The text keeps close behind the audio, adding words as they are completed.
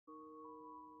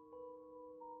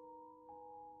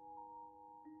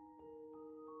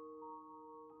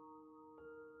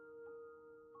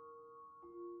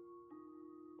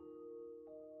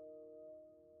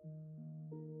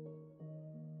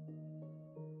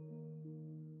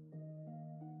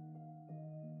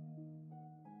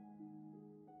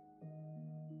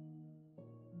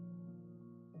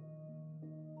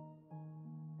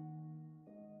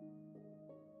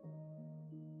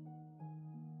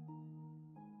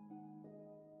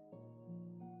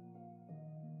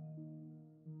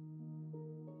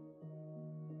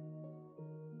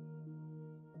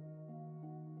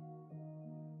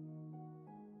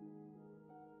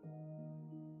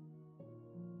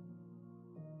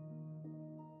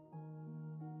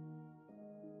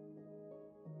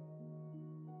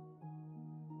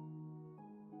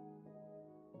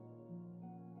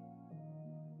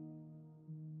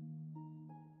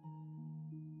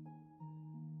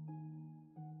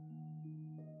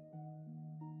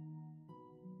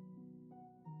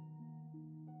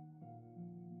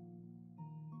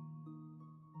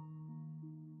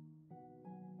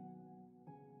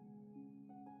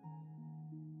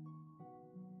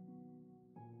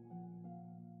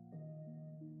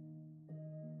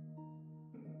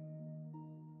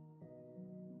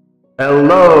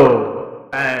Hello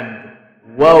and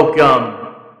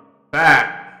welcome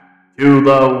back to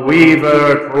the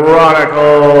Weaver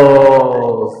Chronicles.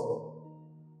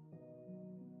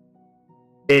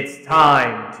 It's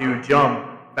time to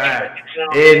jump back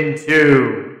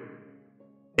into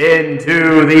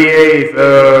the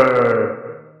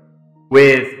Aether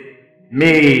with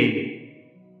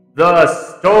me, the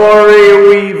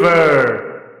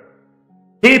StoryWeaver,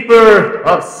 keeper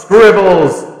of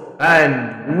Scribbles and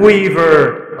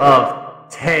weaver of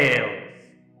tales.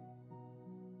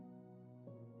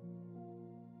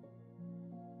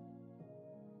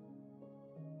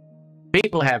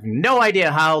 People have no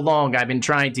idea how long I've been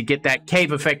trying to get that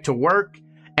cave effect to work,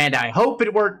 and I hope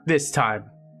it worked this time.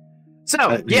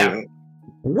 So,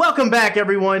 welcome back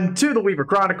everyone to the Weaver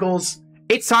Chronicles.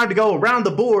 It's time to go around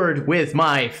the board with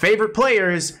my favorite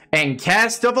players and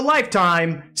cast of a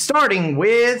lifetime, starting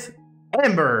with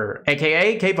Amber,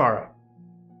 aka A.E.T.H.E.R.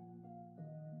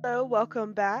 Hello,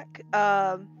 welcome back.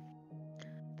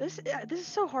 This is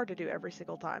so hard to do every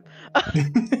single time.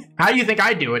 How do you think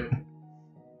I do it?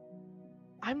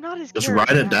 I'm not as just write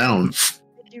it down.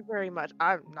 Thank you very much.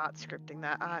 I'm not scripting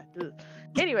that.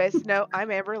 Anyways, no,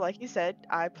 I'm Amber. Like you said,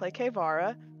 I play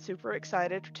A.E.T.H.E.R. Super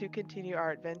excited to continue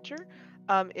our adventure.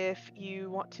 If you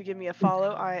want to give me a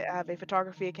follow, I have a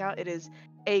photography account. It is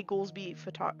A.Goolsby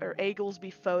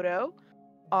Photo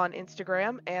on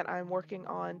Instagram, and I'm working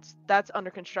on that's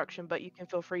under construction, but you can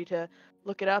feel free to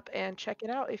look it up and check it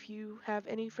out if you have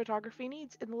any photography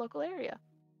needs in the local area.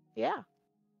 Yeah.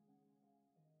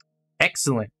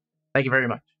 Excellent. Thank you very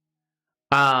much.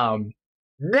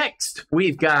 Next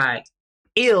we've got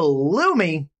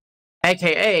Illumi,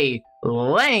 aka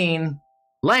Lane.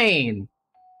 Lane,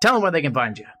 tell them where they can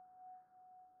find you.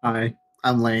 Hi,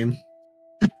 I'm Lane.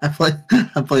 I play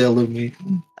Illumi.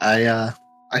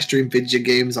 I stream video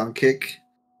games on Kick,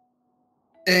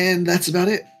 and that's about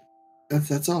it.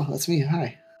 That's all. That's me.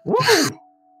 Hi. Woo!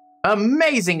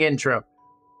 Amazing intro.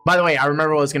 By the way, I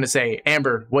remember what I was going to say.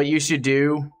 Amber, what you should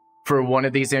do for one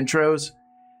of these intros,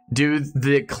 do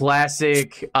the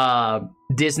classic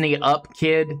Disney Up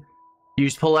kid. You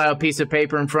just pull out a piece of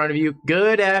paper in front of you.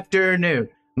 Good afternoon.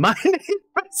 My name is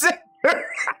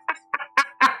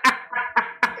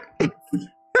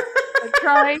I'm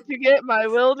trying to get my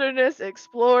wilderness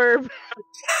explorer.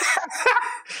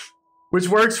 Which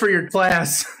works for your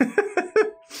class.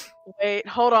 Wait,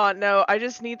 hold on. No, I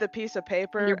just need the piece of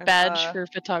paper. Your badge for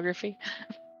photography.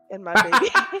 And my baby.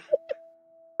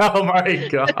 Oh my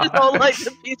god. I don't like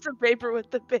the piece of paper with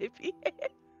the baby.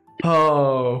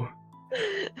 Oh.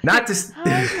 Not to...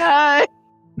 Hi.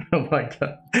 Oh my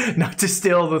god. Not to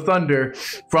steal the thunder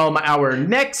from our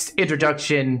next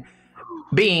introduction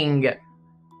being...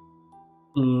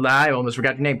 I almost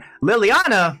forgot your name.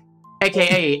 Liliana,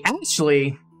 aka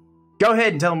Ashley. Go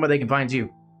ahead and tell them where they can find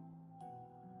you.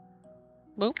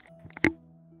 Well,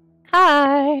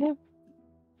 hi.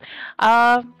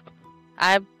 I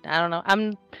don't know.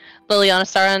 I'm Liliana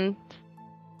Star on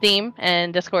Steam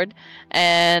and Discord,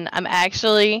 and I'm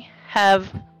actually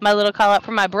have my little call out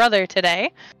for my brother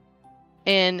today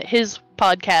in his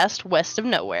podcast West of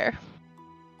Nowhere.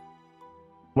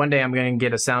 One day I'm gonna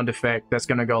get a sound effect that's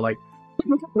gonna go like,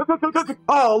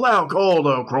 oh, loud,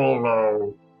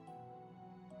 colo.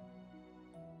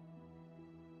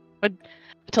 I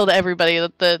told everybody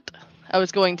that I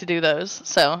was going to do those,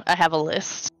 so I have a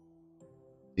list.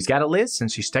 She's got a list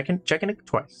and she's checking it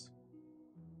twice.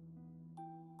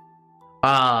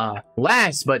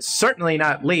 Last but certainly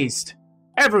not least,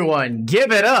 everyone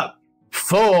give it up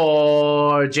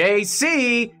for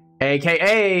JC,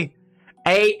 aka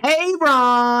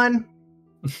A.E.T.H.E.R.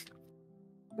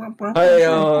 Hey,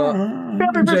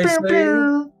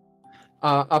 JC.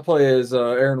 I play as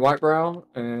Aaron Whitebrow,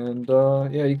 and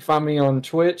yeah, you can find me on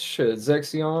Twitch at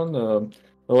Zexion.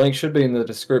 The link should be in the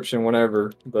description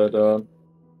whenever, but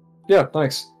yeah,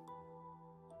 thanks.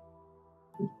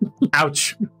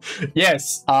 Ouch.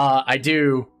 Yes, I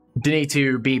do need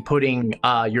to be putting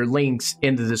your links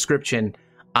in the description.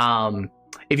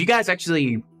 If you guys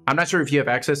actually... I'm not sure if you have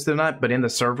access to that, but in the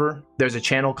server, there's a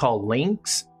channel called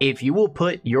Links. If you will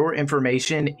put your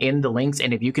information in the links,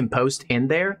 and if you can post in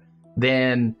there,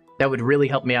 then that would really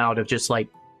help me out of just like,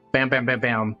 bam, bam, bam,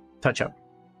 bam, touch up.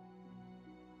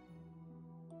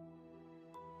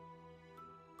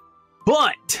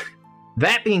 But,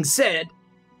 that being said,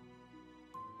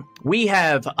 we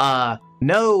have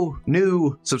no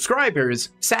new subscribers,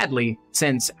 sadly,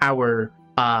 since our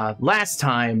last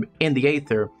time in the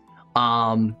Aether.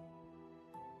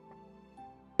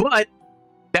 But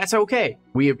that's okay.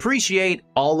 we appreciate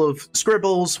all of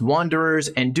Scribbles, Wanderers,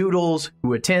 and Doodles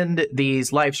who attend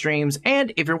these live streams.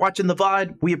 And if you're watching the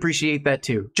VOD, we appreciate that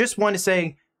too. Just want to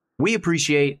say we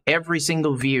appreciate every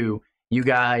single view you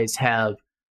guys have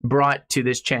brought to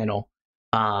this channel.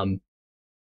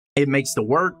 It makes the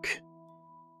work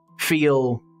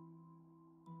feel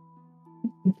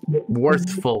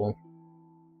worthful.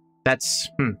 That's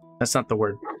not the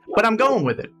word, but I'm going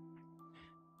with it.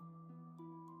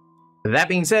 That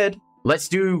being said, let's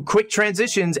do quick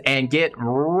transitions and get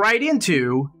right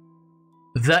into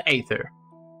the Aether.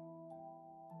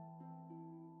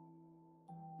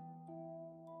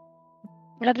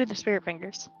 I gotta do the spirit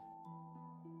fingers.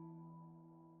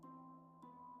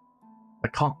 I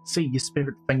can't see your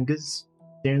spirit fingers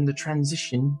during the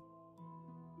transition.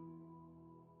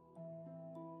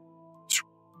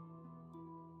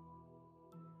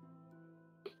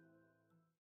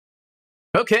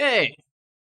 Okay.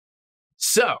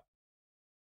 So,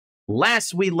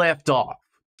 last we left off,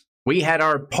 we had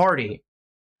our party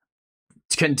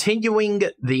continuing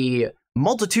the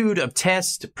multitude of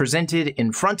tests presented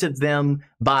in front of them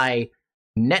by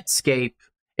NetScape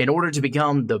in order to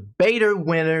become the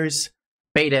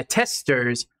beta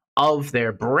testers of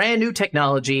their brand new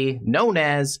technology known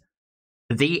as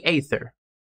the Aether.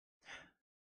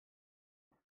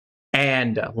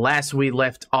 And last we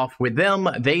left off with them,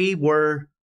 they were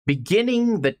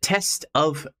beginning the test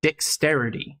of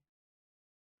dexterity.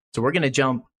 So we're going to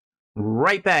jump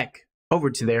right back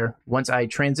over to there once I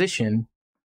transition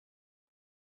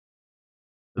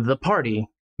the party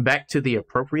back to the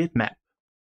appropriate map.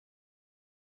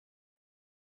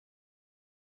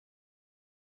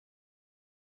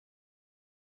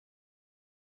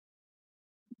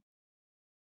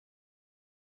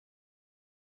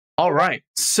 All right,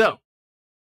 so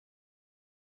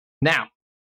now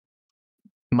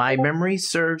my memory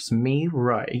serves me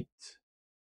right.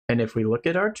 And if we look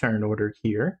at our turn order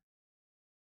here,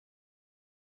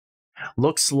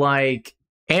 looks like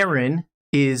Aaron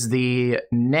is the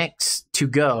next to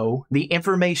go. The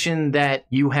information that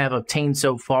you have obtained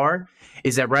so far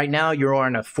is that right now you're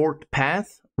on a forked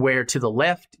path where to the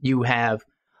left you have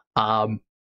a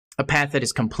path that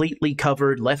is completely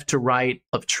covered left to right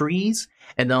of trees,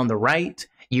 and then on the right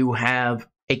you have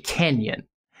a canyon.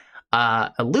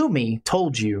 Illumi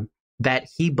told you that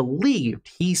he believed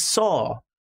he saw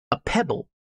a pebble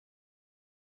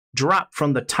drop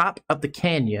from the top of the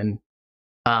canyon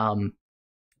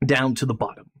down to the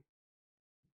bottom.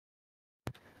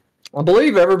 I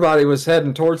believe everybody was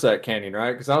heading towards that canyon,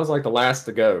 right? Because I was like the last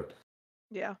to go.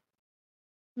 Yeah.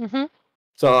 Mm-hmm.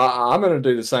 So I'm going to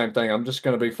do the same thing. I'm just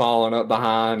going to be following up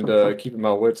behind, keeping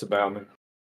my wits about me.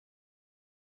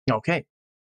 Okay.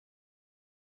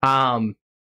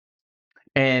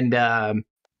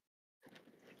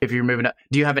 If you're moving up,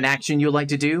 do you have an action you'd like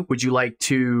to do? Would you like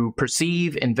to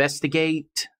perceive,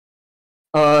 investigate?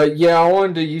 Yeah, I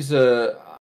wanted to use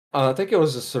I think it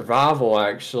was a survival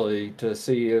actually to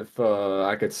see if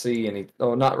I could see any.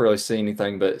 Oh, not really see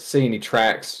anything, but see any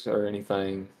tracks or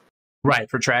anything. Right,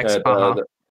 for tracks.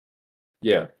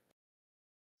 Yeah.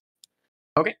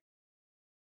 Okay.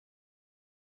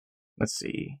 Let's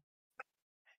see.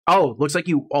 Oh, looks like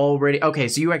you already. Okay,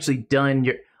 so you actually done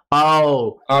your.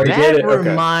 Oh, you that did it? Okay.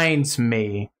 reminds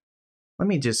me. Let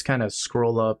me just kind of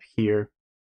scroll up here.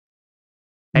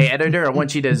 Hey, editor, I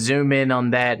want you to zoom in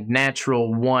on that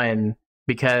natural one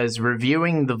because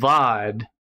reviewing the VOD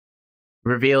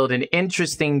revealed an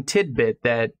interesting tidbit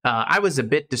that I was a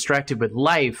bit distracted with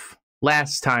life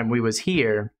last time we was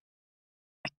here.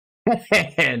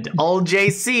 And old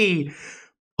JC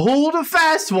pulled a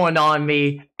fast one on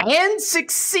me and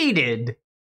succeeded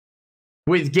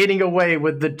with getting away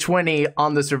with the 20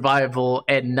 on the survival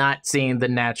and not seeing the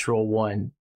natural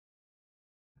one.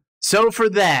 So for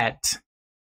that,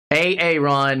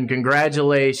 Ron,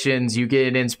 congratulations, you get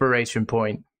an inspiration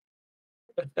point.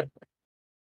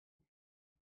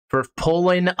 For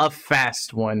pulling a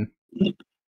fast one.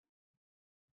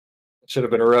 Should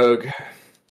have been a rogue.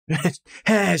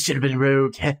 Should have been a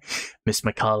rogue. Missed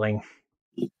my calling.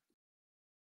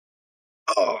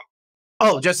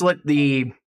 Oh, just to let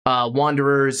the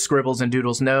Wanderers, Scribbles, and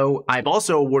Doodles know, I've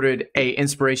also awarded a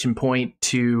inspiration point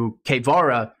to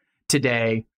A.E.T.H.E.R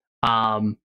today.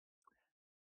 And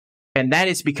that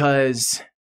is because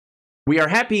we are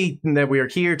happy that we are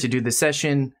here to do this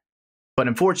session, but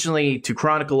unfortunately, to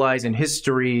chronicleize in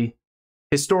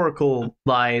historical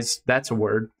lies, that's a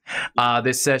word,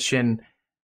 this session,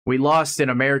 we lost an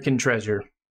American treasure.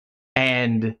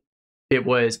 And it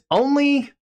was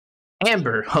only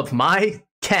Amber of my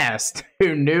cast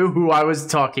who knew who I was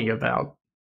talking about.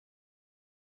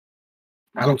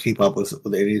 I don't keep up with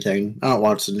anything. I don't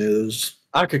watch the news.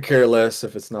 I could care less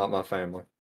if it's not my family.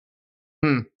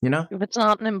 You know? If it's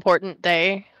not an important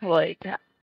day, like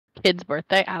kid's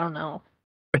birthday, I don't know.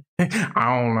 I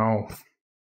don't know.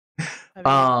 I mean,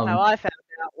 how I found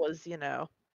out was,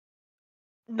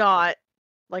 not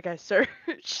like I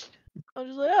searched. I was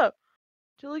just like, oh,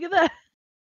 did you look at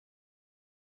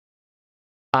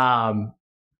that?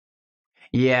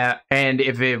 Yeah, and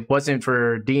if it wasn't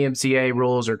for DMCA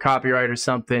rules or copyright or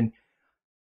something,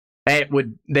 there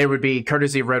would be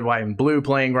Courtesy of Red, White, and Blue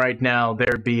playing right now.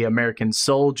 There'd be American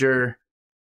Soldier.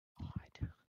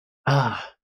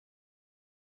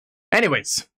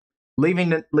 Anyways,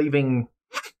 leaving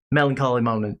melancholy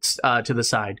moments to the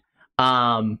side.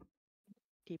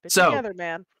 Keep it together,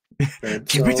 man.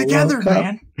 Keep it together,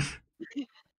 man.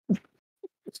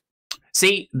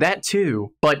 See, that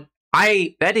too, but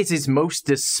that is his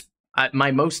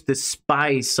my most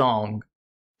despised song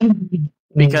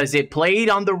because it played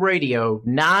on the radio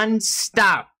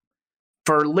non-stop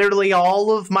for literally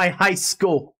all of my high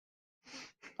school.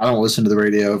 I don't listen to the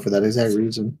radio for that exact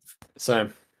reason.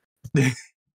 Same.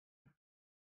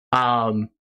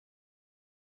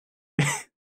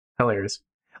 Hilarious.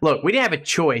 Look, we didn't have a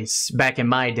choice back in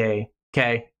my day,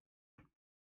 okay?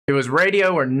 It was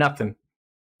radio or nothing.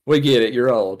 We get it.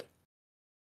 You're old.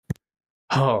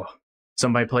 Oh,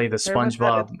 somebody play the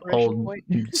SpongeBob old.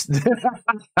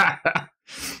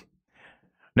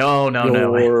 No.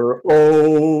 You're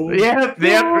old. Yep.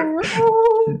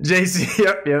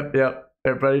 JC, yep.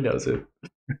 Everybody knows it.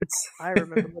 I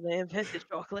remember when they invented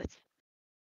chocolate.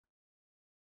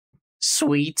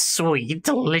 Sweet,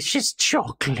 delicious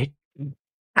chocolate.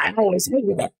 I always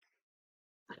hated it.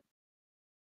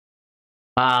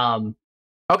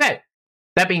 Okay.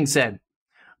 That being said,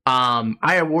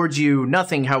 I award you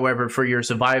nothing, however, for your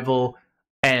survival,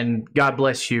 and God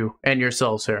bless you and your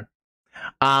soul, sir.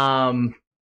 But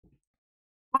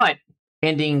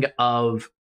ending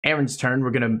of Aaron's turn, we're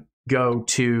gonna go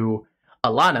to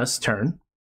Alana's turn.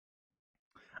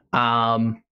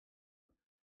 And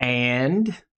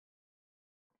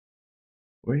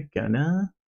we're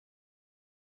gonna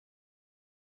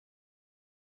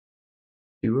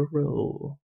do a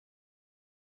roll.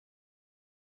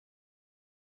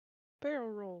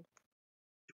 Barrel roll.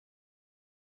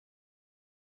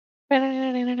 Okay.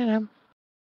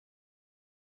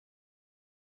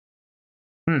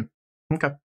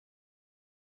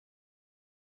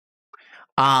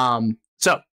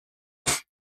 So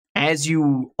as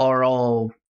you are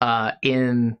all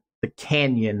in the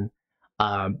canyon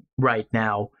right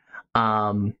now,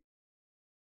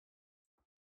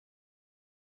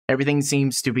 everything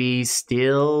seems to be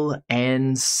still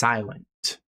and silent.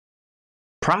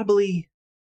 Probably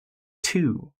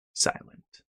too silent.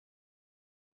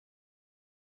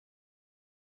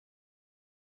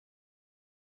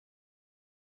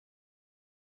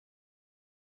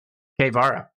 Okay,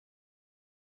 Vara.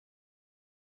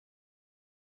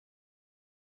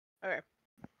 Okay.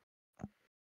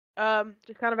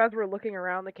 Just kind of as we're looking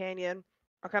around the canyon,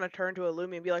 I'll kind of turn to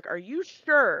Illumi and be like, "Are you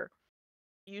sure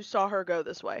you saw her go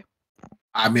this way?"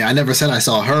 I mean, I never said I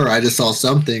saw her. I just saw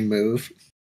something move.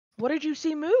 What did you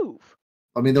see move?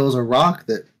 I mean, there was a rock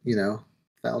that,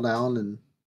 fell down and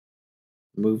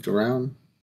moved around.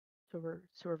 So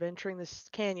we're venturing this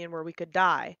canyon where we could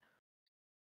die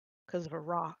because of a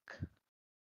rock.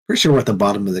 Pretty sure we're at the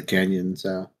bottom of the canyon,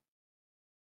 so.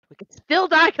 We could still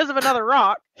die because of another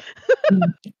rock.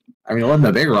 I mean, it wasn't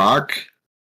a big rock.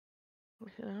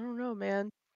 I don't know, man.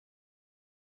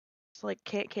 It's like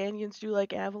canyons do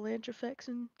like avalanche effects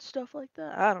and stuff like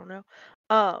that. I don't know.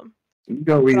 You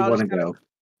go where you want to go.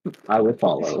 I will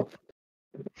follow.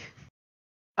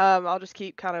 I'll just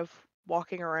keep kind of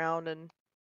walking around and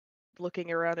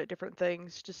looking around at different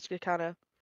things just to kind of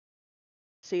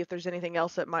see if there's anything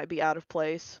else that might be out of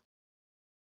place.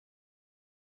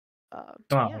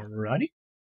 Alrighty.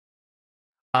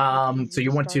 So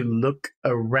you want to look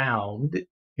around.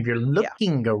 If you're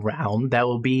looking around, that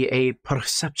will be a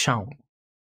perception.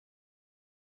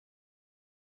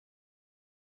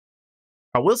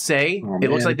 I will say, it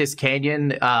looks like this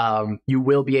canyon, you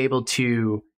will be able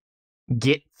to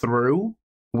get through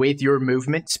with your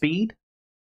movement speed.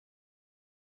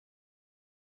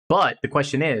 But the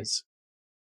question is,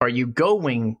 are you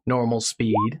going normal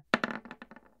speed?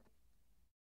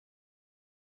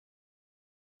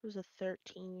 It was a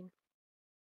 13.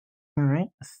 All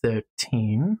right,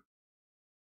 13.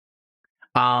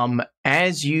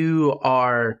 As you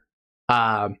are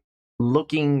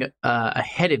looking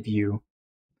ahead of you,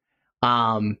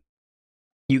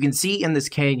 you can see in this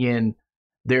canyon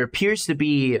there appears to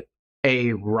be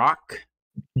a rock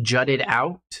jutted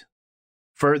out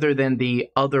further than the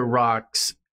other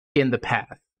rocks in the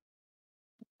path.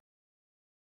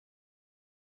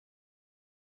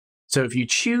 So if you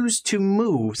choose to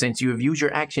move, since you have used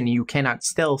your action, you cannot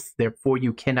stealth, therefore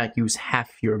you cannot use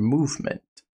half your movement.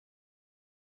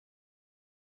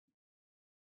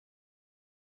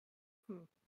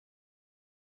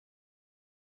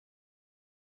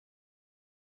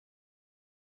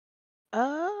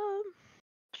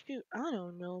 Shoot, I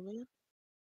don't know, man.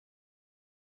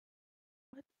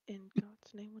 What in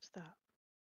God's name was that?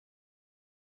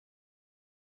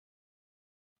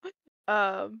 What?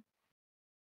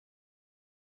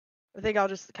 I think I'll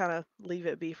just kind of leave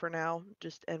it be for now.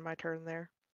 Just end my turn there.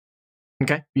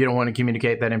 Okay, you don't want to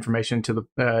communicate that information to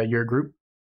the your group?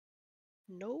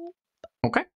 Nope.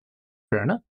 Okay, fair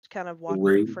enough. Just kind of watching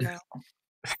Rude. for now.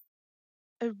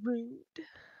 Rude.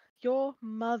 Your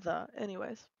mother.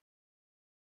 Anyways.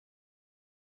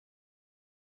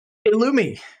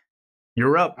 Illumi,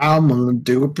 you're up. I'm gonna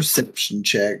do a perception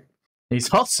check.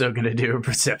 He's also going to do a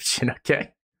perception,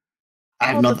 okay? I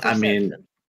have All the nothing. I mean,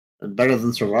 perception. better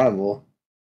than survival.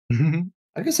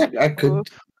 I guess I could.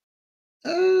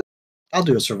 I'll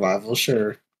do a survival,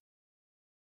 sure.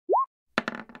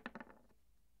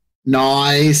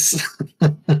 Nice.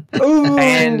 Ooh.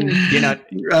 And, you know,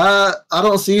 I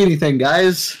don't see anything,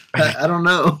 guys. I don't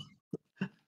know.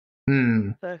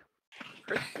 The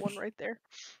crisp one right there.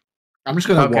 I'm just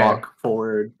gonna Okay. walk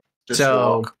forward. Just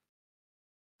So, walk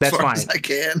that's as far fine. as I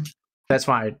can. That's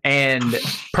fine. And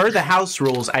per the house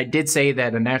rules, I did say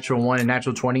that a natural 1 and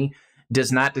natural 20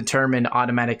 does not determine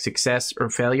automatic success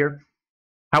or failure.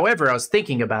 However, I was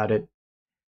thinking about it.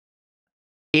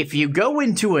 If you go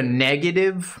into a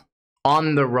negative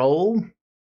on the roll,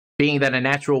 being that a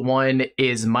natural 1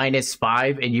 is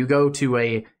 -5, and you go to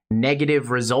a negative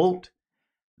result,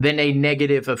 then a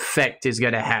negative effect is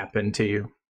going to happen to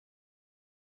you.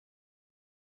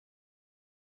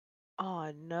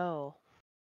 Oh no.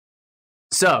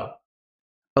 So,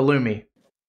 Illumi,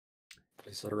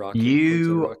 Place a rocket,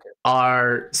 you place a rocket.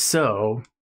 are so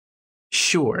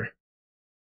sure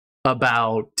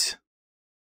about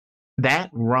that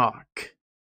rock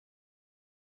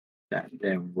That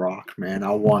damn rock, man.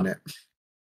 I want it.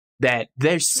 that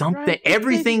there's something, Right,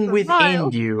 everything for within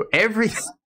miles. you, everything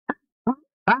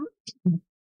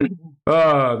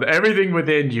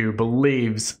within you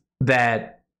believes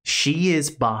that she is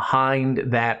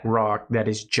behind that rock that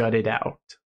is jutted out.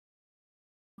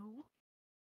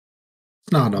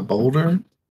 It's not a boulder.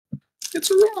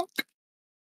 It's a rock.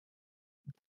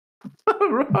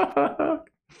 Rock.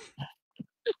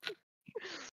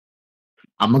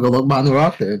 I'm gonna go look behind the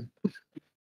rock then.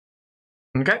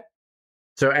 Okay.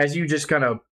 So as you just kind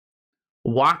of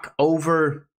walk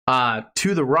over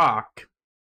to the rock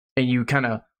and you kind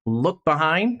of look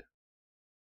behind,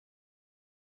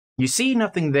 you see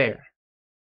nothing there.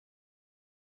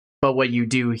 But what you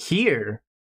do hear,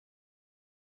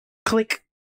 click.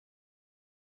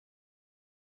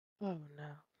 Oh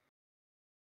no.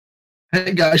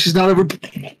 Hey guys, she's not over.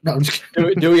 No, I'm just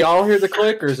kidding. Do we all hear the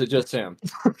click, or is it just him?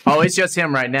 Oh, it's just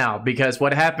him right now, because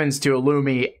what happens to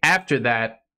Illumi after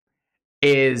that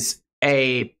is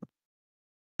a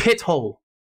pit hole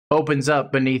opens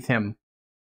up beneath him.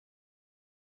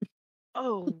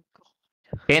 Oh god.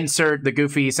 Insert the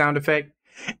goofy sound effect.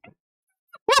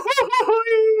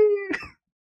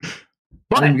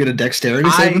 I didn't get a dexterity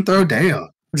saving throw. Damn.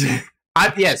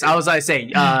 Yes, I was like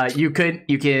saying, you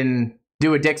can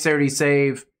do a dexterity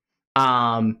save.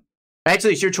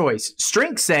 Actually, it's your choice: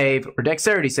 strength save or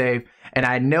dexterity save. And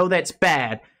I know that's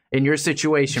bad in your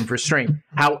situation for strength.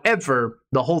 However,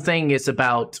 the whole thing is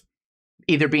about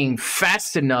either being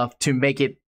fast enough to make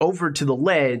it over to the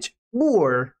ledge,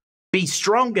 or be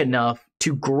strong enough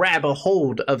to grab a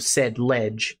hold of said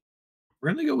ledge.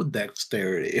 We're gonna go with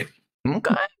dexterity.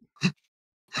 Okay.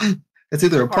 It's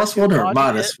either a Hard +1 or a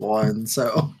dodge -1.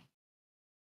 So,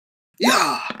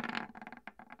 yeah.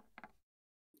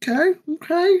 Okay.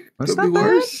 That's Could be not bad.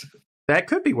 worse. That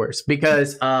could be worse,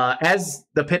 because as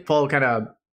the pitfall kind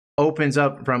of opens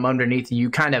up from underneath you,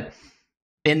 kind of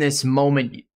in this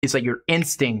moment, it's like your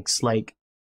instincts are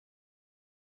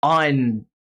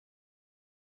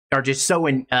just so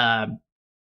in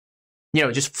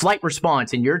just flight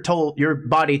response, and your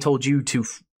body told you to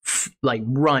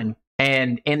run,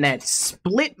 and in that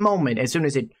split moment, as soon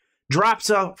as it drops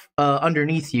off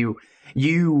underneath you,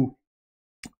 you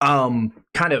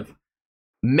kind of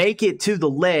make it to the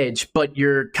ledge, but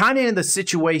you're kind of in the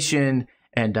situation,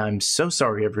 and I'm so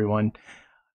sorry everyone,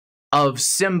 of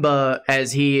Simba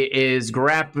as he is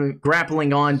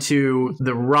grappling onto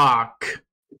the rock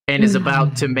and is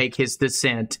about to make his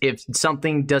descent if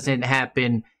something doesn't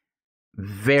happen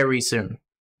very soon.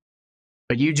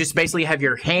 But you just basically have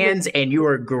your hands and you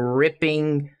are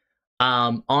gripping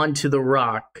onto the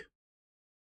rock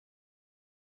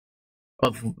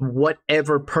of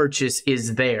whatever purchase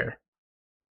is there.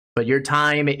 But your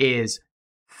time is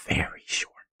very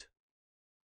short.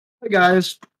 Hey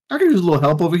guys, I can use a little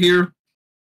help over here.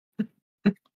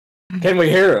 Can we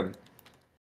hear him?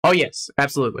 Oh yes,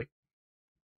 absolutely.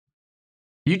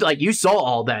 You saw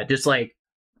all that, just like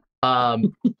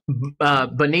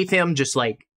beneath him, just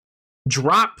like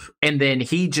drop, and then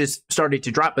he just started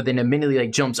to drop, but then immediately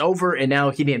like jumps over, and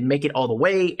now he didn't make it all the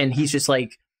way, and he's just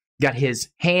like got his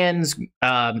hands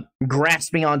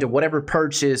grasping onto whatever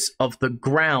purchase of the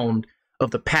ground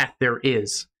of the path there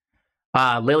is.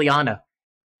 Liliana,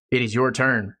 it is your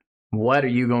turn. What are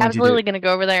you going to do? Absolutely going to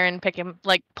go over there and pick him,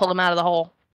 like pull him out of the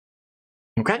hole.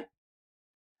 Okay.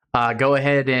 Go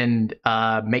ahead and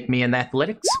make me an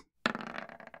athletics.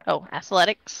 Oh,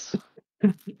 athletics.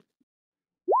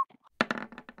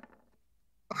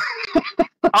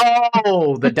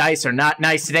 Oh, the dice are not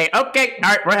nice today. Okay, all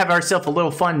right, we're having ourselves a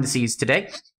little fun disease today.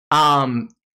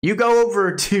 You go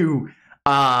over to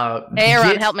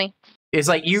Aaron, help me. It's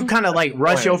like you kind of like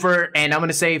rush over, and I'm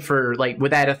gonna say for like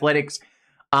with that athletics,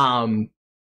 the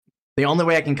only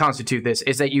way I can constitute this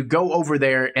is that you go over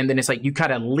there, and then it's like you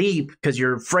kind of leap because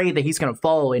you're afraid that he's gonna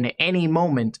fall in any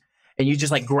moment, and you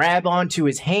just like grab onto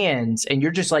his hands, and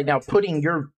you're just like now putting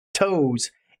your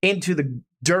toes into the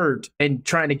dirt and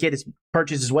trying to get his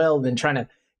purchase as well, and then trying to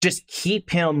just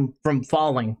keep him from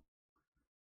falling.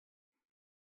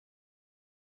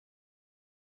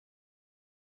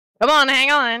 Come on,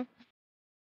 hang on.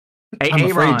 I'm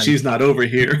afraid she's not over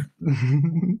here.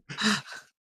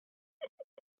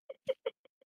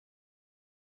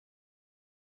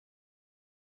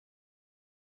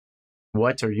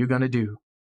 What are you gonna do?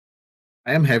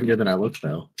 I am heavier than I look,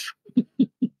 though.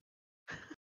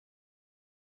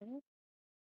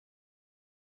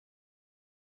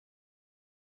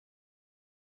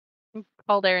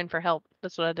 Called Aaron for help.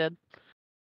 That's what I did.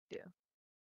 Yeah.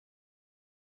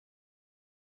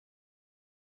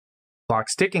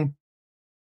 Clock's ticking.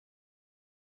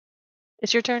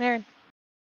 It's your turn, Aaron.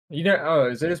 You know, oh,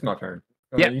 it is my turn.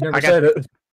 Yeah, you never I got said it.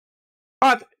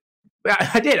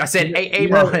 I did. I said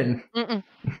A.E.T.H.E.R.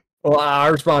 Well, I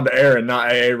respond to Aaron,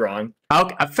 not A.E.T.H.E.R.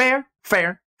 Okay, fair.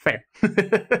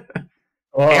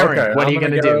 Well, Aaron, okay. what are you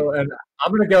gonna do?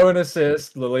 I'm gonna go and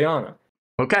assist Liliana.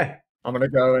 Okay. I'm gonna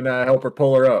go and help her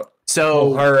pull her up. So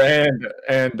pull her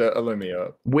and Illumia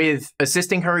up. With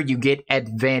assisting her, you get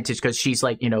advantage because she's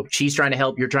like, she's trying to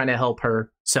help. You're trying to help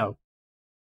her. So.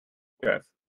 Yes.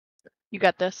 You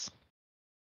got this.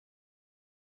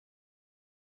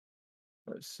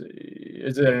 Let's see.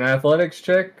 Is it an athletics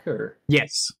check or?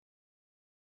 Yes.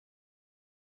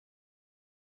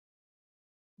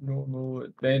 Normal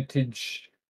advantage.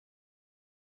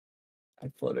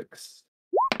 Athletics.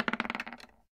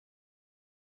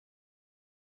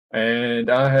 And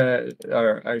I had,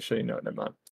 or actually, no, never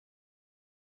mind.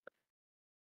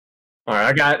 All right,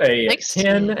 I got a 16.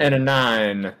 10 and a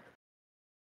 9.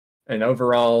 And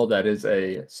overall, that is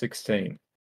a 16.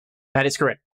 That is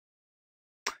correct.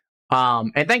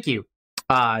 And thank you,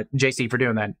 JC, for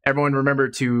doing that. Everyone remember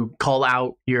to call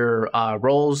out your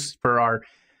roles for our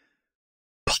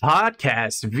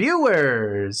podcast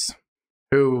viewers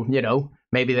who,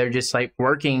 maybe they're just like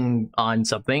working on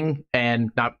something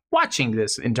and not watching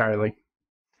this entirely.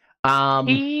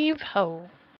 Heave ho.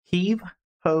 Heave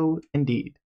ho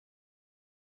indeed.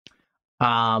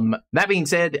 That being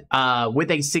said,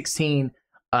 with a 16,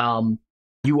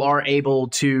 you are able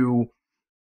to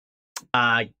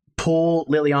pull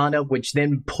Liliana, which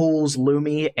then pulls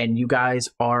Lumi, and you guys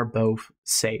are both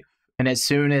safe. And as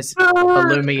soon as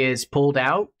Lumi is pulled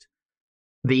out,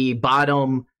 the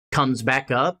bottom comes back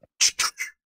up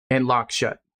and locks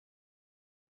shut.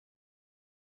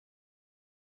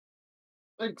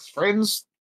 Thanks, friends.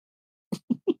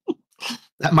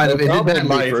 That might have ended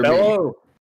badly for me.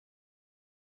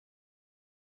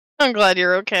 I'm glad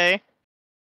you're okay.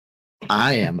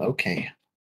 I am okay.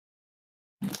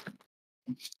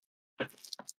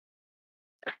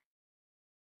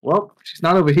 Well, she's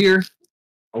not over here.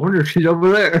 I wonder if she's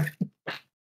over there.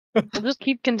 We'll just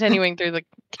keep continuing through the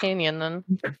canyon then.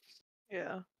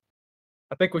 Yeah.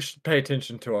 I think we should pay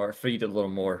attention to our feet a little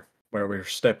more where we're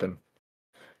stepping.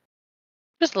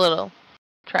 Just little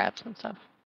traps and stuff.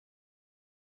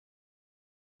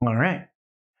 All right.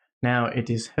 Now it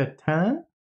is her turn.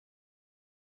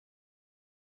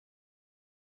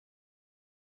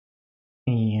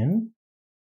 And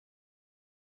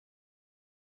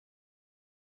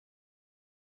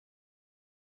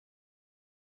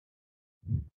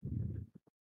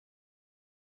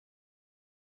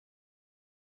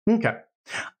Okay.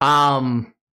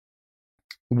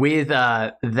 With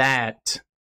that,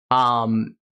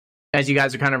 as you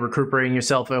guys are kind of recuperating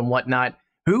yourself and whatnot,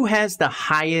 who has the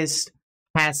highest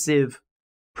passive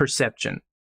perception?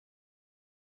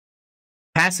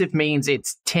 Passive means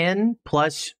it's 10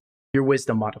 plus your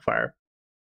wisdom modifier.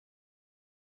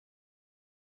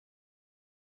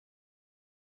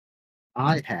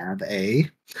 I have a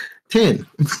 10.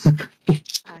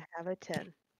 I have a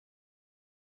 10.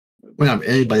 We don't have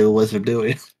anybody with wisdom, do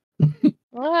we?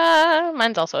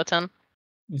 Mine's also a 10.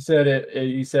 You said it.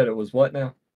 You said it was what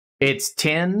now? It's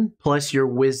 10 plus your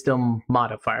wisdom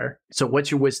modifier. So what's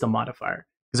your wisdom modifier?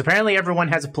 Because apparently everyone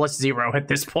has a +0 at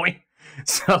this point.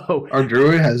 So Our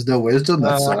druid has no wisdom.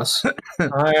 That's us.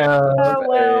 I have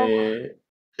well. a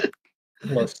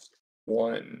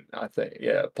 +1. I think.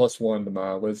 Yeah, +1 to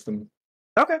my wisdom.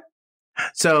 okay.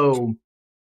 So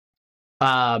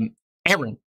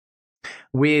Aaron,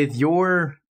 with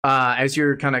your as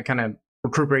you're kind of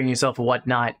recuperating yourself and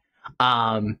whatnot,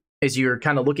 as you're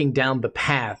kind of looking down the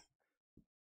path,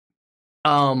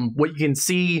 what you can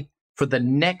see for the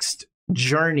next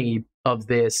journey of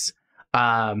this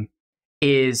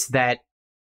is that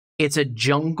it's a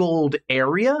jungled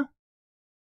area,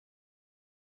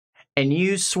 and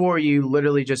you swore you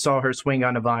literally just saw her swing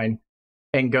on a vine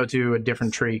and go to a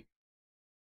different tree.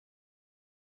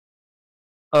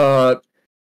 Guys,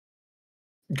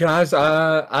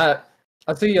 I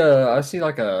see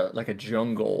like a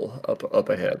jungle up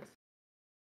ahead.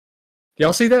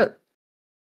 Y'all see that?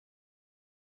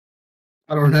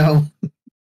 I don't know.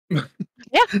 Yeah,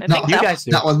 I No, think You so. guys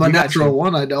do. Not with my You guys natural do.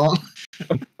 one, I don't.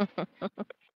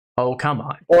 Oh, come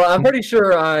on. Well, I'm pretty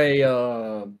sure I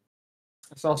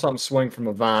saw something swing from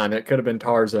a vine. It could have been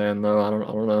Tarzan, though. I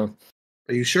don't know.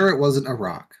 Are you sure it wasn't a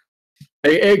rock?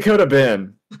 It could have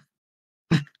been.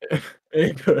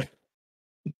 It could.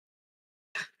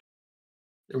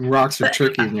 Rocks are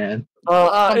tricky, man. It'll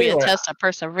be a Anyway. test of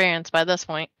perseverance by this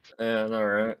point. Yeah, all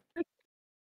right.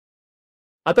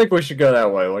 I think we should go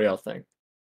that way. What do y'all think?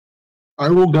 I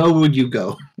will go when you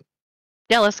go.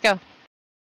 Yeah, let's go.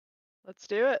 Let's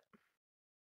do it.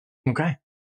 Okay.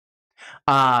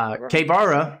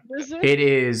 Kevara, Is it? it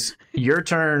is your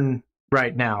turn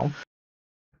right now.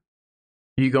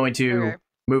 You going to Okay.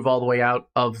 move all the way out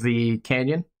of the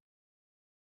canyon?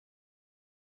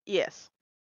 Yes.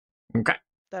 Okay.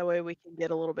 That way we can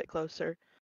get a little bit closer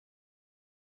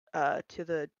to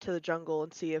the jungle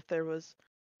and see if there was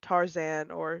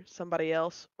Tarzan or somebody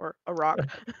else or a rock.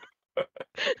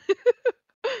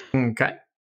 Okay.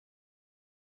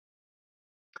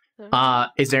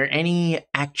 Is there any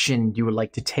action you would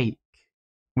like to take?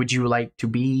 Would you like to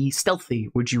be stealthy?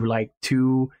 Would you like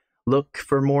to look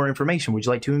for more information? Would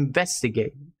you like to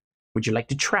investigate? Would you like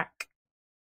to track?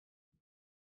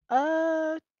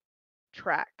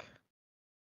 Track.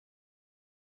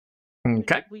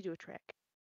 Okay. We do a track.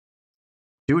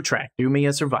 Do a track. Do me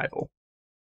a survival.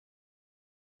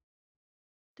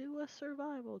 Do a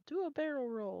survival. Do a barrel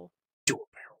roll. Do a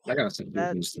barrel. I gotta say,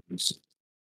 That- these things.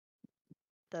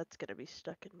 That's gonna be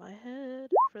stuck in my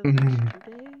head for the next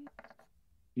 2 days.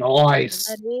 Nice.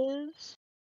 And that is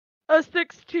a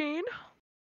 16.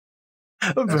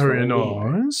 Very what we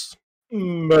nice.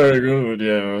 Very good,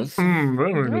 yes.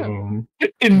 Very Yeah.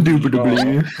 good.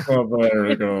 Indubitably.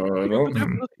 Very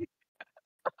good.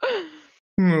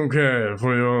 Okay,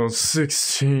 for your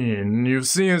 16, you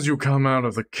see as you come out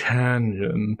of the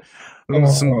canyon,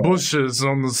 there's some bushes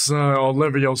on the side, all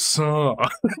over your saw.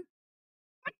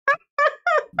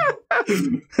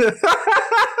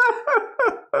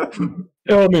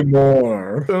 Tell me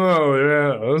more.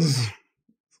 Oh, yes.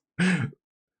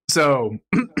 So,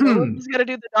 Who's gonna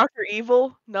do the Dr.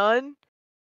 Evil nun?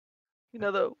 You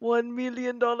know, the $1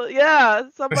 million. Yeah,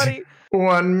 somebody.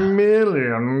 $1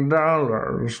 million.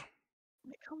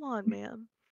 Come on, man.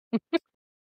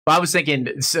 I was thinking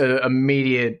it's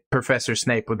immediate Professor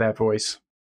Snape with that voice.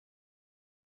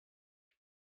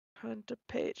 Turn to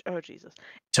page. Oh, Jesus.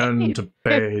 Turn to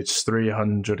page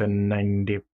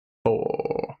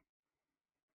 394.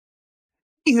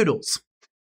 Doodles.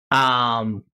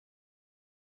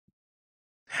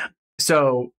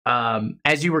 So,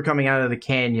 as you were coming out of the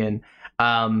canyon,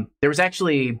 there was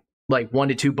actually like 1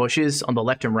 to 2 bushes on the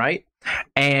left and right,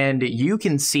 and you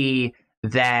can see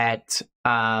that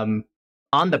on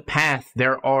the path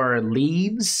there are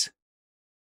leaves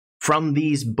from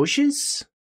these bushes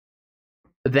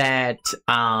that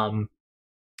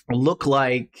look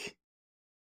like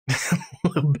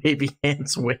little baby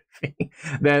hands waving,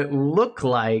 that look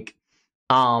like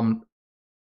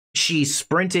she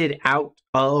sprinted out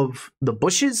of the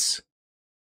bushes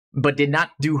but did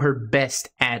not do her best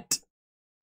at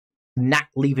not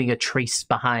leaving a trace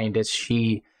behind, as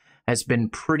she has been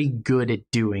pretty good at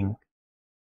doing.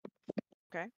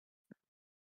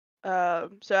 So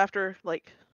after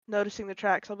like noticing the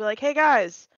tracks, I'll be like, "Hey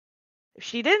guys, if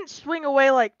she didn't swing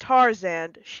away like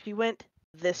Tarzan, she went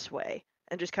this way,"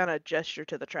 and just kind of gesture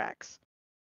to the tracks.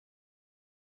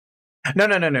 No.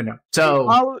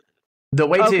 So the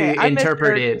way to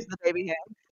interpret it, the baby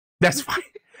hand. that's fine.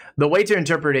 The way to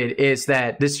interpret it is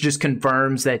that this just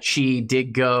confirms that she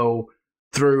did go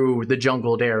through the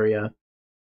jungled area.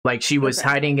 Like, she was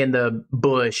hiding in the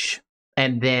bush,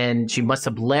 and then she must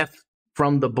have left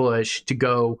from the bush to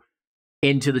go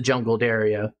into the jungled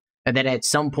area, and then at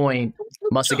some point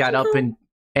must have got up and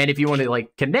if you want to like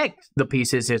connect the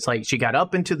pieces, it's like she got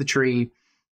up into the tree,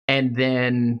 and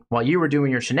then while you were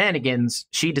doing your shenanigans,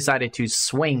 she decided to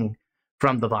swing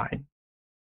from the vine.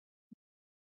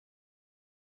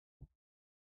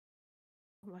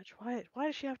 Why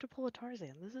does she have to pull a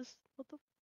Tarzan? This is what the.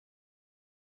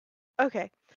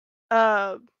 Okay.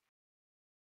 I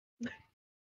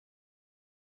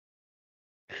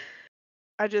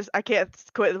can't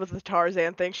quit with the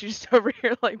Tarzan thing. She's just over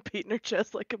here like beating her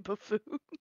chest like a buffoon.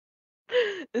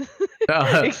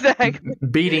 Exactly.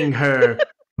 Beating her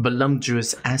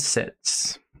voluptuous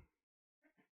assets.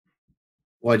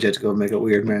 Why'd you have to go make it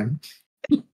weird, man?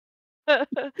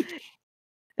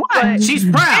 What? She's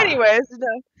proud. Anyways,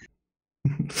 no.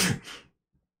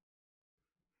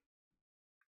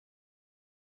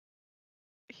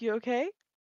 You okay?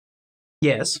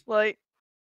 Yes. Like,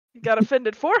 you got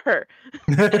offended for her.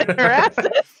 Her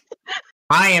assets.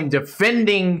 I am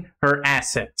defending her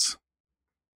assets.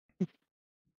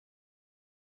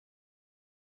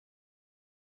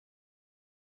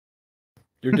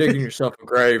 You're digging yourself a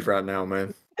grave right now,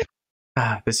 man.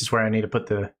 This is where I need to put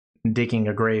the digging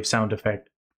a grave sound effect.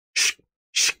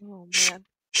 Oh man.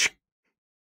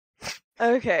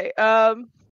 Okay. I'll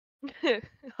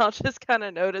just kind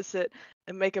of notice it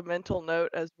and make a mental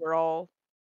note as we're all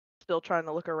still trying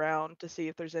to look around to see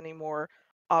if there's any more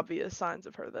obvious signs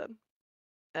of her then.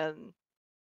 And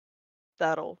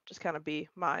that'll just kind of be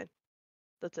mine.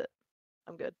 That's it.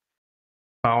 I'm good.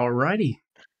 Alrighty.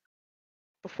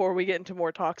 Before we get into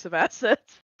more talks of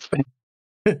assets.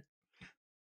 The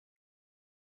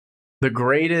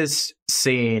greatest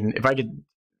scene, if I could,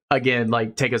 again,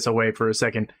 like, take us away for a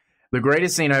second. The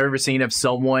greatest scene I've ever seen of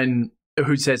someone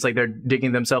who says, like, they're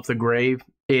digging themselves a grave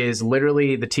is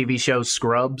literally the TV show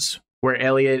Scrubs, where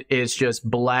Elliot is just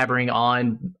blabbering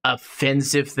on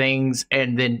offensive things,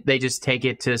 and then they just take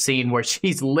it to a scene where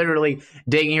she's literally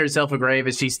digging herself a grave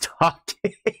as she's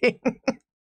talking.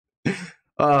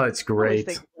 Oh, it's great.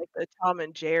 I think like the Tom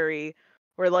and Jerry,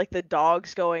 where like the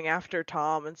dog's going after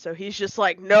Tom, and so he's just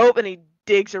like, nope, and he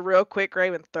digs a real quick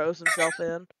grave and throws himself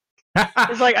in.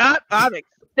 It's like, I'm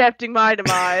accepting my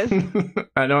demise.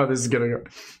 I know how this is gonna go.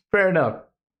 Fair enough.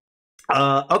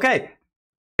 Okay.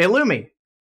 Illumi.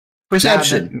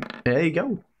 Perception. There you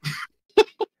go.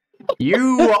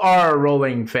 You are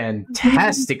rolling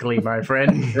fantastically, my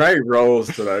friend. Great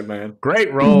rolls today, man.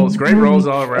 Great rolls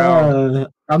all around.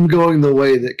 I'm going the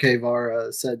way that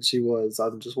K-Vara said she was.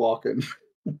 I'm just walking.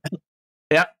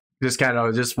 Yep, just kind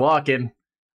of just walking.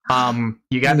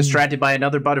 You got distracted by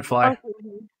another butterfly.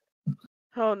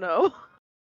 Oh no.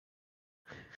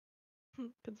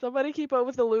 Can somebody keep up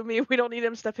with Illumi? We don't need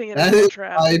him stepping in That a is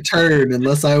trap. my turn,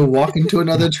 unless I walk into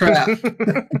another trap.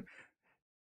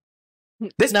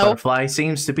 This butterfly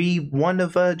seems to be one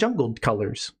of jungled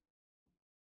colors.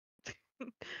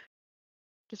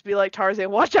 Just be like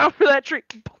Tarzan, watch out for that tree.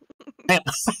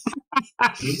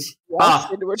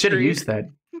 Should have used that.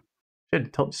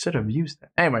 Should have used that.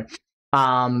 Anyway,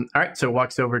 all right. So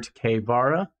walks over to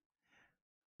K-Vara.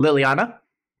 Liliana.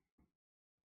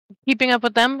 Keeping up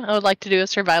with them, I would like to do a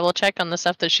survival check on the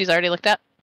stuff that she's already looked at.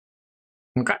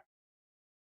 Okay.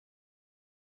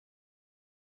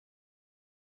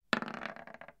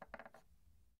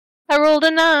 I rolled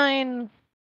a 9.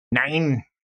 9.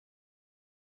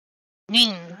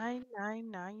 9.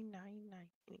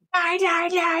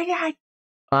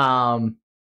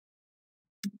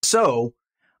 So,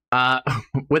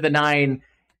 with a 9,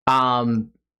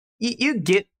 you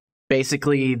get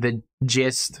basically the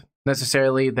gist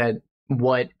necessarily that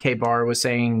what K-Bar was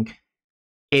saying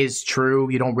is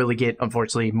true. You don't really get,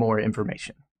 unfortunately, more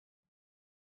information.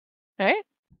 All right.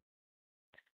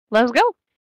 Let's go.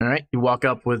 All right. You walk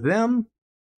up with them.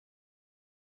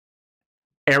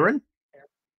 Aaron?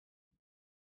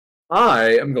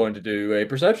 I am going to do a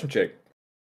perception check.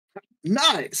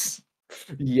 Nice.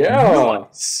 Yeah.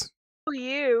 Nice. Oh,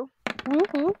 you.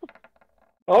 Woohoo.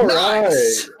 All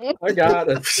Nice. right. I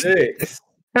got a 6.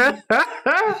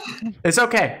 It's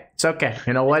okay. It's okay.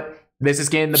 You know what? This is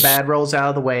getting the bad rolls out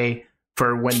of the way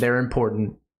for when they're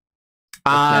important.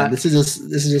 Man, this is just a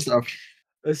This is just not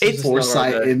our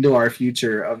foresight day. into our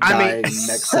future of dying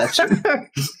next session.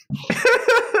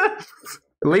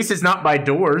 At least it's not by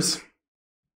doors.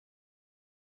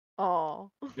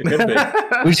 Oh. It could be.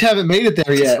 We just haven't made it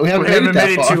there yet. We haven't made it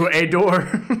that far. to a door.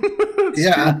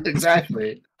 Yeah,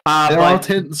 exactly. There are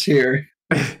tents here.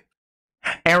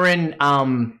 Aaron,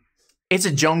 it's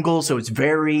a jungle, so it's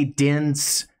very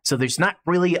dense. So there's not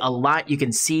really a lot you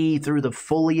can see through the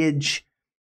foliage.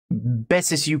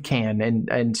 Best as you can,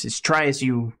 and just try as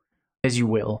you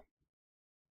will.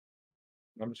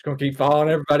 I'm just gonna keep following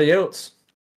everybody else.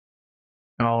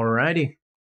 Alrighty.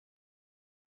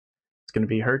 It's gonna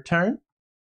be her turn.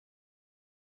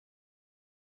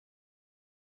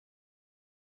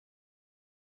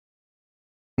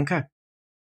 Okay.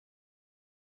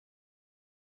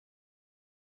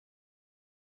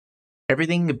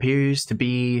 Everything appears to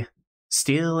be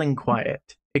still and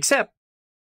quiet, except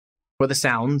for the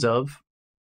sounds of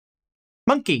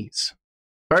monkeys,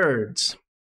 birds,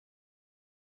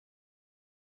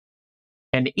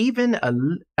 and even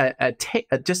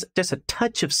just a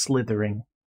touch of slithering.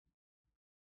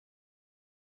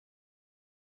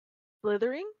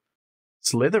 Slithering?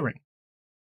 Slithering.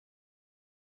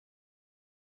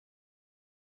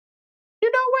 You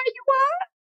know where you are?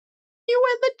 You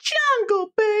in the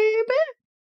jungle, baby.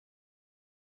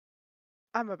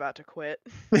 I'm about to quit.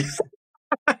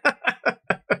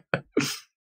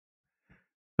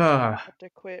 I have to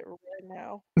quit right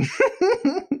now.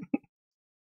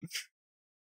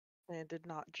 And did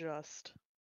not just.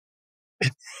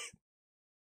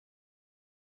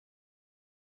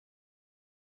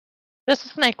 This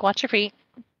is Snake. Watch your feet.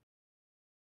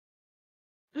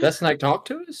 Does that snake talk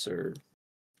to us, or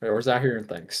is that hearing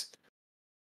things?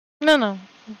 No.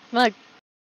 Like,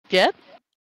 yet?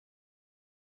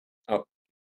 Oh.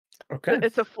 Okay.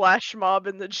 It's a flash mob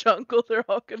in the jungle. They're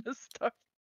all gonna start.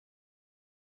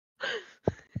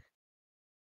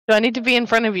 Do I need to be in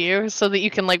front of you so that you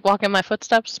can like walk in my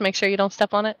footsteps? Make sure you don't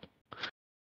step on it.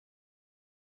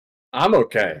 I'm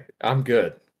okay. I'm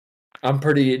good. I'm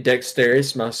pretty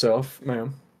dexterous myself,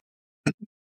 ma'am.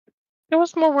 I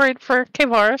was more worried for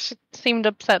K.E.T.H.E.R. She seemed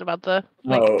upset about the.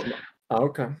 Like, Oh,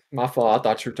 okay. My fault. I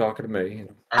thought you were talking to me.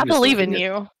 I believe in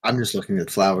you. I'm just looking at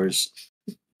flowers.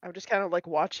 I'm just kind of like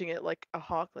watching it like a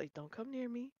hawk. Like, don't come near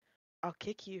me. I'll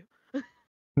kick you.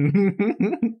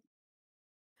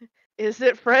 Is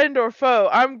it friend or foe?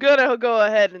 I'm gonna go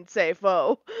ahead and say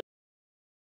foe.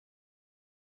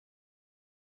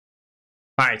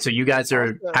 All right, so you guys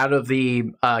are out of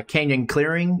the canyon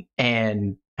clearing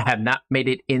and have not made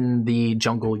it in the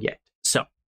jungle yet. So,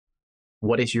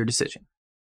 what is your decision?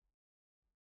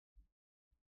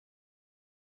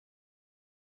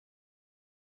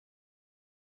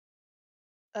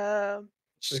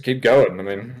 Just keep going. I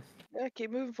mean, Yeah,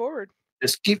 keep moving forward.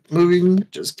 Just keep moving.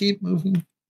 Just keep moving.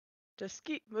 Just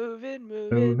keep moving.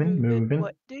 Moving.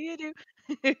 What do you do?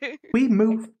 We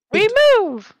move. We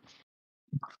move.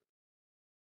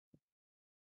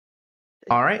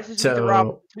 All right, This is so the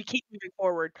Rob. We keep moving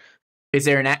forward. is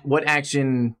there what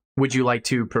action would you like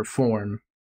to perform?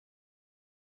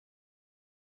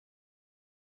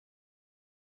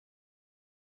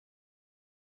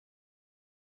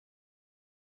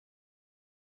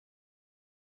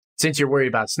 Since you're worried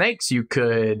about snakes, you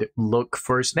could look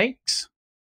for snakes.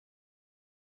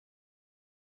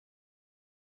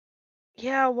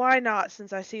 Yeah, why not?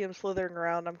 Since I see them slithering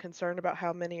around, I'm concerned about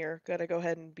how many are gonna go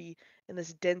ahead and be in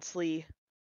this densely.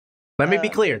 Let me be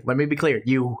clear.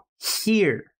 You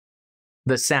hear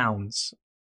the sounds,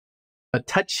 a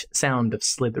touch sound of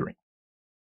slithering.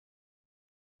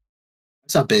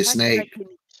 It's a big The fact that I snake. can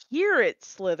hear it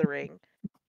slithering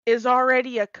is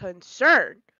already a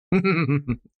concern.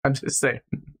 I'm just saying.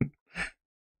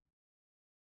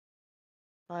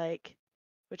 Like,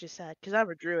 which is sad because I'm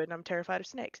a druid and I'm terrified of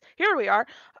snakes. Here we are.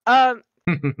 Let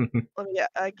me.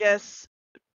 I guess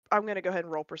I'm gonna go ahead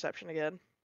and roll perception again.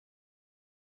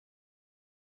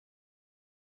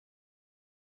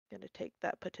 Gonna take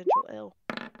that potential L.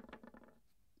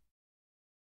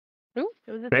 Ooh,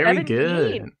 it was a Very 17.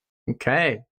 good.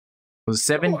 Okay. It was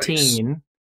 17. Nice.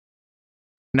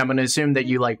 And I'm going to assume that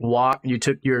you you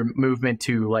took your movement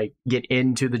to like get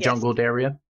into the Yes. jungled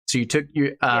area. So you took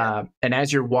your, and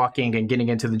as you're walking and getting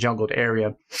into the jungled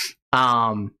area,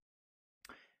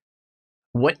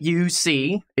 what you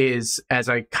see is, as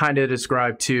I kind of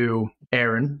described to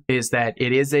Aaron, is that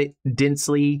it is a dense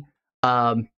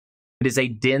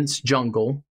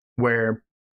jungle where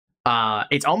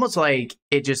it's almost like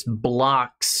it just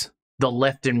blocks the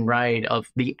left and right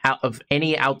of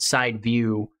any outside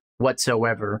view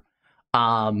whatsoever.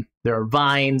 There are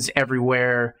vines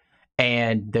everywhere,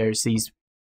 and there's these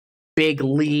big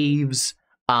leaves.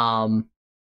 You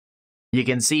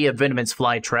can see a venomous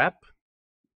flytrap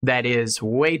that is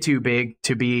way too big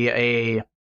to be a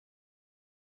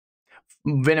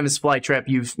venomous flytrap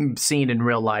you've seen in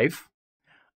real life.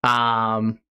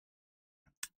 But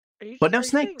no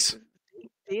snakes.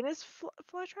 Venus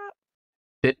flytrap?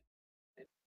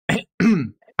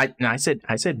 I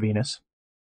said Venus.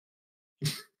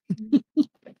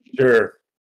 Sure.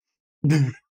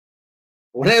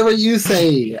 Whatever you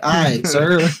say, aye,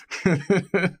 sir.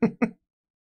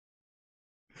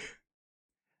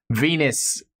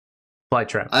 Venus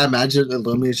flytrap. I imagine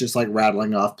Illumi is just like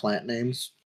rattling off plant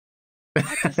names. I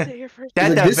have to sit here for a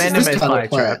That's Like, a this is venomous this kind of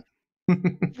flytrap.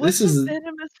 plant. What's This is a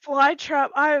venomous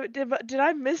flytrap? Did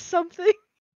I miss something?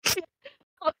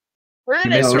 We're in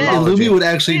Miss a Hermology. Illumi would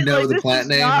actually It's know like, the this plant is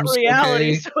names. not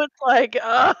reality, Okay? so it's like,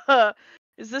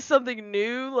 is this something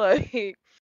new? Like,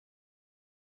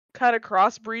 kind of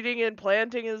crossbreeding and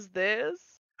planting is this?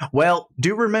 Well,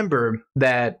 do remember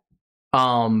that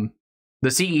the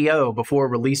CEO, before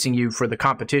releasing you for the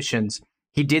competitions,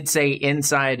 he did say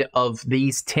inside of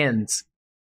these tins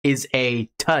is a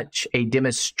touch, a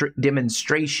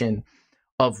demonstration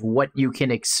of what you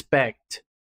can expect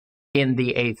in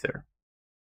the Aether.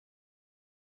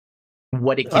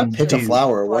 What it If I can pick do. a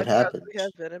flower, what Flytraps, happens? We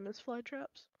have venomous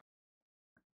flytraps.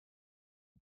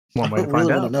 One way I to find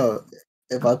really want out. to know.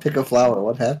 If I pick a flower,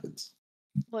 what happens?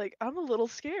 Like, I'm a little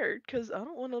scared because I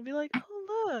don't want to be like,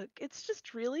 oh look, it's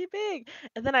just really big,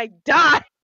 and then I die.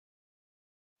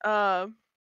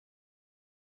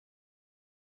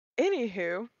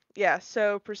 Anywho, yeah.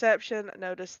 So perception,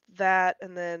 noticed that,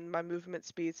 and then my movement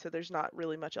speed. So there's not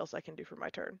really much else I can do for my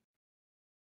turn.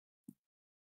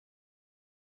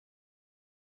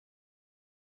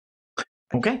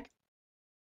 Okay.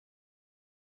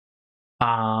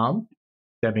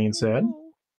 That being said,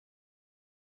 Ooh.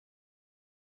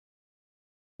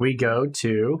 we go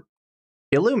to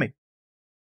Illumi.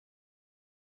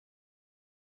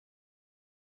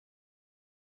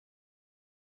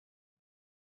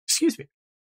 Excuse me.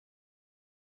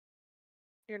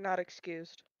 You're not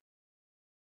excused.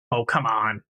 Oh, come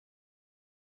on.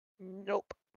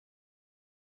 Nope.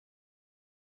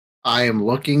 I am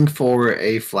looking for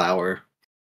a flower.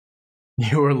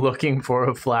 You were looking for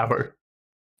a flower.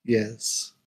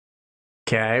 Yes.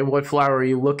 Okay, what flower are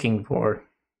you looking for?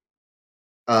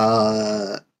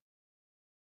 A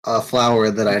flower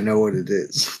that I know what it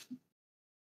is.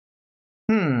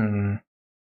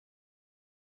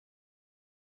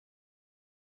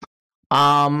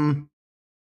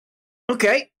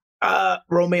 Okay.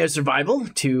 Roll me a survival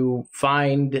to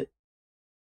find.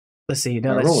 Let's see.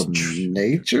 No, I roll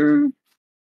nature.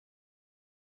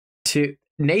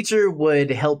 Nature would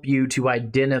help you to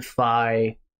identify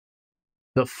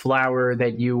the flower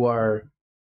that you are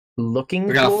looking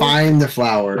We gotta for. find the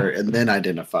flower and then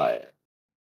identify it.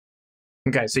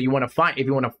 Okay, so you want to find. If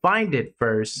you want to find it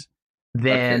first,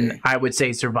 then Okay. I would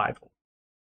say survival.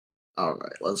 All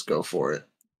right, let's go for it.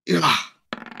 Yeah.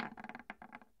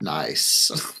 Nice.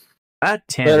 A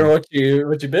 10. Better what you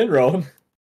been rolling.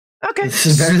 Okay. This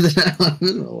is better than I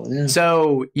know. Yeah.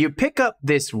 So you pick up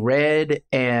this red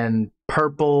and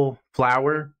purple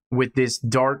flower with this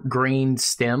dark green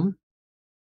stem.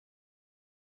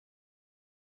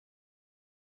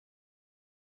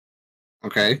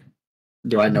 Okay.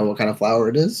 Do I know what kind of flower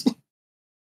it is?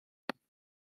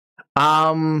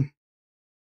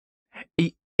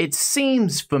 It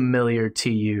seems familiar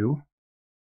to you,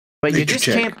 but you Nature just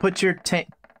check. can't put your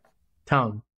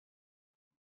tongue.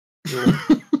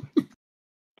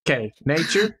 Okay,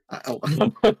 nature.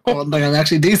 One thing I'm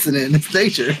actually decent in is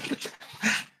nature.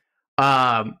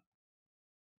 I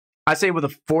say with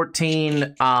a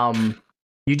 14,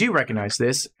 you do recognize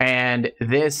this, and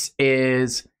this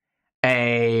is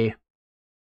a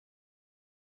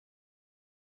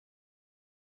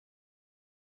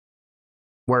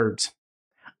words.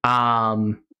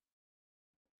 And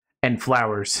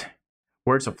flowers.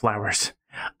 Words of flowers.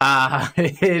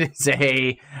 It is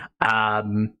a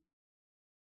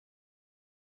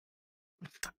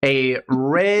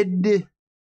red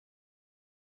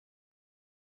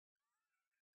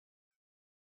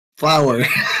Flower.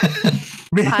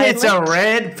 it's a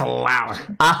red flower.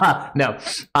 No.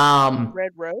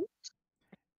 Red rose?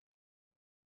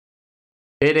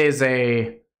 It is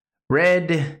a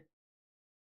red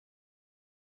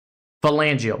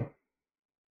phalangeal.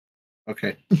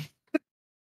 Okay.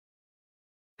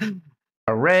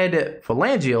 A red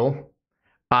phalangeal,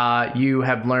 you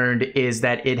have learned, is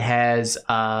that it has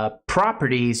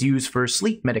properties used for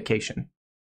sleep medication.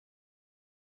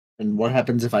 And what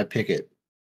happens if I pick it?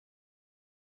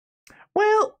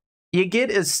 Well, you get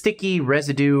a sticky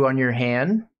residue on your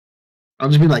hand. I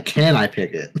just mean like, can I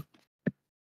pick it?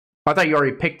 I thought you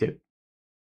already picked it.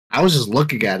 I was just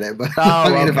looking at it, but Oh, I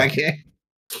mean, if okay. I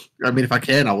can, if I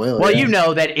can, I will. Well, yeah. you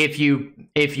know that if you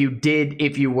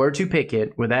were to pick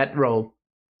it with that roll,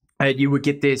 you would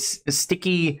get this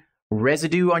sticky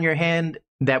residue on your hand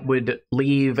that would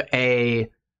leave a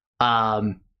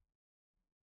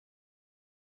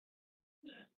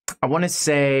I want to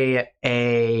say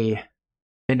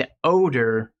an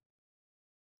odor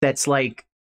that's like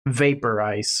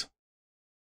vaporize.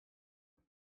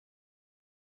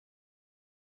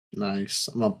 Nice.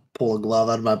 I'm gonna pull a glove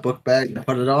out of my book bag,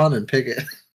 put it on, and pick it.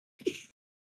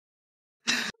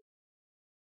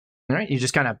 All right, you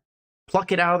just kind of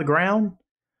pluck it out of the ground.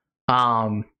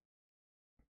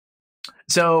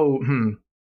 So,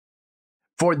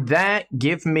 for that,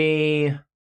 give me.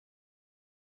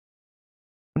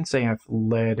 Let's say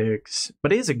athletics,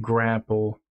 but it is a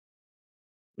grapple.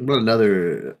 What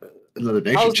another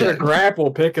nature How's there a check?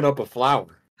 grapple picking up a flower?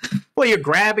 Well, you're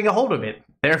grabbing a hold of it.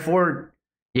 Therefore,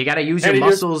 you got to use your Can you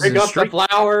just muscles pick and up the strength.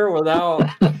 flower without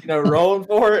rolling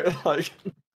for it? Like,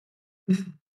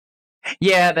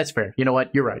 Yeah, that's fair. You know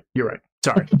what? You're right.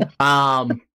 Sorry.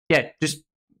 Yeah, just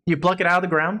you pluck it out of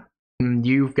the ground, and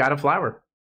you've got a flower.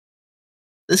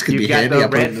 This could You've be got handy. the I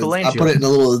put, red it in, phalangeal. I put it in a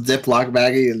little Ziploc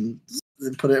baggie and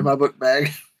then put it in my book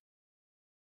bag.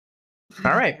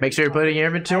 All right, make sure you put it in your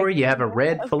inventory. You have a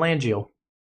red phalangeal.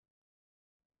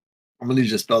 I'm gonna need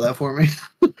you to spell that for me.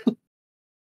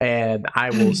 And I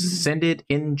will send it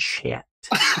in chat.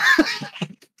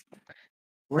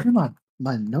 Where did my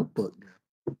notebook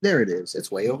go? There it is. It's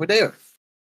way over there.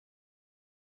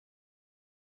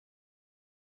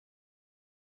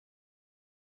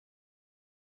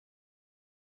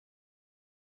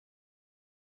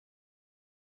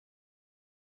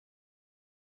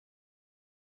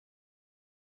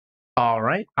 All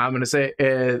right, I'm gonna say.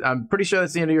 I'm pretty sure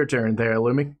that's the end of your turn, there,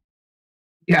 Lumi.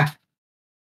 Yeah.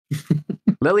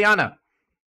 Liliana.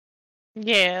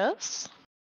 Yes.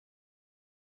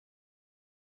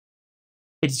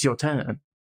 It's your turn.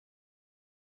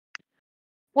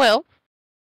 Well,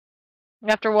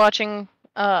 after watching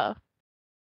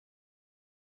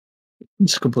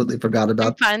Just completely forgot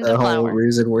about find the the whole flower.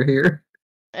 reason we're here.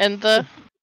 and the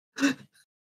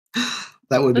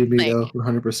That would be me, thing. though,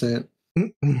 100%.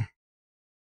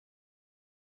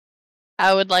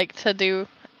 I would like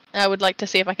to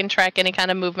see if I can track any kind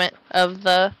of movement of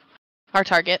our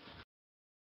target.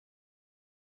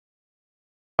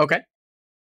 Okay.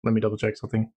 Let me double check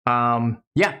something.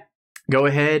 Yeah. Go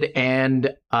ahead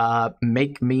and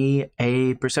make me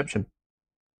a perception.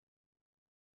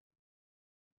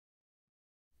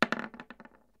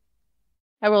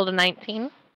 I rolled a 19.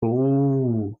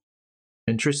 Ooh.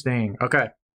 Interesting. Okay.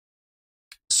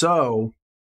 So,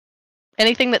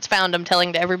 Anything that's found, I'm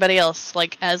telling to everybody else,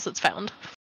 like, as it's found.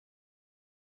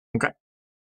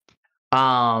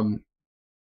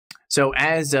 so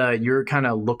as you're kind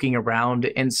of looking around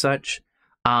and such,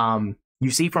 you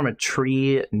see from a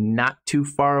tree not too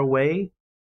far away,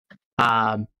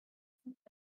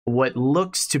 what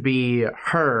looks to be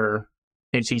her,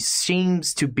 and she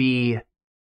seems to be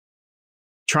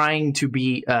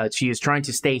she is trying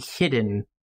to stay hidden,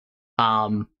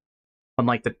 on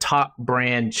like the top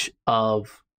branch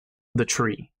of the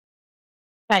tree.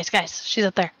 Guys, she's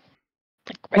up there.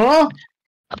 Like, right Huh?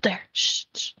 up there. Shh,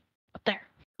 up there.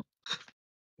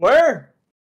 where?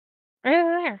 Right over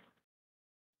there.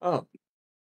 Oh,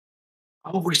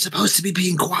 Oh, we're supposed to be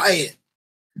being quiet.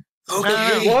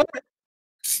 Okay. No. what?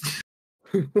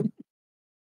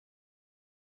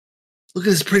 Look at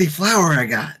this pretty flower I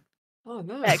got. Oh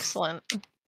no. Excellent.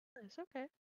 It's okay.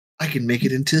 I can make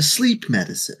it into sleep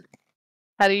medicine.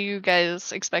 How do you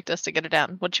guys expect us to get it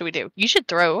down? What should we do? You should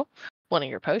throw one of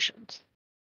your potions.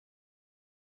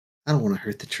 I don't want to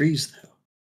hurt the trees, though.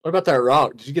 What about that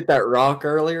rock? Did you get that rock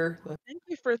earlier? Thank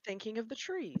you for thinking of the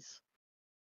trees.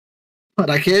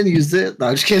 But I can use it. No,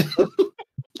 I'm just kidding.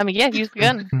 I mean, yeah, use the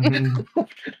gun.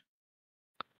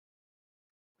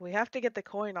 We have to get the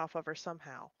coin off of her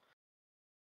somehow.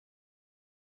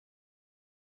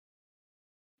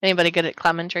 Anybody good at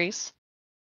climbing trees?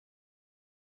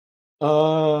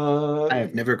 I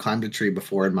have never climbed a tree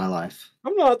before in my life.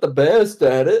 I'm not the best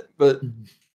at it, but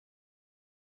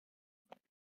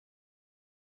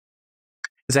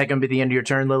Is that going to be the end of your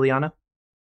turn, Liliana?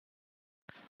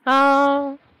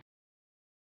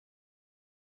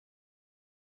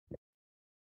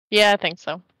 Yeah, I think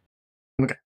so.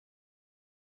 Okay.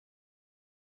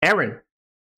 Erin,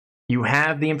 you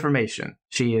have the information.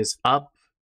 She is up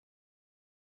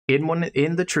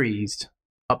in the trees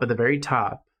up at the very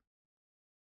top.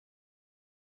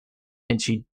 And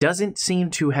she doesn't seem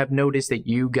to have noticed that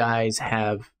you guys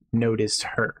have noticed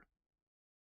her.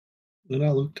 Then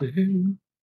I looked at him.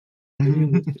 And he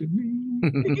looked at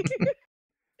me.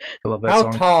 I love that How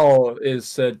song. tall is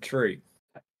said tree?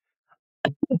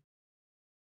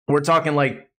 We're talking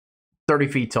like 30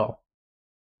 feet tall.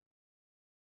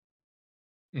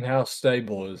 And how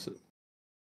stable is it?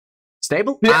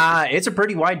 Stable? Yeah. It's a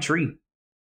pretty wide tree.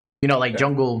 You know, like Okay.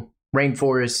 jungle,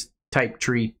 rainforest type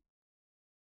tree.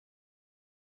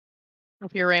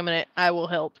 If you're ramming it, I will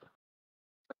help.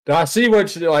 Do I see what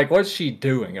she like? What's she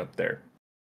doing up there?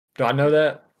 Do I know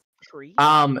that? Tree.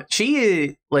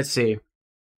 She, let's see.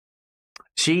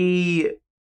 She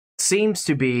seems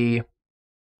to be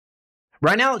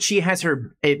right now. She has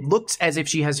her. It looks as if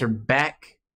she has her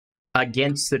back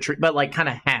against the tree, but like kind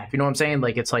of half. You know what I'm saying?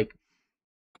 Like it's like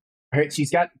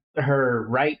she's got her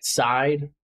right side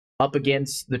up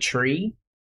against the tree,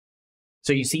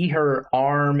 so you see her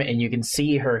arm and you can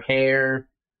see her hair.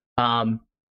 But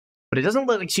it doesn't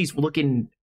look like she's looking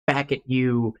back at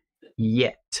you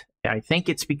yet. I think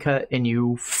it's because, and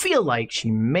you feel like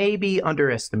she may be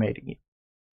underestimating you.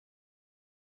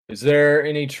 Is there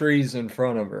any trees in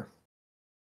front of her?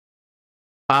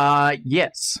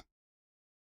 Yes. How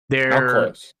They're,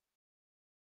 close?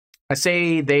 I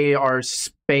say they are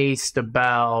spaced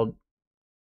about,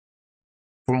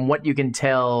 from what you can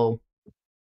tell,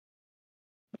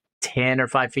 10 or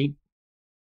 5 feet.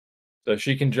 So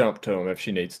she can jump to them if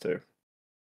she needs to.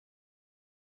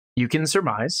 You can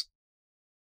surmise.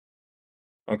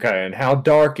 Okay, and how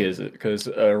dark is it? Because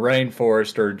a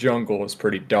rainforest or jungle is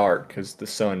pretty dark because the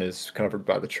sun is covered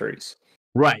by the trees.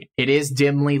 Right. It is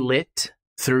dimly lit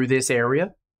through this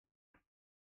area.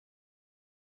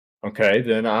 Okay,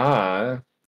 then I'm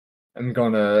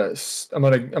gonna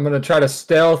try to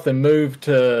stealth and move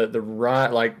to the right,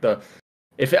 like the.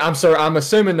 If I'm sorry, I'm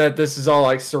assuming that this is all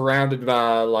like surrounded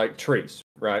by like trees,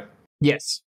 right?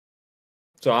 Yes.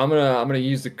 So I'm gonna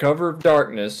use the cover of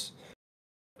darkness,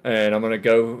 and I'm gonna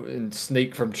go and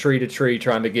sneak from tree to tree,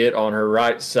 trying to get on her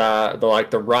right side,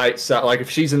 the right side. Like if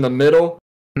she's in the middle,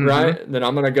 Mhm. right? Then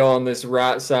I'm gonna go on this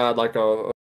right side, like a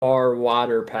far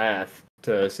wider path,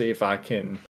 to see if I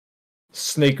can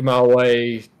sneak my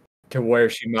way to where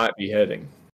she might be heading.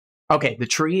 Okay, the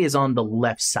tree is on the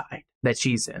left side that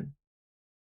she's in.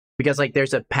 Because like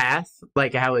there's a path,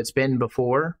 like how it's been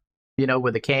before, you know,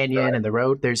 with the canyon Right. and the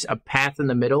road. There's a path in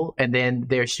the middle, and then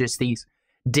there's just these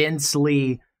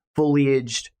densely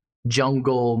foliaged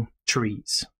jungle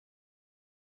trees.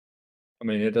 I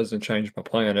mean, it doesn't change my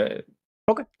plan.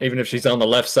 Okay. Even if she's on the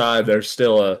left side, there's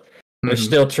still Mhm.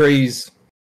 still trees.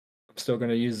 I'm still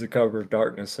gonna use the cover of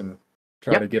darkness and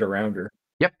try Yep. to get around her.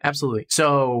 Yep, absolutely.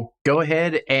 So go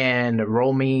ahead and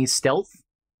roll me stealth.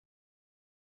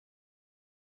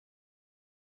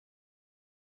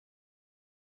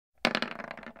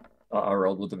 I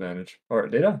rolled with advantage. Or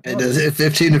did I? And does it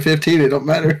 15 to 15? It don't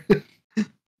matter.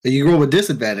 You roll with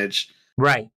disadvantage.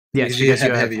 Right. Yes, Because you because you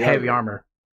have have heavy heavy armor. armor.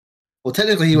 Well,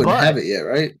 technically, he wouldn't But- have it yet,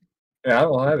 right? Yeah, I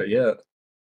don't have it yet.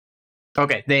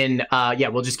 Okay, then yeah,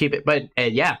 we'll just keep it. But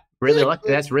yeah, really lucky.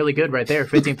 That's really good right there.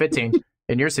 15-15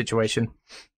 in your situation.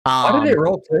 Why did it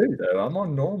roll 2 though? I'm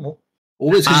on normal.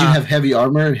 Well, it's because you Ah. have heavy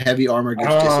armor, and heavy armor gives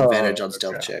Oh, disadvantage on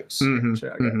stealth okay. checks. Mhm,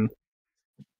 Gotcha, I got mhm.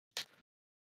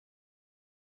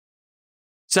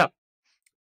 So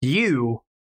you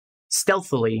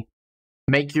stealthily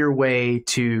make your way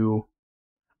to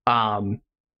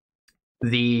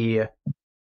the,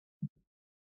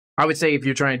 I would say if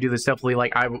you're trying to do this stealthily,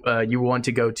 like you want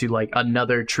to go to like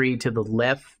another tree to the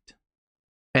left,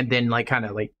 and then like kind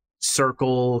of like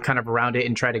circle kind of around it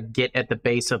and try to get at the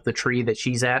base of the tree that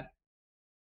she's at.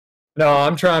 No,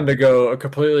 I'm trying to go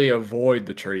completely avoid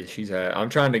the tree she's at. I'm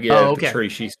trying to get Oh, at okay. the tree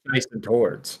she's facing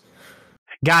towards.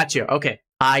 Gotcha. Okay.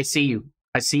 I see you.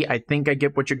 I think I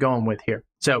get what you're going with here.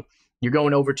 So you're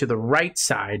going over to the right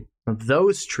side of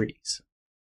those trees.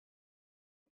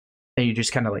 And you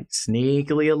just kind of like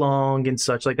sneakily along and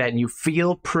such like that. And you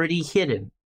feel pretty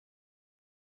hidden.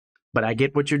 But I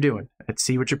get what you're doing. I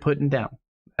see what you're putting down.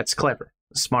 That's clever.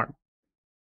 Smart.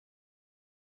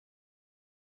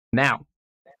 Now.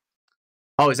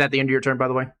 Oh, is that the end of your turn, by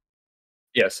the way?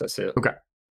 Yes, that's it. Okay.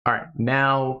 All right.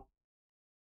 Now,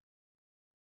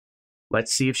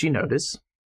 let's see if she noticed.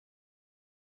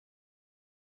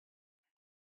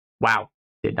 Wow.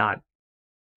 Did not.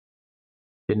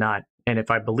 Did not. And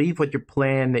if I believe what your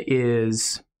plan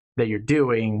is that you're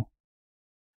doing,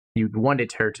 you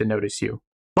wanted her to notice you.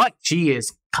 But she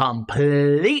is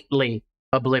completely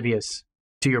oblivious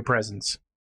to your presence.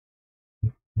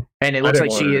 And it looks I like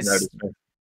didn't she want her to is. notice me.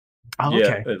 Oh, Yeah,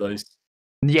 okay. at least.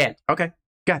 Yeah. Okay.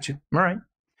 Gotcha. All right.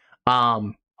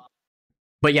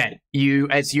 But yeah,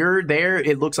 as you're there,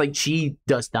 it looks like she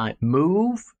does not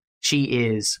move. She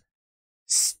is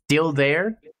still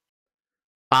there.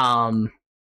 Let's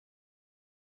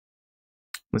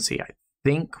see. I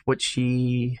think what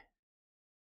you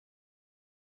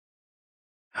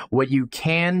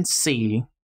can see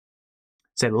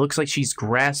is that it looks like she's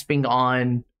grasping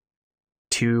on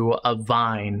to a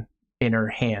vine in her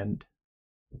hand.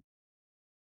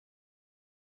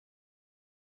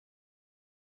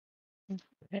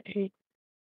 Okay.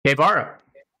 Guevara.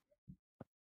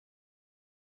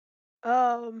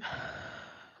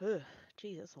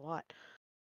 Geez, that's a lot.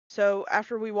 So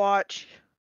after we watch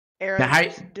Aaron Now,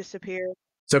 just disappear,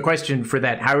 so question for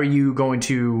that, how are you going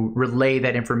to relay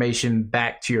that information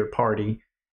back to your party,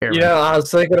 Aaron? Yeah, I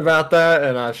was thinking about that,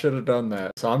 and I should have done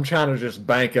that. So I'm trying to just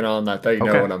bank it on that they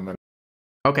know what I'm going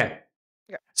to. Okay.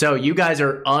 Yeah. So you guys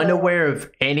are unaware of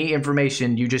any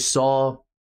information. You just saw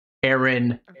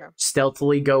Aaron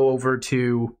stealthily go over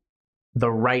to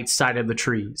the right side of the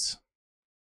trees.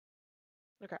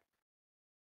 Okay.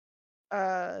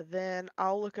 Then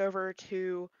I'll look over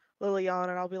to Liliana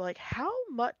and I'll be like, how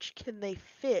much can they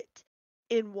fit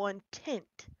in one tent?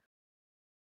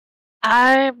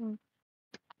 I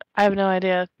have no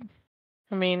idea.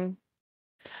 I mean,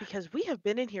 because we have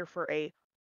been in here for a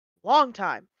long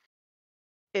time,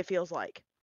 it feels like.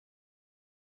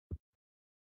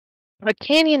 a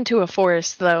canyon to a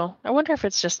forest, though. I wonder if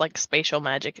it's just like spatial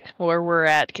magic. Where we're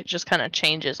at just kind of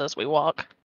changes as we walk.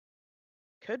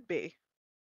 Could be.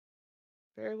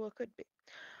 Very well could be.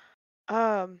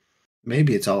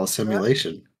 Maybe it's all a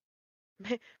simulation.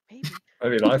 Maybe.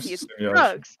 Maybe life's Maybe it's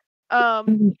simulation.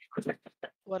 drugs.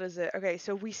 What is it? Okay,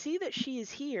 so we see that she is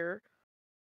here.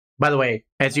 By the way,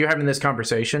 as you're having this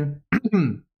conversation,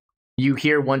 you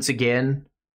hear once again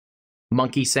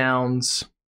monkey sounds,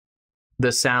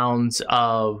 the sounds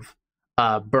of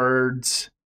birds,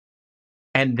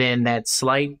 and then that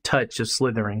slight touch of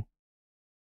slithering.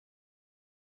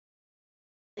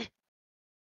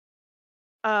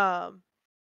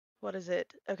 What is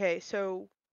it? Okay, so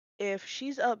if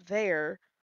she's up there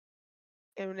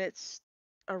and it's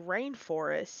a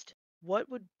rainforest, what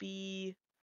would be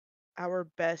our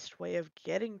best way of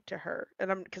getting to her?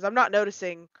 And because I'm not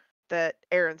noticing that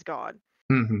Aaron's gone.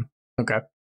 Mm-hmm. Okay.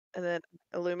 And then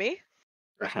Illumi,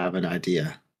 I have an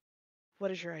idea.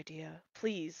 what is your idea?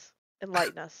 Please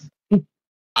enlighten us.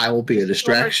 I will be a This is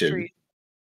Silver distraction. Street.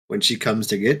 When she comes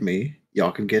to get me,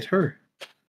 y'all can get her.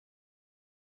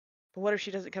 But what if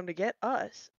she doesn't come to get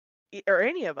us? Or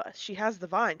any of us? She has the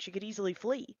vine. She could easily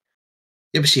flee.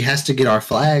 Yeah, but she has to get our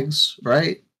flags,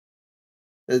 right?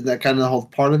 Isn't that kind of the whole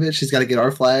part of it? She's got to get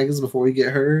our flags before we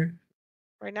get her.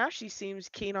 Right now, she seems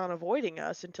keen on avoiding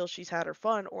us until she's had her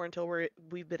fun or until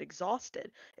we've been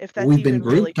exhausted. If that's We've been even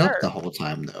really grouped up her. the whole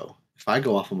time, though. If I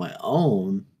go off on my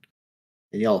own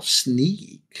and y'all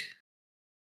sneak,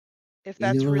 If You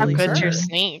that's know what really I'm How her. good's your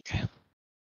saying? sneak?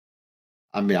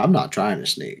 I mean, I'm not trying to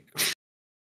sneak.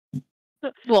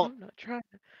 Well, I'm not trying.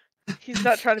 He's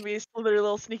not trying to be a slithery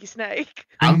little sneaky snake.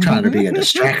 I'm trying to be a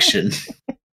distraction.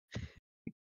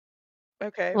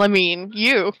 Okay. I mean,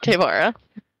 you, Kevara.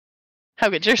 How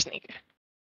good's your sneak?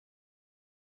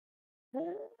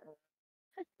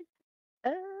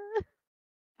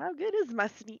 How good is my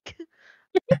sneak?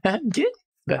 Get I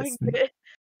that can get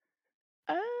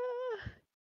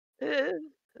it.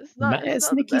 It's not the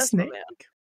sneaky best, my snake.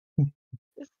 man.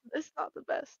 It's not the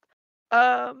best.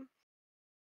 I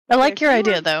like if your he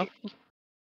idea, were- though. If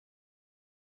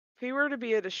he were to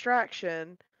be a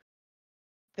distraction,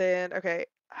 then okay,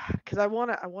 because I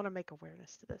wanna make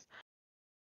awareness to this.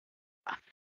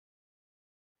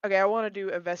 Okay, I want to do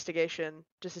investigation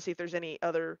just to see if there's any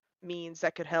other means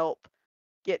that could help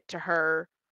get to her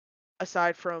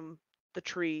aside from the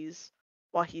trees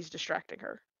while he's distracting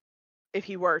her. If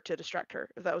he were to distract her,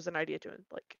 if that was an idea to him,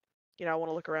 like, I want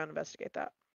to look around and investigate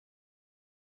that.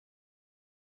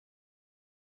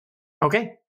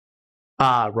 Okay.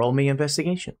 Roll me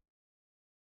investigation.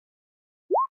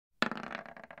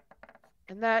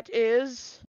 And that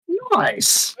is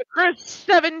Nice. a crit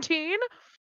 17.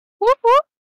 Whoop, whoop.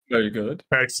 Very good.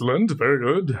 Excellent. Very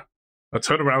good. A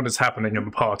turnaround is happening in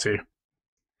the party.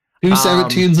 2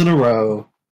 17s in a row.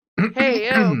 Hey,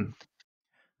 yo.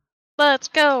 Let's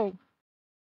go.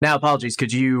 Now, apologies.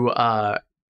 Could you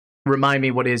remind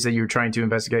me what it is that you're trying to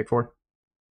investigate for?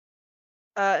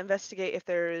 Investigate if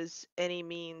there is any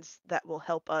means that will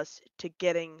help us to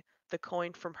getting the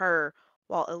coin from her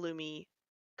while Illumi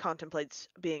contemplates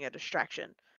being a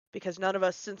distraction. Because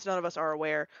since none of us are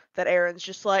aware that Aaron's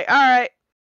just like, all right,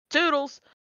 Doodles.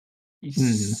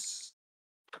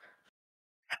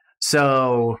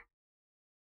 So,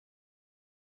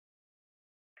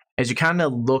 as you're kind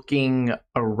of looking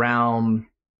around,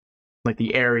 like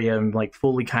the area and like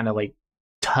fully kind of like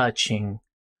touching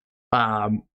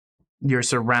your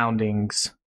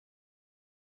surroundings,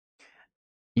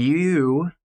 if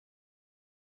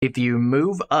you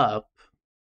move up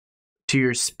to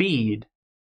your speed,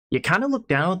 you kind of look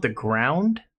down at the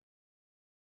ground.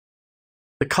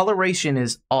 The coloration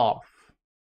is off.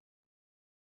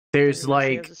 There's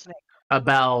like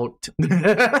about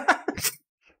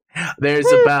there's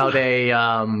about a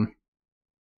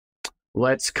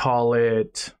let's call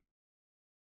it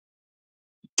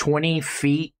 20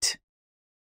 feet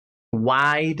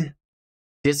wide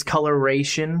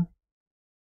discoloration.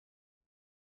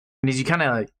 And as you kind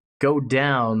of go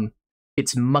down,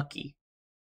 it's mucky.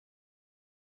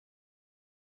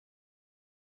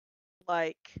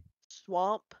 Like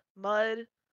swamp, mud,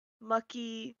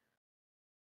 mucky.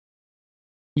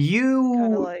 You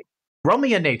kind of like roll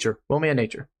me a nature. Roll me a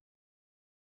nature.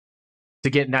 To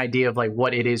get an idea of like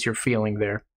what it is you're feeling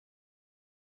there.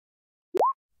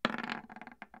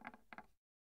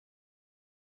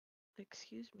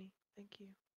 Excuse me. Thank you.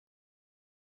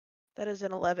 That is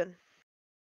an 11.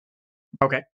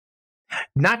 Okay.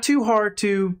 Not too hard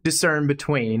to discern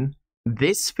between.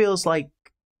 This feels like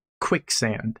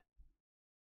quicksand.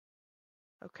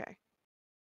 Okay.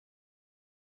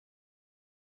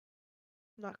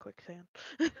 Not quicksand.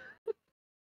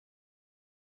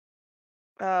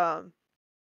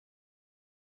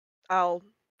 I'll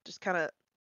just kind of,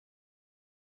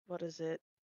 what is it?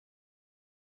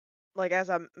 Like as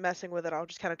I'm messing with it, I'll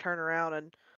just kind of turn around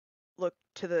and look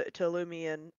to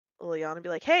Lumi and Liliana and be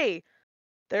like, "Hey,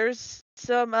 there's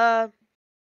some I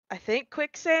think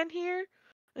quicksand here."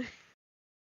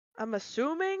 I'm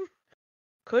assuming.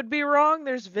 Could be wrong.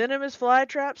 There's venomous fly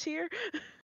traps here.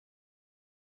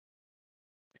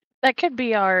 That could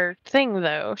be our thing,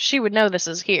 though. She would know this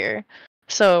is here.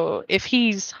 So if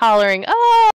he's hollering,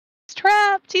 "Oh, he's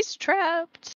trapped! He's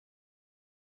trapped!"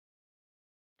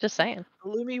 Just saying.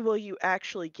 Lumi, will you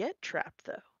actually get trapped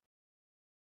though?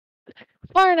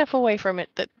 Far enough away from it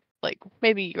that, like,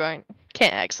 maybe you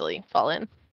can't actually fall in.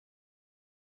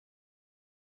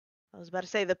 I was about to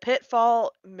say the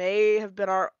pitfall may have been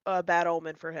a bad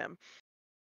omen for him.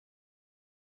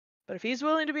 But if he's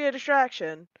willing to be a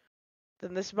distraction,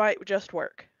 then this might just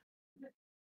work.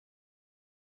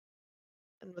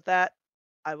 And with that,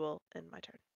 I will end my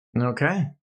turn. Okay.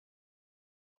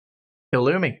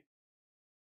 Illumi.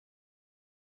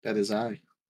 That is I.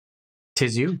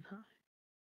 'Tis you.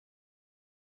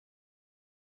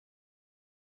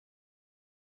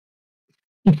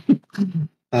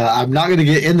 I'm not going to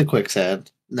get in the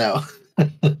quicksand. No.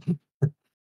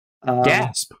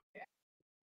 Gasp.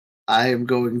 I am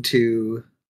going to.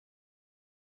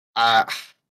 I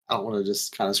don't want to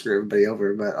just kind of screw everybody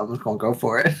over, but I'm just going to go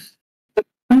for it.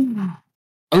 I'm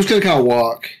just going to kind of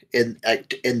walk in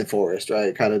the forest,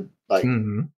 right? Kind of like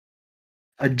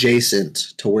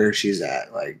adjacent to where she's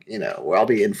at, like, you know, where I'll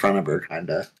be in front of her, kind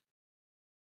of.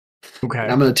 Okay.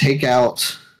 And I'm going to take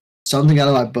out something out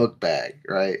of my book bag,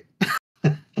 right?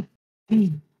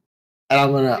 And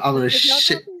I'm gonna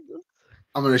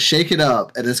shake it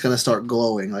up, and it's gonna start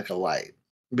glowing like a light,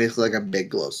 basically like a big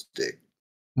glow stick.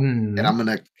 And I'm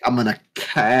gonna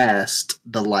cast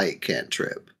the light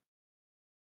cantrip,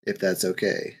 if that's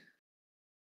okay.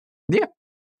 Yeah.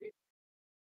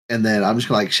 And then I'm just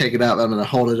gonna like shake it up. I'm gonna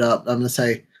hold it up. I'm gonna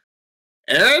say,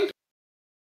 "Aaron,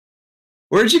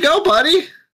 where'd you go, buddy?"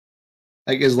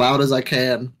 Like as loud as I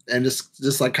can, and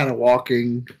just like kind of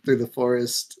walking through the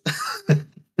forest.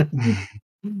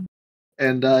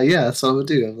 And yeah, that's what I'm gonna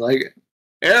do. I'm like,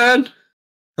 "Aaron,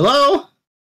 hello."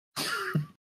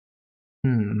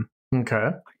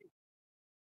 Okay.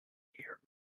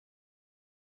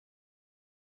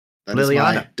 That is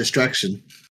my distraction.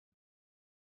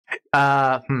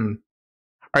 Are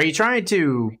you trying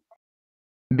to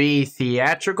be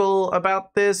theatrical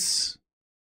about this?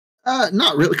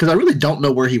 Not really, because I really don't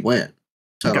know where he went.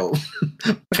 So,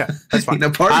 okay, that's fine. You know,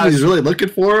 part of me is really looking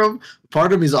for him.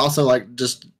 Part of me is also like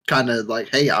just kind of like,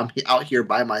 hey, I'm out here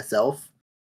by myself.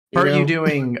 Are you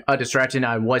doing a distraction?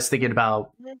 I was thinking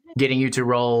about getting you to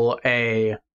roll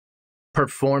a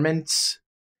performance.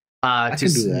 I can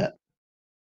do that.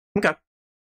 Okay.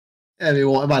 I mean,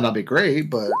 well, it might not be great,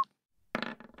 but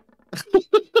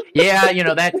yeah, you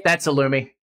know that's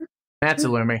Illumi. That's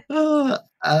Illumi.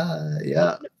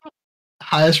 Yeah.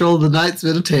 Highest roll of the night's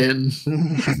been a 10.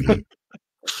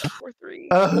 4-3.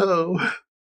 Oh.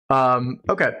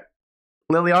 Okay.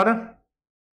 Liliana?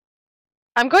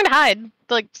 I'm going to hide,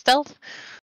 like stealth.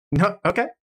 No. Okay.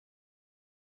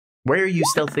 Where are you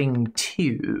stealthing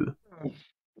to?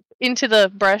 into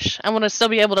the brush. I want to still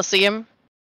be able to see him.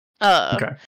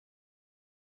 Okay.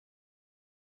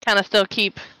 Kind of still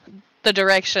keep the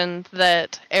direction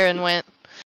that Aaron went,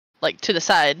 like to the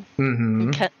side,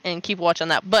 and keep watching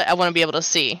that. But I want to be able to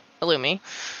see Illumi.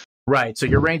 Right. So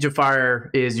your range of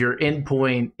fire is your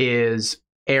endpoint is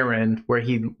Aaron, where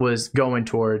he was going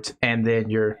towards, and then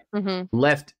your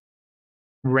left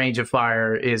range of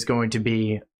fire is going to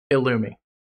be Illumi.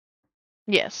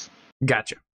 Yes.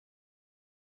 Gotcha.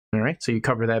 All right. So you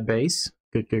cover that base.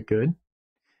 Good.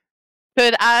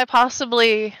 Could I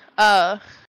possibly I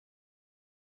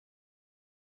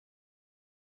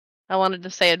wanted to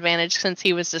say advantage since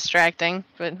he was distracting,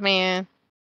 but man,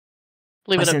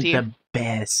 leave it up to you. Wasn't the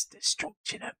best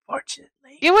distraction,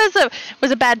 unfortunately. It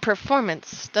was a bad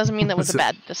performance. Doesn't mean that was a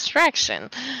bad distraction.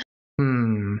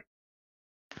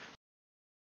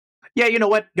 Yeah, you know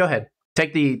what? Go ahead.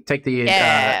 Take the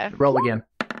roll again.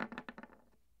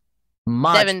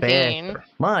 Much 17. better.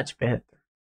 Much better.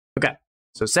 Okay.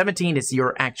 So 17 is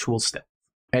your actual step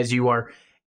as you are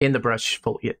in the brush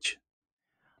foliage.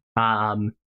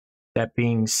 That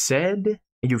being said,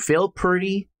 you feel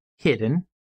pretty hidden.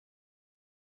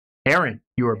 Aaron,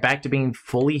 you are back to being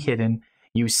fully hidden.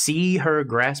 You see her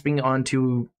grasping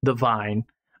onto the vine.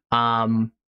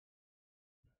 What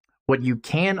you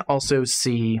can also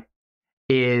see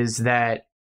is that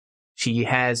she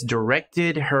has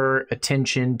directed her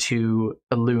attention to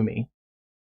Illumi.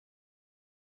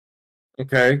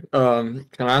 Okay. Can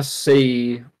I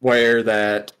see where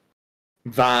that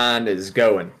vine is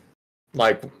going?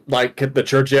 Like the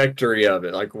trajectory of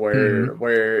it, like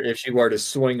where if she were to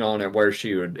swing on it, where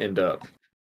she would end up.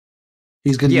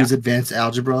 He's going to use advanced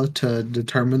algebra to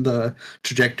determine the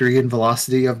trajectory and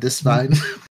velocity of this vine.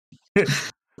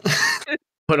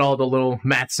 Put all the little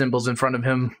math symbols in front of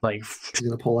him, like he's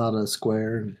going to pull out a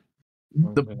square.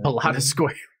 Pull out a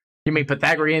square. You mean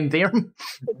Pythagorean theorem?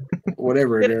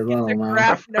 Whatever it is, I Get don't the know.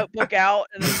 graph notebook out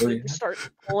and then start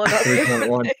pulling up.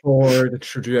 3.14, the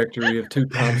trajectory of 2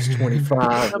 times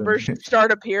 25. Numbers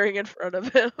start appearing in front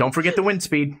of him. Don't forget the wind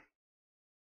speed.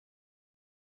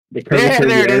 Yeah,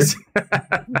 there it is.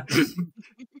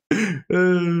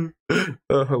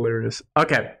 Hilarious.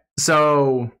 Okay,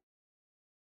 so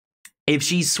if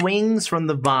she swings from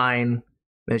the vine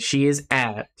that she is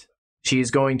at, she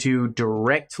is going to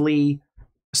directly...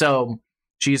 So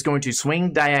she is going to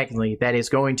swing diagonally. That is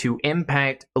going to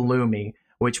impact Illumi,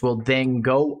 which will then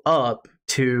go up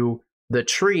to the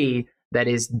tree that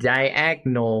is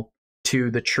diagonal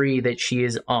to the tree that she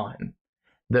is on.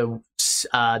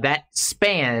 That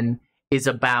span is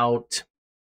about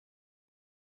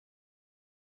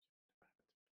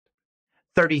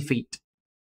 30 feet.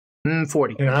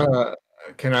 40.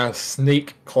 Can I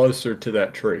sneak closer to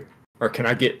that tree? Or can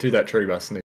I get to that tree by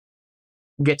sneak?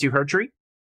 Get to her tree?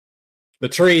 The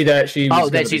tree that she's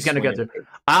going to go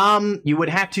through. You would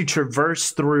have to traverse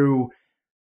through,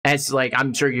 as like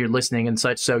I'm sure you're listening and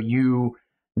such, so you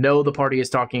know the party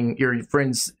is talking. Your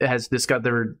friends has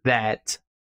discovered that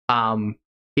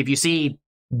if you see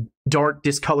dark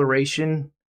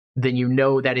discoloration, then you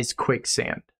know that is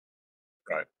quicksand.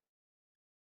 Right.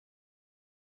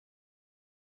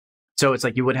 So it's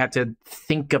like you would have to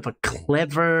think of a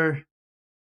clever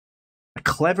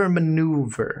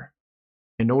maneuver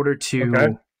in order to...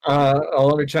 Okay.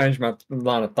 Let me change my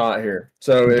line of thought here.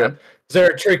 So, is there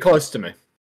a tree close to me?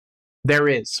 There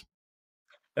is.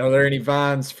 Are there any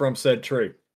vines from said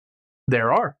tree?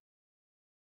 There are.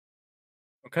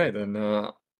 Okay, then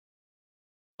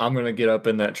I'm going to get up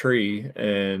in that tree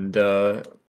and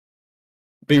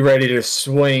be ready to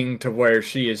swing to where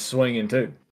she is swinging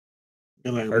to.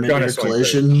 Like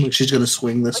collision. Like she's going to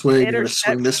swing this way. You're going to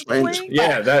swing this way.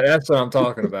 Yeah, that's what I'm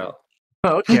talking about.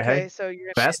 Okay. So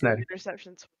you're fascinating.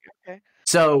 Interception swing. Okay.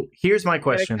 So here's my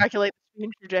question: calculate the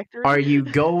trajectory. Are you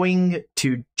going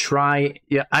to try?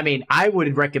 Yeah, I mean, I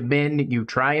would recommend you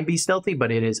try and be stealthy,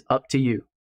 but it is up to you.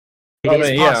 It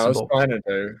is possible. I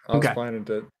was planning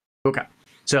to. Okay.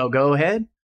 So go ahead,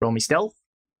 roll me stealth.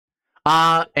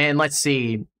 And let's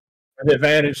see. An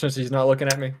advantage since he's not looking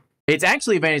at me. It's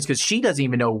actually advantage because she doesn't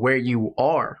even know where you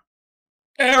are.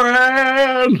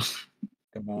 Aaron!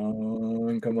 Come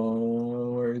on.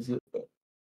 Where is it?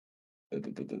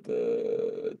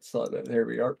 It's not that. There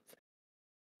we are.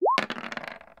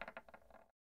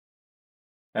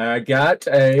 I got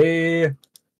a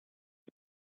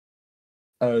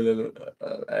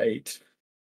 8.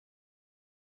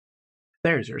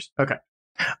 There's yours. Okay.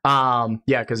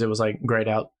 Yeah, because it was like grayed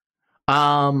out.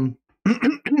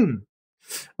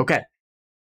 Okay.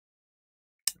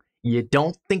 You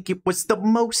don't think it was the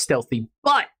most stealthy,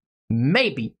 but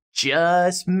maybe,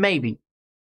 just maybe,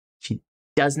 she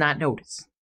does not notice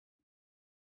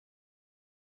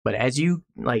But as you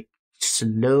like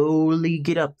slowly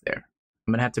get up there,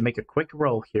 I'm gonna have to make a quick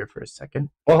roll here for a second.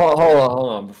 Well, hold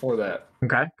on. Before that,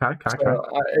 Okay. so,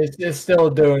 it's still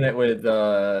doing it with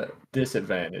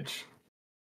disadvantage.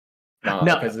 No,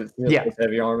 because it's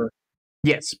heavy armor.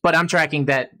 Yes, but I'm tracking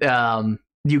that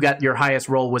you got your highest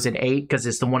roll was an 8 because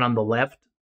it's the one on the left.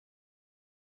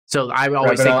 So I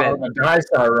always think that the dice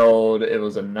I rolled, it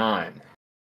was a 9.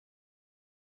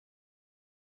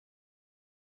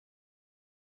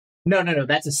 No,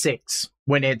 that's a 6.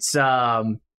 When it's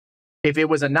if it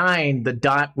was a 9, the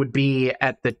dot would be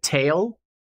at the tail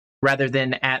rather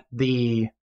than at the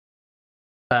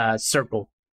circle.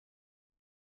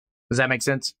 Does that make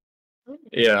sense?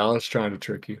 Yeah, I was trying to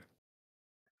trick you.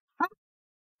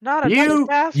 Not a You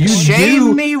You shame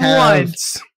do me have-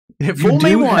 once. You Fool me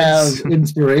do once. have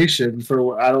inspiration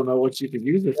for I don't know what you could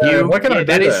use it for. You, what can I do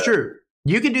that is that? true.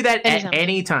 You can do that Anytime. at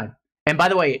any time. And by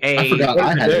the way, I forgot what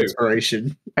I does it had do?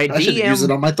 inspiration. a I should use it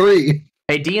DM on my 3.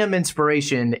 a DM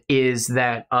inspiration is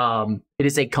that it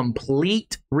is a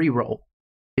complete reroll.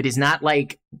 It is not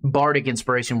like bardic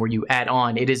inspiration where you add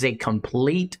on. It is a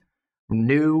complete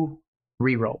new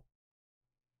reroll.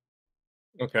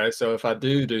 Okay, so if I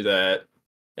do that,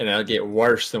 and I get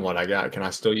worse than what I got, can I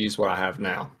still use what I have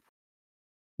now?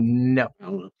 No.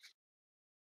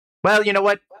 Well, you know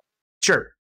what?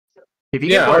 Sure. If you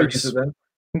get I'll worse, use it then.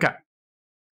 okay.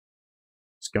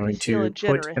 Just going He's feeling to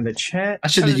put generous. in the chat. I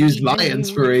should have used my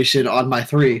inspiration on my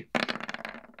 3.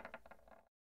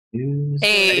 Use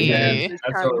Hey. that. This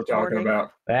That's time what we're of talking morning.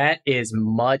 about. That is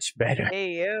much better.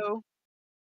 Hey yo.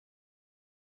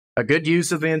 A good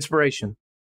use of the inspiration.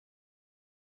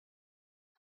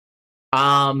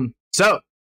 So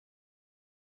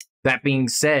that being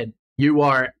said, you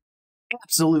are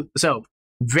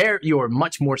you are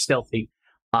much more stealthy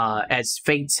as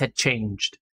fates had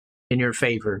changed in your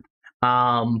favor.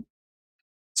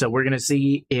 So we're gonna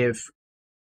see if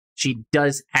she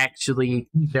does actually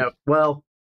no,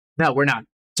 we're not.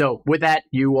 So with that,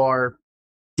 you are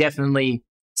definitely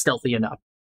stealthy enough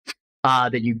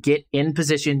that you get in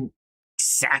position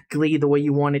exactly the way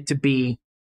you want it to be.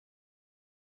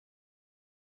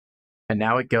 And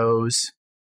now it goes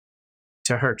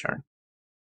to her turn.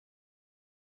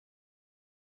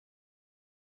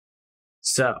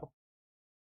 So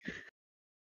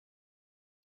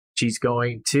she has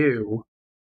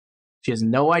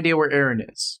no idea where Aaron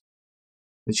is.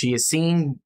 But she is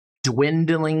seeing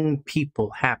dwindling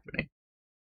people happening.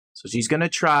 So she's going to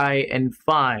try and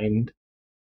find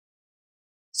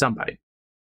somebody.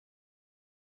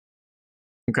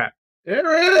 Okay.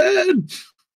 Aaron!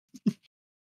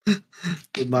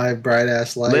 With my bright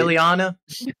ass light. Liliana,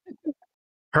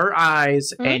 her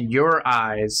eyes Hmm? and your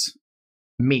eyes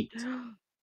meet.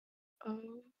 Oh.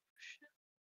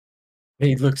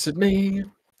 He looks at me,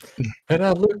 and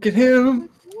I look at him.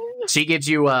 She gives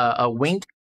you a wink,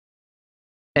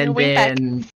 and A wink back.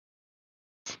 then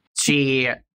she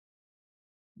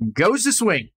goes to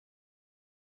swing.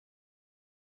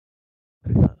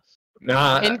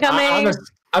 Nah, Incoming.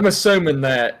 I'm assuming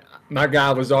that my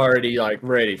guy was already like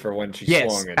ready for when she Yes,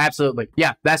 swung it. absolutely.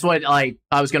 Yeah, that's what I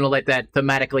was going to let that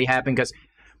thematically happen because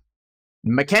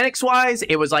mechanics wise,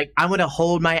 it was like I'm going to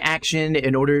hold my action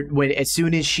in order as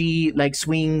soon as she like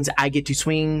swings, I get to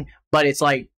swing. But it's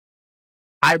like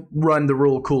I run the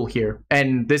rule cool here,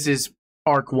 and this is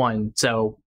arc 1,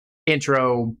 so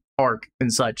intro arc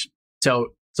and such.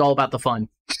 So it's all about the fun.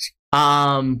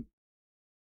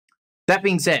 That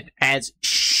being said, as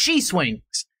she swings,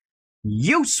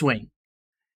 you swing.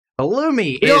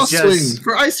 Illumi We all is just swing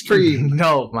for ice cream.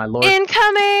 no, my lord.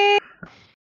 Incoming.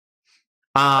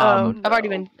 Oh, I've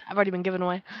already been given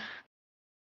away.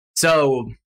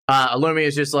 So Illumi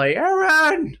is just like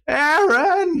Aaron.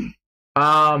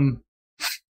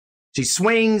 She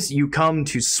swings. You come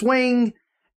to swing.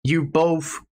 You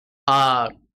both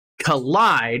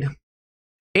collide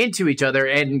into each other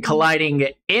and colliding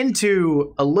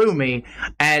into Illumi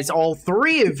as all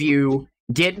 3 of you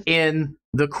get in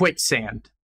the quicksand.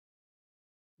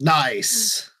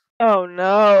 Nice. Oh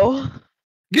no.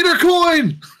 Get her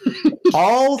coin!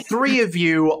 All 3 of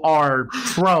you are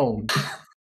prone.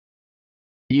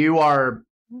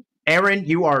 Aaron,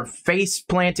 you are face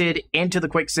planted into the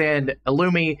quicksand.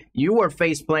 Illumi, you are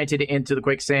face planted into the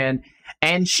quicksand.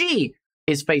 And she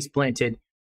is face planted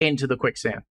into the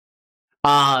quicksand.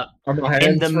 Are my In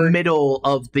hands the free? middle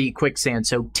of the quicksand,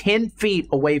 so 10 feet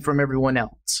away from everyone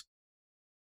else.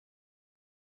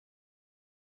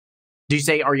 Do you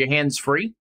say, are your hands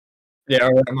free? Yeah,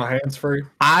 are my hands free?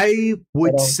 I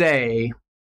would Hold on. say,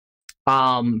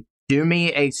 do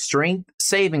me a strength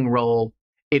saving roll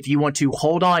if you want to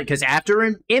hold on, because after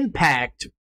an impact,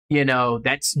 you know,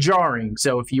 that's jarring.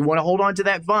 So if you want to hold on to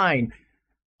that vine,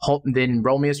 then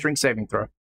roll me a strength saving throw.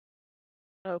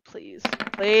 Oh, please.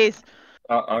 Please.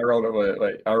 I rolled it with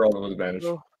I rolled it with advantage.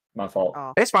 Oh. My fault.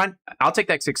 Oh. It's fine. I'll take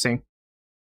that 16.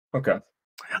 Okay.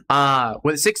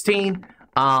 With 16, it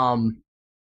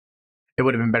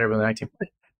would have been better with 19.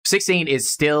 16 is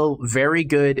still very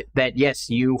good that, yes,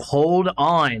 you hold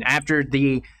on after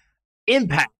the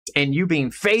impact and you being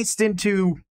faced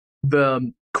into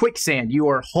the quicksand. You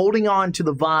are holding on to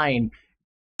the vine,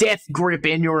 death grip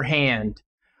in your hand,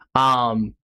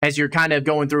 as you're kind of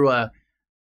going through a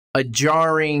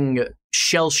jarring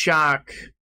shell shock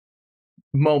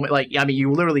moment. Like, I mean,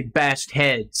 you literally bashed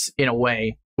heads in a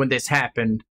way when this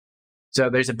happened. So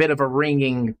there's a bit of a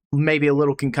ringing, maybe a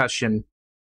little concussion.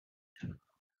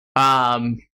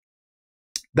 That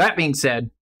being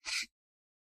said,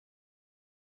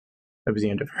 that was the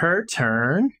end of her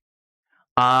turn.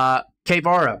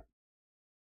 K.E.T.H.E.R,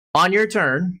 on your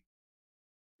turn,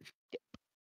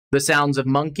 the sounds of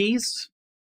monkeys,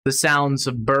 the sounds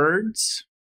of birds,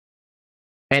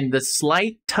 and the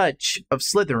slight touch of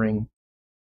slithering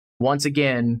once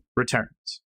again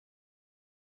returns.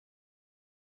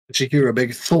 Did you hear a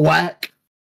big thwack?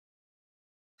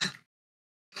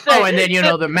 Oh, and then, you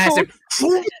know, the massive...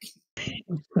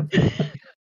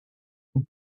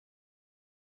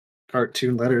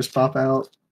 Cartoon letters pop out.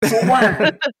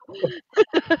 Thwack!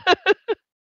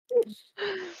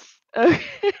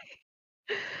 Okay.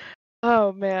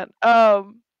 Oh, man.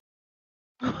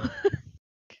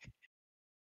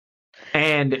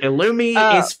 And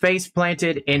Illumi is face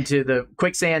planted into the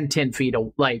quicksand 10 feet,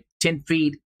 like 10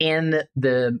 feet in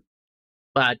the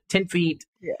 10 feet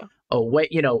away,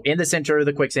 you know, in the center of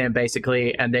the quicksand,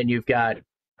 basically. And then you've got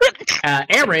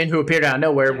Aaron, who appeared out of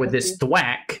nowhere with this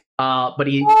thwack, but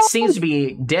he seems to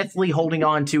be deathly holding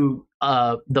on to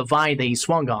the vine that he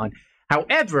swung on.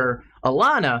 However,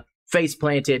 Alana face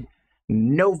planted,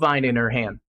 no vine in her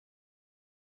hand.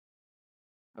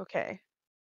 Okay.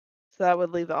 So that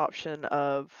would leave the option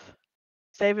of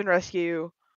save and rescue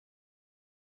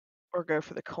or go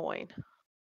for the coin.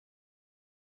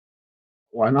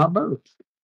 Why not both?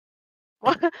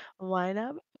 Why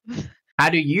not? How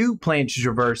do you plan to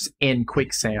traverse in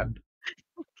quicksand?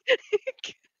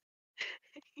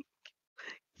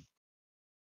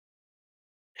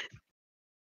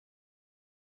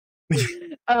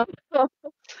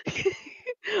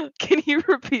 Can you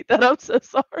repeat that? I'm so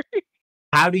sorry.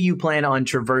 How do you plan on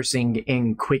traversing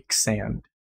in quicksand?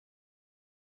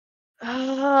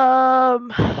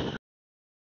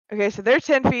 Okay, so they're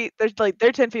 10 feet.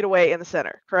 They're 10 feet away in the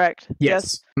center, correct?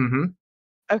 Yes. Mm-hmm.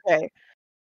 Okay.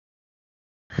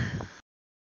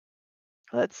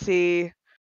 Let's see.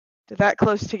 They're that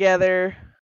close together,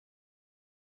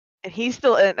 and he's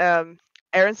still in.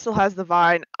 Aaron still has the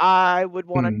vine. I would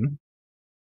want to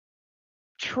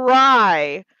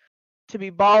try to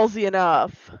be ballsy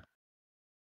enough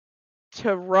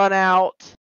to run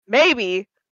out, maybe,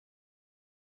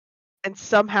 and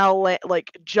somehow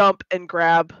jump and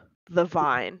grab the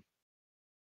vine,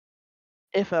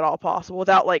 if at all possible,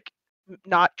 without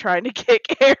not trying to kick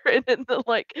Aaron in the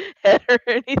head or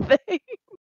anything.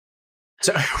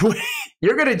 So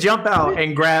you're gonna jump out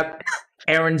and grab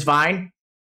Aaron's vine?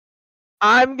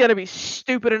 I'm gonna be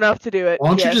stupid enough to do it. Why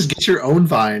don't you just get your own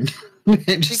vine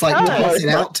and just toss it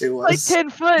out to us? 10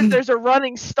 foot. There's a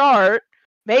running start,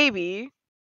 maybe.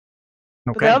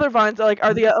 Okay. But the other vines are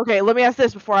okay. Let me ask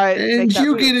this before I. And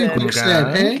you get in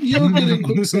quicksand. And you get in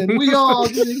quicksand. We all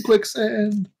get in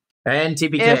quicksand. And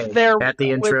TPK at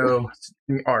the intro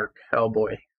arc. Oh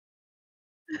boy.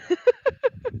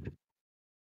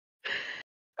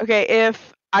 Okay,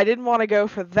 if I didn't want to go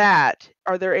for that,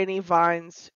 are there any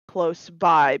vines close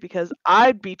by? Because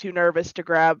I'd be too nervous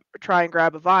to try and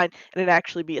grab a vine and it'd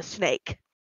actually be a snake.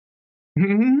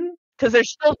 Because they're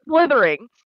still slithering.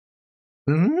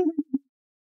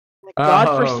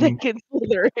 God-forsaken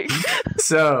slithering.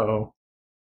 So,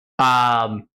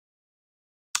 I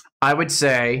would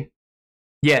say,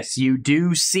 yes, you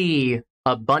do see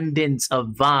abundance of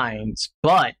vines,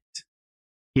 but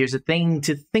here's a thing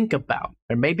to think about.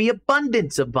 There may be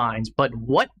abundance of vines, but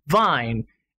what vine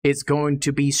is going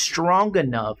to be strong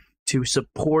enough to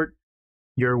support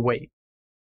your weight?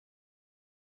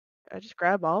 I just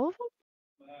grab all of them?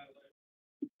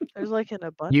 There's an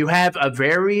abundance. You have a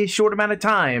very short amount of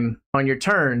time on your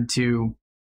turn to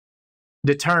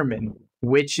determine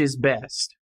which is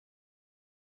best.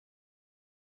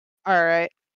 All right.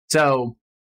 So,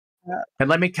 and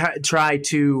let me try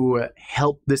to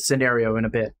help this scenario in a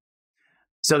bit.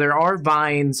 So there are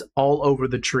vines all over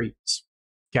the trees.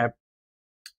 Okay.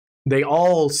 They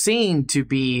all seem to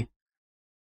be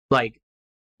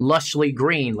lushly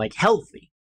green, like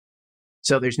healthy.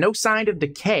 So there's no sign of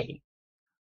decay.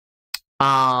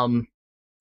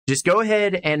 Just go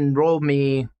ahead and roll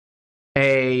me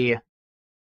either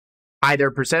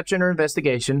perception or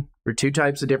investigation for 2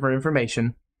 types of different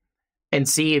information, and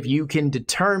see if you can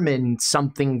determine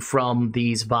something from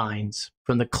these vines,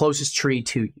 from the closest tree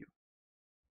to you.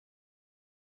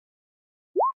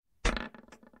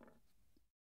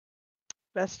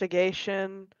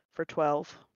 Investigation for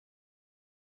 12.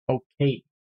 Okay.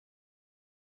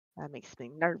 That makes me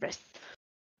nervous.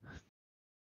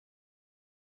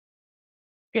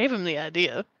 Gave him the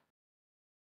idea.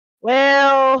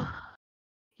 Well,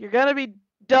 you're gonna be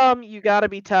dumb, you gotta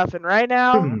be tough, and right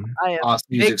now, I am Awesome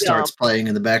big music starts dumb. playing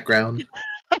in the background.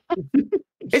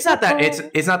 It's not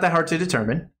that hard to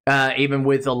determine, even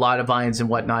with a lot of vines and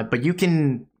whatnot. But you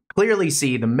can clearly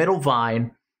see the middle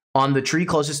vine on the tree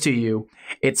closest to you.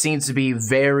 It seems to be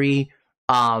very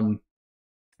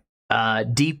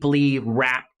deeply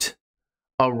wrapped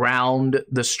around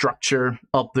the structure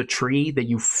of the tree that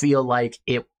you feel like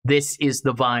this is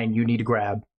the vine you need to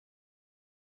grab.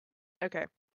 Okay.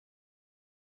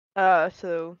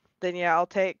 So then yeah, I'll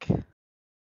take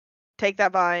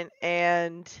that vine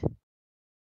and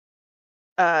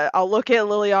I'll look at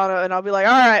Liliana and I'll be like,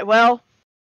 all right, well,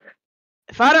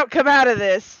 if I don't come out of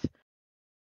this,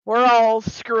 we're all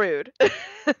screwed.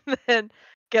 Then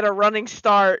get a running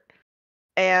start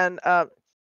and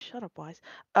shut up, Wise.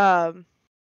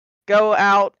 Go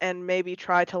out and maybe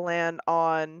try to land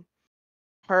on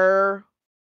her,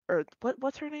 or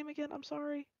what's her name again? I'm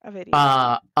sorry, I've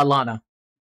ADHD. Alana.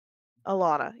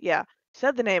 Alana, yeah.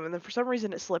 Said the name and then for some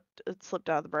reason it slipped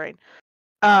out of the brain.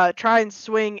 Try and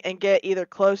swing and get either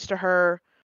close to her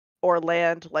or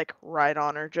land like right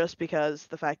on her, just because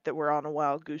the fact that we're on a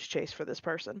wild goose chase for this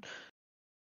person.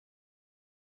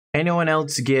 Anyone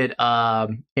else get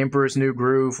Emperor's New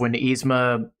Groove when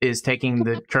Yzma is taking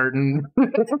the curtain?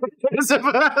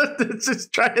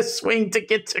 Just try to swing to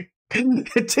get to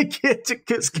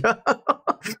Cusco.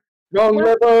 Wrong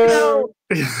lever. No,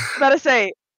 gotta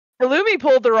say, Illumi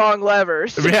pulled the wrong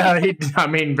levers. Yeah, I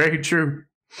mean, very true.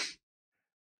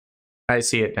 I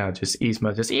see it now. Just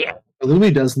Yzma, just yeah.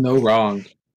 Illumi does no wrong.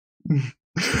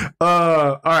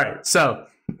 All right, so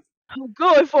I'm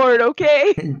going for it,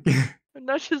 okay? I'm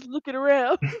not just looking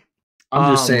around.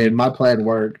 I'm just saying, my plan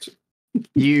worked. For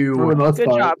the you most Good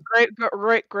part. job.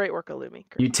 Great work, Illumi.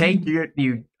 you take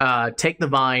take the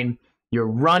vine. You're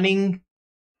running.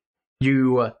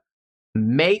 You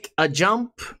make a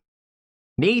jump.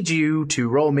 Need you to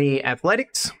roll me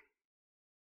athletics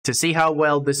to see how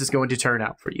well this is going to turn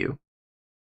out for you.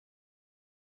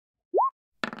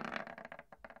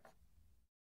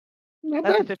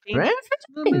 That's a 15. Eh,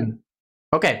 15.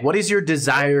 Okay, what is your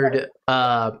desired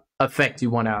effect you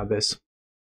want out of this?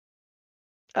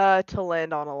 To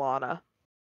land on Alana.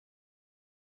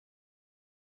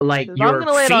 Like If I'm your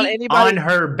gonna land on feet anybody- on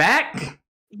her back?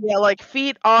 Yeah, like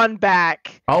feet on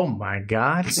back. Oh my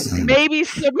god. Maybe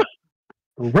some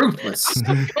Ruthless.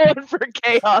 going for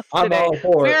chaos I'm today. all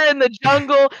for it. We're in the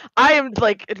jungle. I am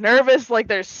like nervous, like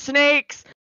there's snakes.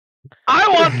 I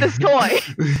want this toy.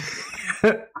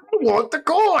 I want the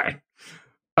coin.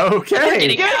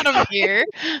 Getting Okay. out of here.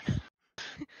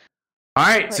 All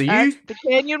right, so Like, you the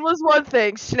canyon was one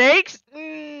thing. Snakes,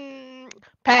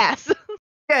 pass.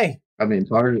 okay. I mean,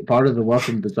 part of the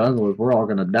welcome to the jungle is we're all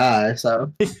gonna die.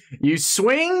 So You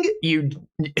swing, you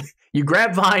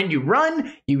grab vine, you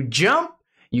run, you jump,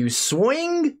 you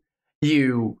swing,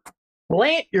 you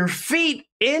plant your feet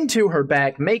into her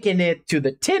back, making it to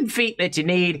the 10 feet that you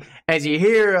need as you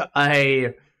hear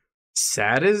a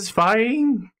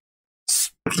satisfying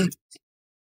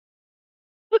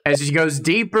as she goes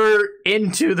deeper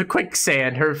into the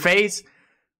quicksand, her face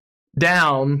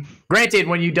down. Granted,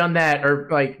 when you've done that, or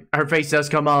like her face does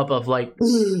come up of like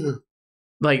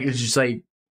it's just like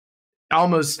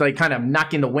almost like kind of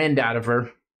knocking the wind out of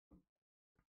her.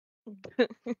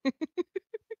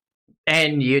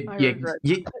 And you're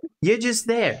just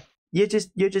there. You're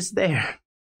just there.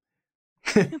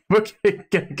 We're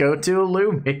gonna go to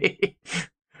Illumi.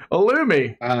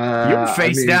 Illumi, you're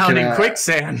face down in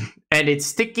quicksand, and it's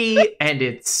sticky and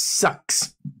it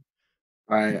sucks.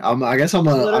 all right, I guess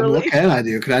what can I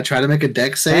do? Can I try to make a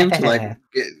deck save to like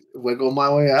wiggle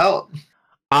my way out?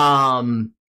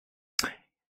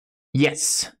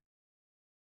 Yes.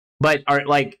 But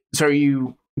so are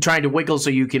you trying to wiggle so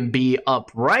you can be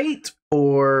upright,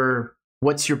 or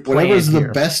what's your plan? Whatever's here?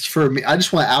 the best for me. I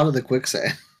just want out of the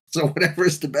quicksand. So whatever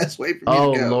is the best way for me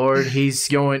Oh to go. Lord, he's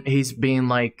being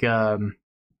like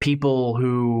people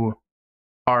who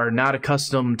are not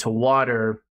accustomed to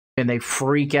water and they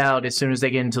freak out as soon as they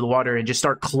get into the water and just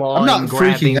start clawing, I'm not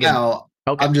grabbing. freaking out.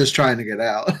 Okay. I'm just trying to get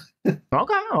out. Okay.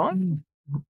 All right.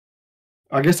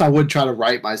 I guess I would try to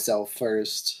right myself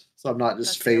first, so I'm not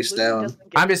just face down.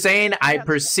 I'm just saying, I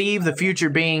perceive the future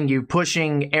being you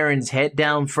pushing Aaron's head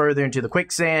down further into the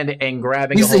quicksand and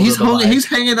grabbing a hold of the vine. He's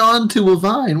hanging on to a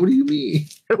vine. What do you mean?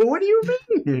 What do you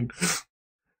mean?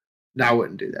 No, I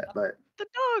wouldn't do that, but... What's the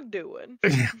dog doing?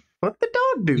 What the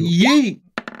dog do? Yeet!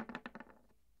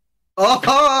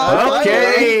 Oh!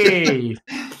 Okay!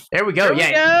 There we go. There we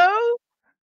Yeah. go.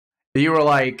 You were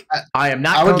like, I am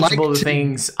not comfortable with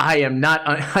things. I am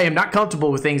not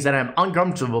comfortable with things that I'm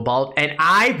uncomfortable about, and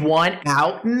I want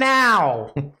out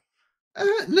now.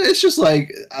 It's just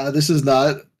like this is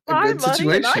not a good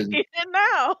situation. I need it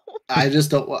now. I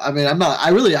just don't. I mean, I'm not. I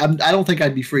don't think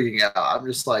I'd be freaking out. I'm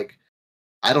just like,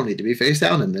 I don't need to be face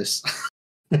down in this.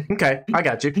 Okay, I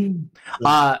got you.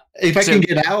 If I can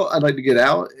get out, I'd like to get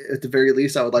out. At the very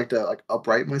least, I would like to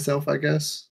upright myself, I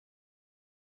guess.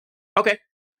 Okay.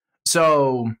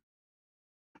 So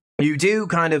you do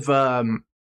kind of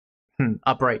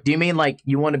upright. Do you mean like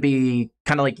you want to be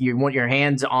kind of like you want your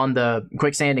hands on the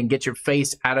quicksand and get your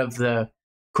face out of the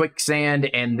quicksand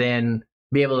and then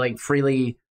be able to like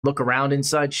freely look around and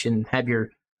such and have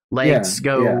your legs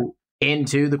go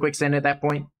into the quicksand at that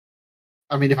point?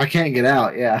 I mean, if I can't get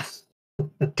out, yeah.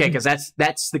 Okay, because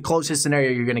that's the closest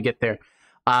scenario you're going to get there.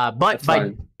 But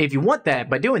if you want that,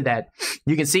 by doing that,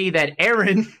 you can see that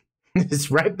Aaron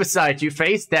is right beside you,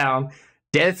 face down,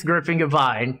 death gripping a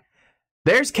vine.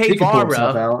 There's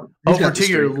K-Vara over to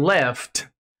your left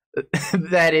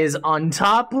that is on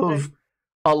top of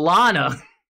Alana.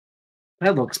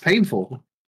 That looks painful.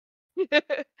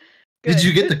 Did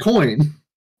you get the coin?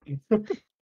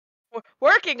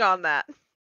 Working on that.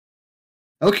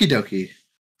 Okie dokie.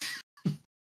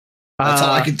 That's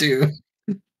all I can do.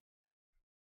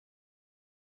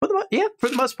 For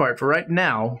the most part, for right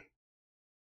now.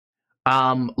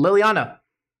 Liliana.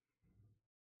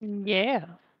 Yeah.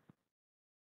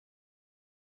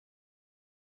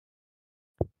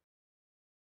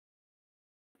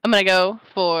 I'm gonna go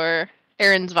for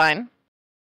Aaron's vine.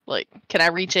 Like, can I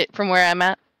reach it from where I'm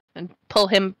at and pull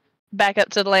him back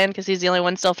up to the land because he's the only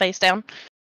one still face down?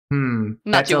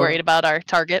 Not too worried about our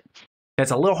target.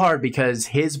 That's a little hard because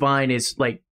his vine is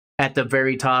like at the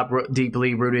very top,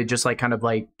 deeply rooted, just like kind of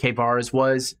like K-Vara's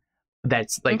was.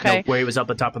 That's like where he was up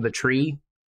on top of the tree.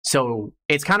 So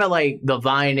it's kind of like the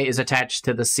vine is attached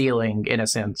to the ceiling in a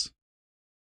sense.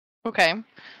 Okay.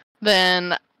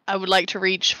 Then I would like to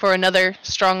reach for another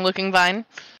strong looking vine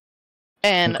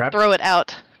and throw it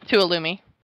out to Illumi.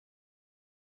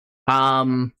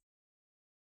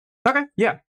 Okay,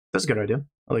 yeah. That's a good idea.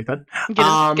 I like that.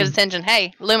 Get his attention.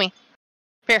 Hey, Illumi.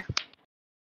 Here.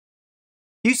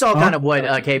 You saw kind of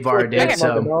what K-Vara did,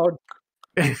 so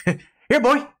Here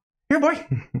boy.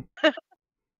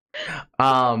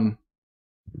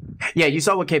 Yeah, you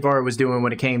saw what K-Vara was doing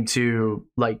when it came to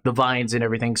like the vines and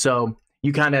everything. So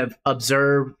you kind of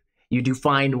observe, you do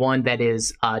find one that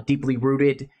is deeply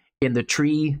rooted in the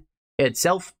tree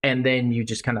itself, and then you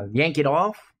just kind of yank it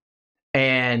off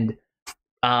and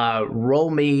roll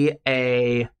me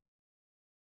an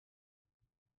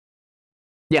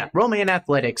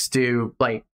athletics to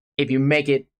like if you make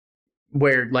it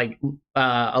where like who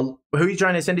are you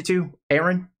trying to send it to?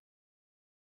 Aaron?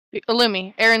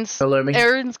 Illumi. Aaron's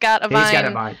got a vine. He's got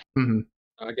a vine. Mm-hmm.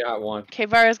 I got one.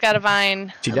 K-Vara's got a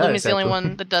vine. She Illumi's the only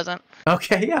one that doesn't.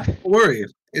 Okay, yeah. Don't worry.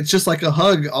 It's just like a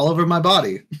hug all over my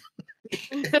body.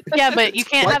 Yeah, but you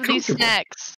can't have these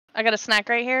snacks. I got a snack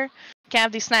right here. Can't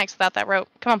have these snacks without that rope.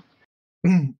 Come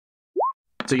on.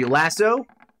 So you lasso?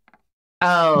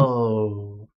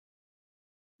 Oh.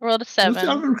 Rolled a 7.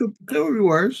 That would be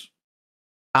worse.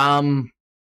 You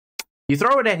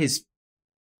throw it at his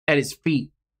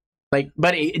feet, like,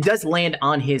 but it does land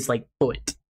on his like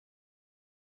foot.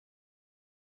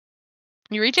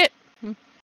 You reach it?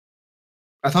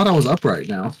 I thought I was upright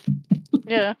now.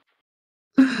 Yeah.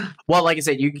 Well, like I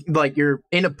said, you're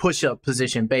in a push-up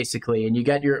position basically, and you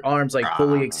got your arms like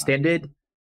fully extended.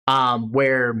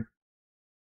 Where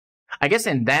I guess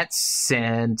in that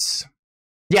sense,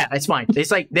 yeah, it's fine.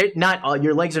 It's like they're not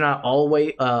your legs are not all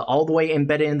the way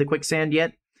embedded in the quicksand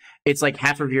yet. It's like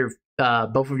half of your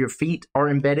both of your feet are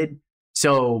embedded.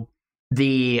 So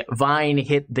the vine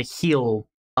hit the heel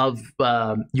of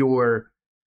my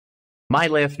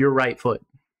left, your right foot.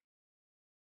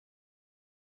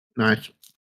 Nice.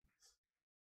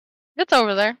 It's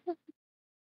over there.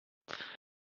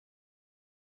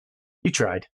 You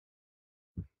tried.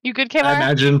 You good, K-Vara? I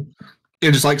imagine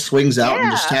it just like swings out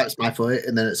and just taps my foot,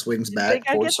 and then it swings back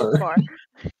towards her.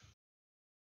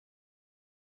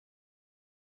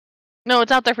 No,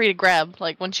 it's out there for you to grab.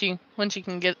 Like when she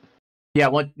can get. Yeah,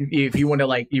 if you want to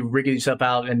like you wriggle yourself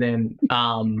out and then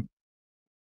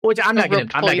which I'm not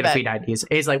gonna feed ideas.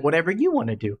 It's like whatever you want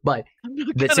to do, but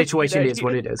the situation is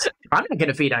what it is. I'm not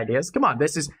gonna feed ideas. Come on,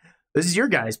 this is your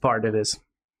guys' part of this.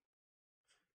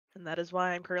 And that is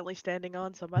why I'm currently standing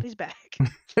on somebody's back.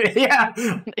 Yeah,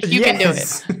 you can do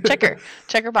it.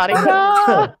 Check her body. Check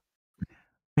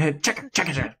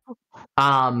her.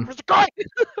 Where's it going?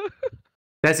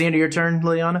 That's the end of your turn,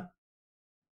 Liliana?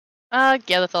 Yeah,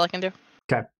 that's all I can do.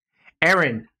 Okay.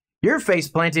 Aaron, you're face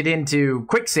planted into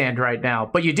quicksand right now,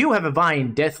 but you do have a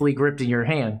vine deathly gripped in your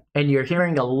hand, and you're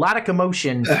hearing a lot of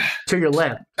commotion to your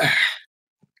left.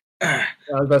 I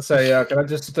was about to say, can I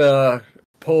just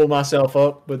pull myself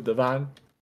up with the vine?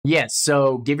 Yes,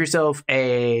 so give yourself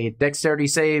a dexterity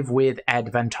save with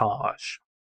advantage.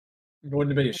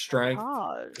 Wouldn't it be a strength?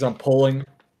 Because I'm pulling.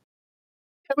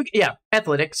 Yeah,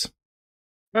 athletics.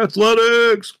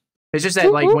 Athletics! It's just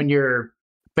that, like, when you're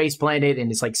face planted and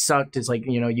it's, like, sucked, it's like,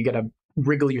 you gotta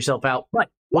wriggle yourself out. But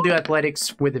we'll do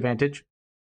athletics with advantage.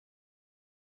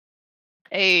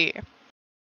 Hey.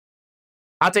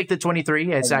 I'll take the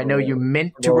 23, as I know you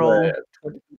meant to roll.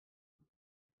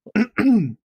 Because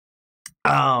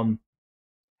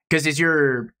is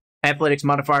your athletics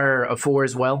modifier a 4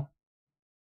 as well?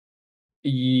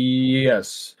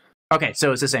 Yes. Okay,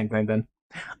 so it's the same thing then.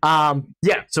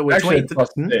 Yeah, so with Actually,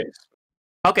 23.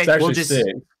 Okay, we'll just 6.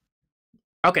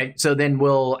 Okay, so then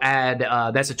we'll add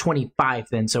that's a 25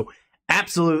 then. So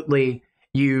absolutely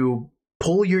you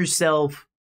pull yourself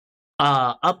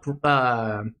up.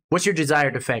 What's your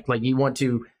desired effect? Like you want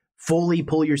to fully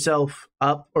pull yourself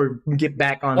up or get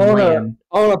back on land?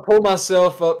 I want to pull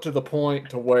myself up to the point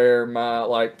to where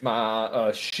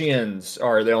my shins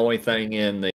are the only thing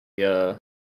in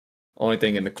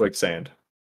the quicksand.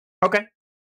 Okay.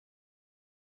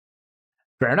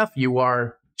 Fair enough. You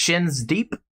are shins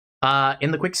deep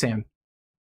in the quicksand.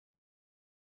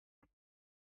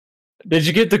 Did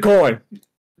you get the coin?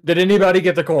 Did anybody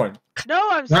get the coin? No,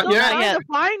 I'm still trying to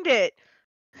find it.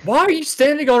 Why are you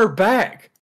standing on her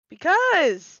back?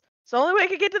 Because it's the only way I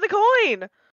can get to the coin.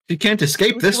 You can't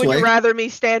escape this way. Would you rather me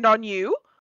stand on you?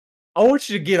 I want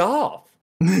you to get off.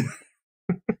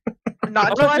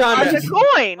 Not until I find the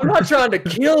coin. I'm not trying to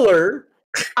kill her.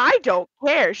 I don't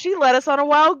care. She led us on a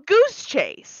wild goose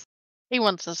chase. He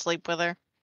wants to sleep with her.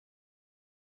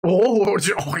 Oh,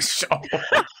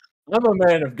 I'm a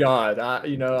man of God.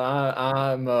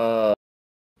 I'm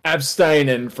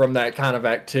abstaining from that kind of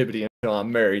activity until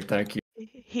I'm married. Thank you.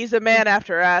 He's a man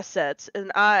after assets, and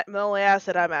the only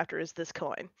asset I'm after is this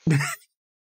coin.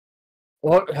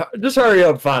 Well, just hurry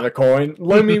up, and find the coin.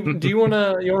 Lumi, do you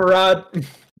wanna ride?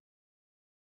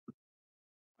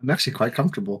 I'm actually quite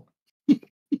comfortable.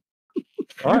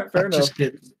 All right, fair enough. Just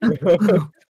kidding.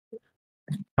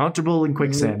 Comfortable in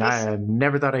quicksand. I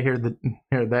never thought I'd hear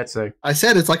that say. I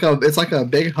said it's like a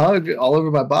big hug all over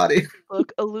my body.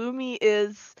 Look, Illumi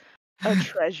is a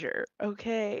treasure.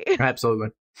 Okay. Absolutely.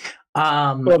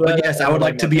 But yes, I would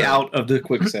like to be out of the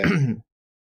quicksand.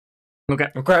 Okay.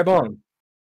 Well, grab on.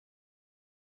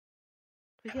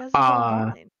 He has his own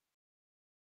line. Is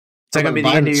that gonna be the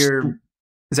end of your?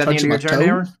 Is that the end of your turn,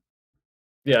 Aaron?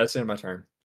 Yeah, it's the end of my turn.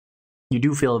 You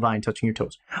do feel a vine touching your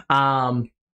toes.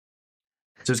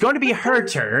 So it's going to be her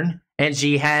turn, and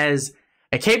she has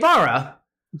a Kevara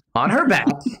on her back.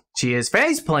 She is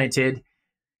face planted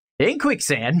in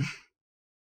quicksand.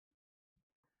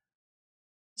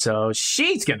 So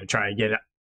she's going to try and get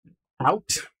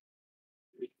out.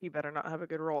 You better not have a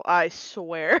good roll. I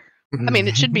swear. I mean,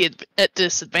 it should be at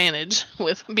disadvantage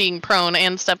with being prone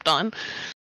and stepped on.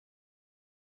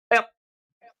 Yep.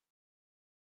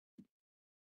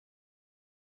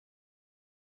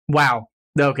 Wow.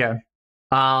 Okay.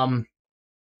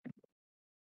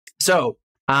 So,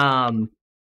 as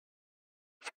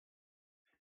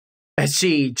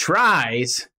she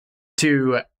tries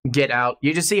to get out,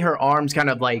 you just see her arms kind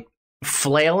of like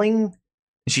flailing.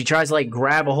 She tries to like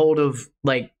grab a hold of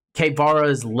like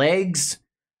Kevara's legs,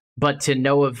 but to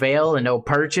no avail and no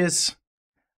purchase.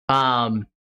 And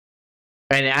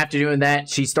after doing that,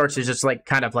 she starts to just like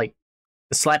kind of like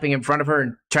slapping in front of her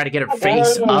and try to get her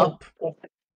face up.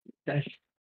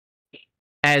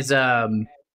 As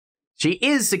she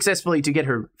is successfully to get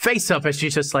her face up, as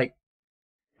she's just like,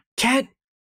 can't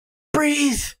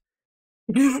breathe,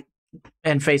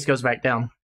 and face goes back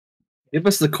down. Give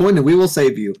us the coin and we will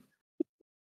save you.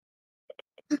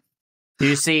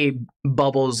 You see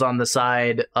bubbles on the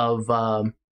side of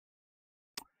her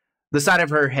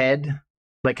head,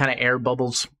 like kind of air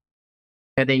bubbles,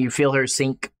 and then you feel her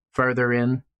sink further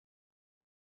in.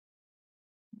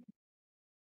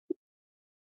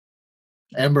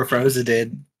 Amber Frozen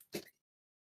did.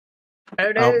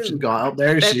 Oh Oh, she's gone. Oh,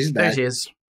 there she's there back. she is.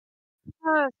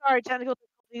 Sorry, technical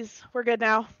difficulties. We're good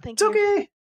now. Thank It's you. okay.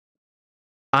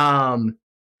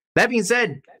 That being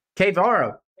said,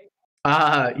 K-Vara,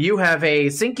 you have a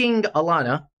sinking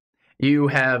Alana. You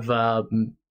have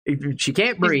she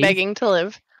can't She's breathe. begging to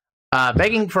live.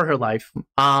 Begging for her life.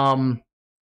 Along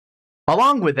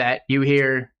with that, you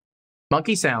hear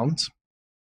monkey sounds,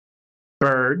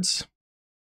 birds,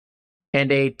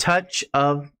 and a touch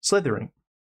of slithering.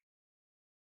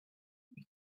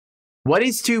 What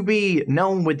is to be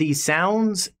known with these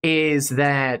sounds is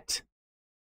that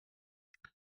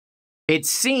it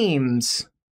seems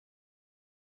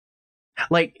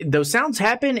like those sounds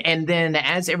happen, and then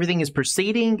as everything is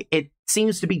proceeding, it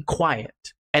seems to be quiet.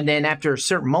 And then after a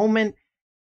certain moment,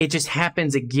 it just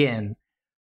happens again.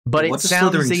 But What's it a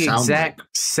sounds slithering the sound exact like?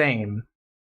 same.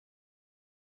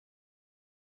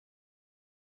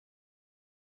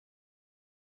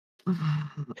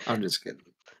 I'm just kidding.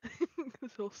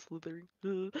 So slithering.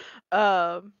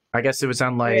 I guess it would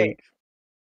sound like... Okay.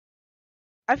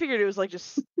 I figured it was like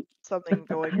just something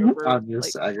going over I'm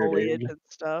just like foliage aggravated. and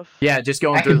stuff. Yeah, just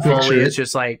going I through can the picture foliage, it.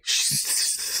 just like...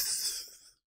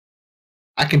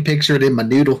 I can picture it in my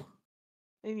noodle.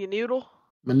 And you noodle.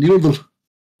 My noodle.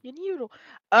 You noodle.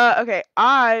 Okay.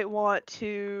 I want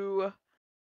to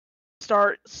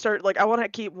start like I want to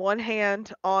keep one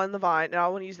hand on the vine, and I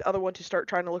want to use the other one to start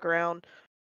trying to look around,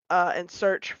 and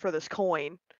search for this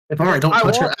coin. All right, don't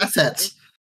touch your want this assets.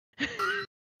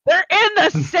 They're in the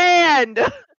sand.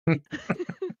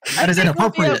 That is We'll be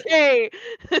inappropriate. okay.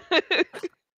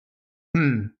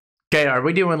 Okay, are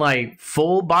we doing like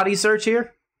full body search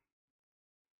here?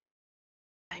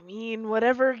 I mean,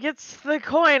 whatever gets the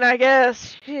coin, I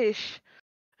guess. Sheesh.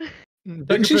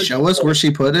 Didn't she show us where she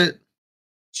put it?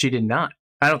 She did not.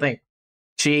 I don't think.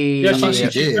 She... Yeah, thought she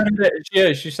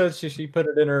did. She said she put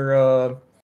it in her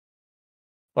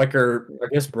like her, I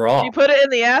guess, bra. You put it in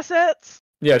the assets?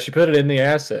 Yeah, she put it in the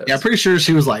assets. Yeah, I'm pretty sure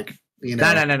she was like, you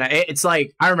know. No. It's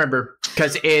like, I remember,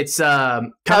 because it's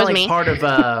kind That of was like me. part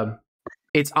of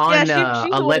it's on Yeah,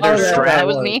 she's a the leather one- that strap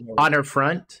was me. on her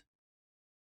front.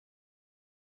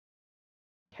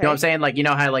 You know what I'm saying? Like, you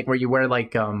know how like where you wear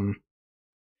like you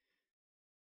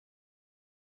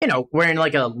know, wearing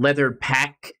like a leather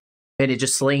pack and it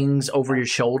just slings over your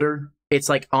shoulder. It's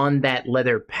like on that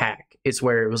leather pack is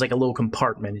where it was like a little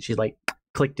compartment, and she like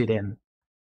clicked it in.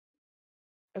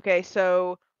 Okay,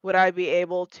 so would I be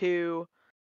able to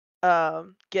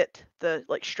get the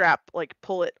like strap, like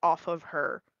pull it off of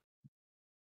her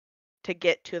to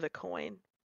get to the coin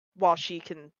while she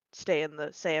can stay in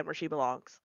the sand where she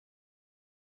belongs?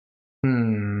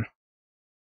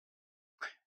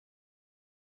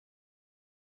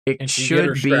 It And she get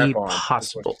her should be strap on, is what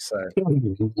possible. she said.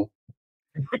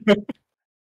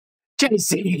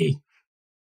 JC.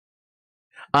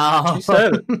 She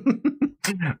said it.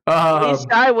 At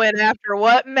least I went after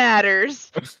what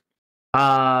matters.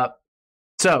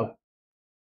 So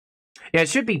yeah, it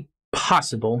should be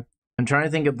possible. I'm trying to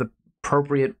think of the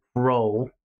appropriate role.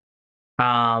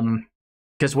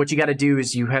 Because what you got to do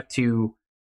is you have to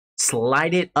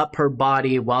slide it up her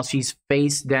body while she's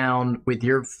face down with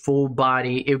your full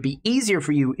body. It would be easier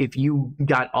for you if you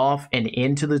got off and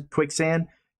into the quicksand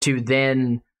to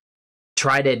then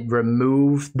try to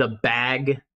remove the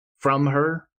bag from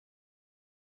her.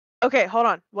 Okay, hold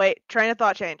on. Wait, train of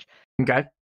thought change. Okay.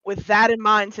 With that in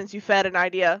mind, since you fed an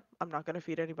idea, I'm not going to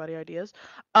feed anybody ideas.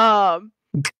 I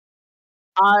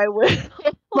will.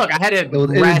 Look, I had to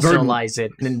rationalize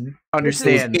it and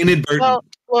understand. Inadvertent. Well,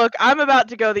 look, I'm about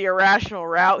to go the irrational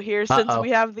route here since we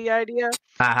have the idea.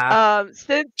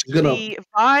 Since the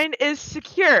vine is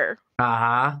secure,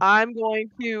 I'm going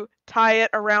to tie it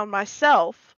around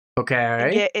myself. Okay.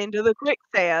 And get into the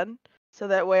quicksand, so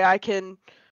that way I can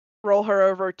roll her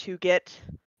over to get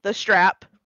the strap.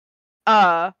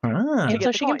 So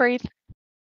she can breathe.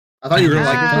 I thought you were gonna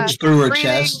like punch through her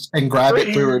chest and grab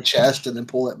it through her chest and then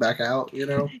pull it back out, you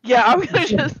know? Yeah, I'm gonna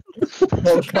just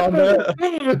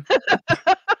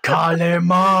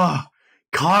Kalema!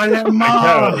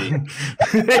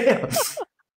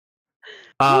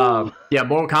 Yeah,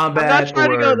 Mortal Kombat. I'm not trying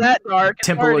to go that dark.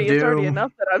 Temple of Doom. It's already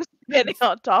enough that I'm standing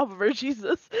on top of her.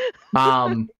 Jesus.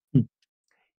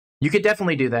 You could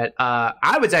definitely do that.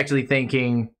 I was actually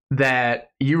thinking that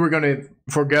you were gonna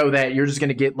forego that. You're just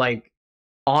gonna get like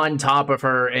on top of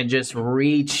her and just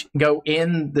go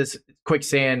in this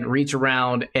quicksand, reach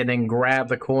around, and then grab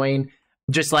the coin.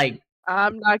 Just like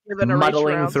I'm not giving a reach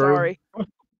muddling around, through. sorry.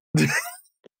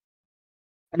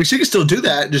 I mean, she can still do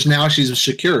that. Just now she's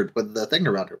secured with the thing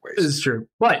around her waist. This is true,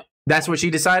 but that's what she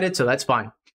decided, so that's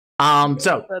fine.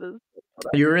 So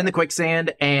You're in the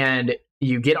quicksand, and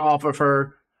you get off of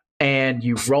her, and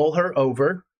you roll her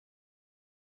over,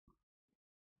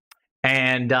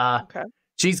 and Okay.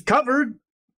 she's covered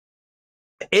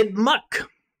in muck.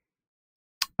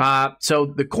 So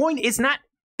the coin is not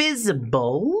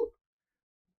visible,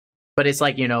 but it's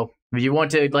like, if you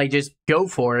want to like just go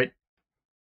for it.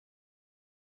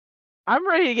 I'm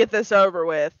ready to get this over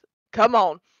with. Come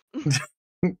on.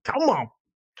 Come on.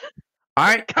 All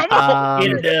right. Come on.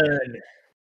 Get it done.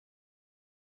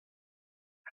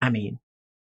 I mean,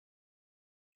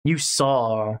 you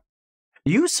saw,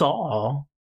 so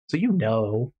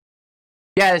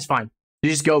Yeah, it's fine. You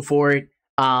just go for it.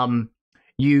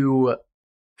 You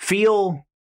feel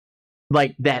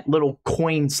like that little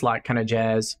coin slot kind of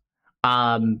jazz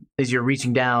as you're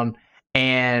reaching down,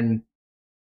 and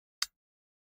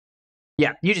you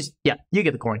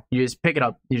get the coin. You just pick it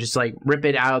up. You just like rip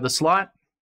it out of the slot,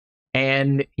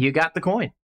 and you got the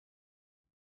coin.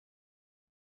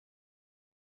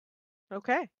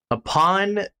 Okay.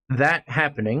 Upon that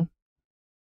happening,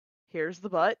 Here's the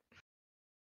butt.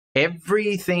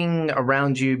 everything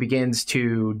around you begins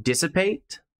to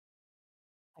dissipate.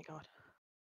 My God.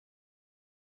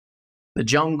 The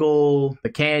jungle, the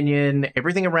canyon,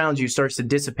 everything around you starts to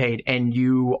dissipate, and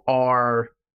you are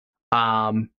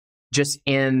just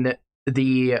in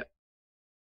the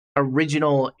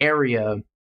original area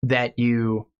that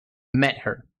you met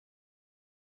her.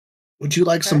 Would you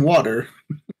like some water?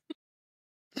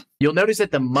 You'll notice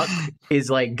that the muck is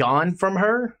like gone from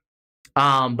her,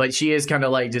 but she is kind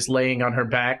of like just laying on her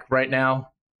back right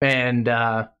now, and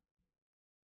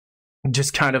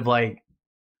just kind of like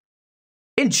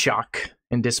in shock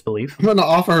and disbelief. I'm gonna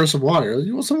offer her some water.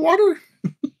 You want some water?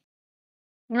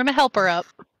 I'm gonna help her up.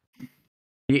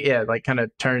 Yeah, like kind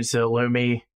of turns to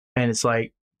Lumi, and it's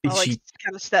like I'll like she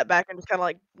kind of step back and just kind of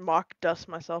like mock dust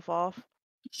myself off.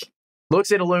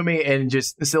 looks at Illumi and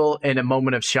just still in a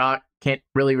moment of shock, can't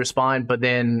really respond. But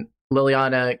then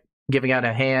Liliana giving out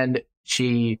a hand,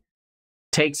 she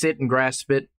takes it and grasps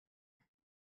it.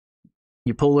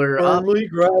 You pull her up. Firmly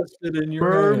grasp it in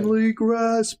your hand. Firmly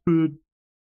grasp it.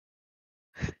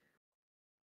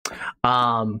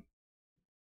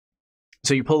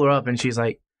 So you pull her up, and she's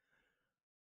like,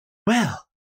 "Well,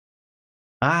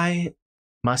 I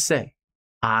must say,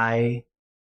 I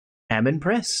am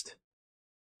impressed.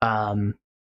 And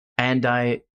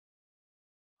I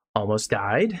almost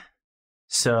died.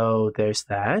 So there's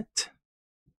that.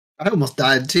 I almost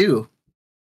died too.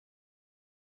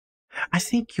 I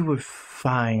think you were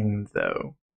fine,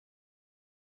 though.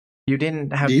 You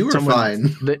didn't have You were someone...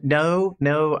 fine. No,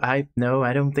 I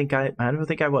don't think I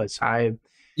was.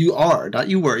 You are, not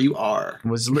you were. You are.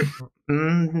 Was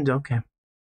okay.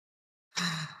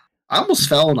 I almost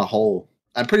fell in a hole.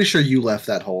 I'm pretty sure you left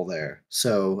that hole there,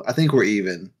 so I think we're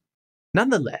even.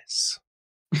 Nonetheless,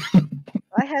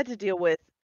 I had to deal with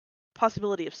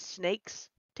possibility of snakes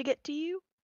to get to you.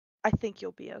 I think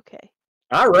you'll be okay.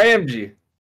 I rammed you.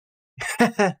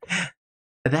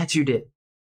 that you did.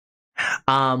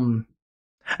 I'm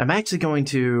actually going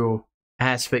to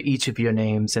ask for each of your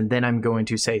names, and then I'm going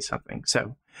to say something.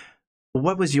 So,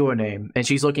 what was your name? And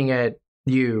she's looking at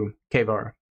you,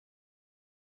 Kevara.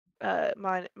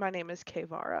 My name is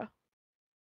Kevara.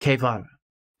 Kevara.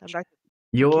 I'm not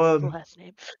Your the last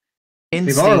name.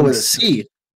 Kevara with a instincts, C.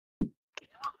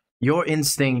 your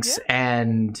instincts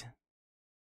and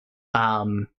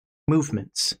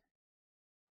movements,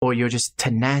 or your just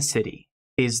tenacity,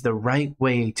 is the right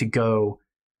way to go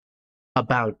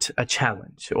about a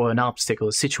challenge or an obstacle,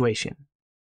 a situation.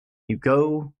 You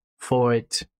go for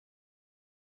it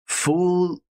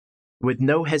full, with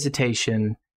no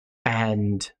hesitation,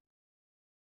 and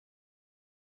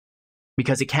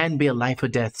because it can be a life or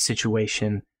death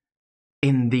situation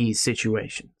in these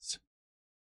situations.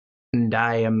 And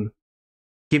I am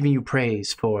giving you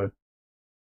praise for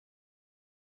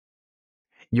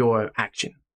your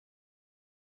action.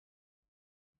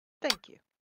 Thank you.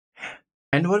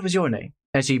 And what was your name?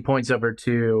 As she points over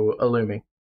to Illumi.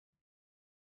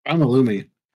 I'm Illumi.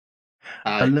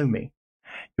 Illumi.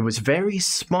 It was very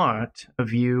smart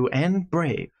of you and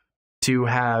brave to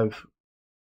have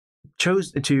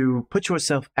chosen to put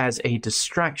yourself as a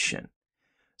distraction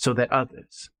so that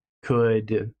others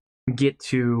could get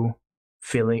to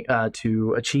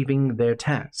achieving their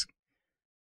task.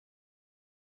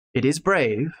 It is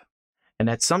brave, and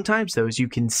that sometimes those you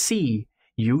can see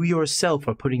you yourself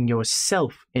are putting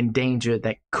yourself in danger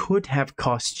that could have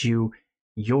cost you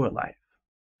your life.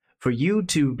 For you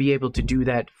to be able to do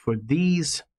that for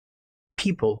these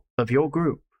people of your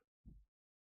group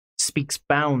speaks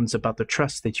bounds about the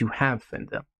trust that you have in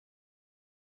them.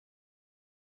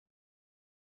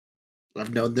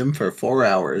 I've known them for 4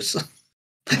 hours.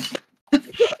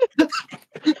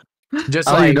 Just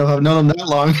I don't even like know if I've known them that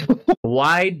long.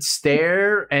 wide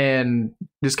stare and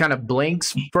just kind of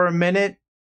blinks for a minute.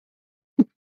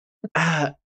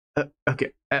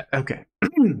 Okay. Okay.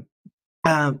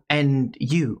 And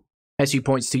you, as she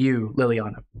points to you,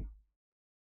 Liliana.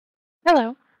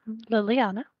 Hello,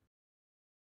 Liliana.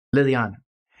 Liliana,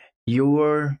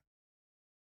 your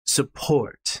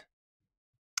support,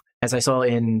 as I saw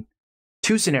in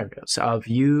 2 scenarios of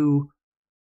you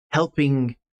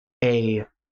helping a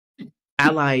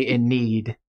ally in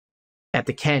need at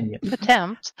the canyon.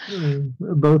 Attempt.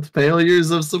 Both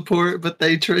failures of support, but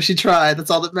she tried. That's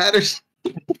all that matters.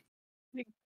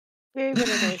 Gave it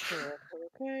an A for effort,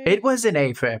 okay? It was an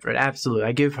A for effort, absolutely.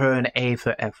 I give her an A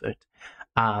for effort.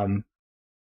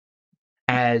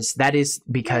 As that is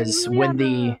because when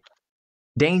the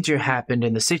danger happened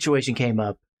and the situation came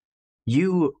up,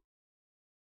 you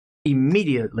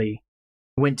immediately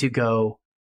went to go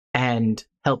and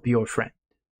help your friend.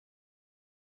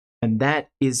 And that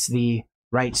is the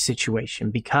right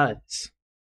situation because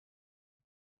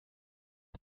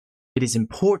it is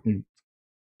important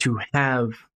to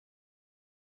have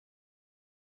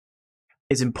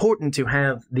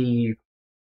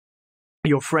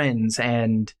your friends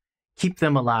and keep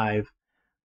them alive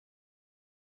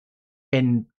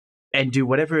and do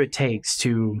whatever it takes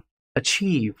to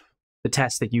achieve the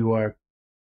task that you are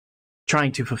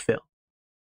trying to fulfill.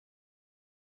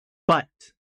 But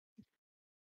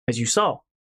as you saw,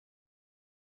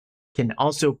 can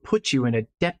also put you in a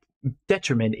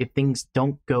detriment if things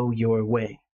don't go your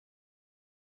way.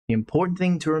 The important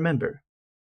thing to remember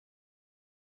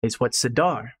is what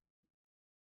Sidar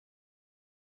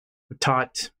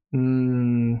taught.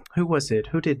 Who was it?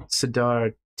 Who did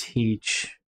Sidar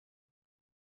teach?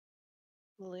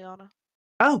 Liliana.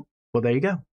 Oh, well, there you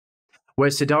go. Where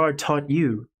Sidar taught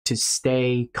you to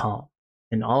stay calm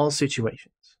in all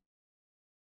situations.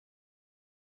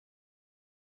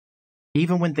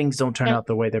 Even when things don't turn out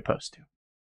the way they're supposed to.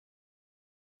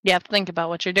 You have to think about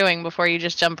what you're doing before you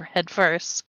just jump head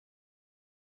first.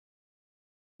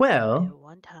 Well,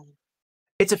 One time.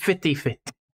 it's a 50-50.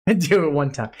 Do it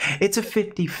one time. It's a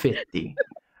 50-50.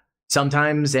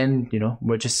 Sometimes, and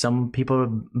we're just some people are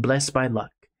blessed by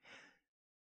luck.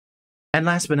 And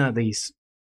last but not least,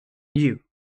 you.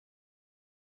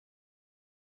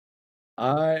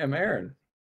 I am Aaron.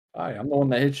 Hi, I'm the one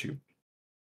that hit you.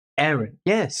 Aaron,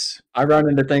 yes. I run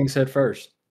into things head first.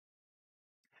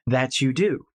 That you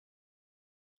do.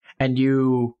 And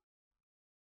you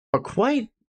are quite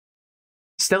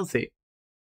stealthy.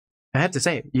 I have to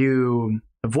say, you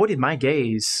avoided my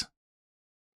gaze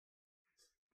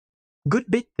good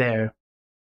bit there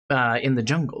in the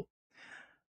jungle.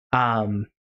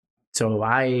 So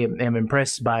I am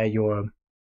impressed by your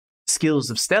skills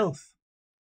of stealth.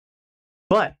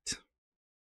 But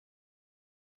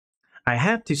I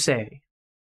have to say,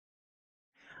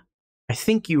 I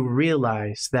think you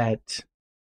realize that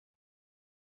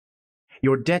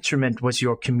your detriment was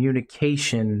your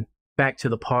communication back to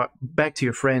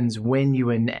your friends when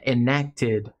you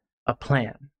enacted a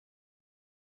plan.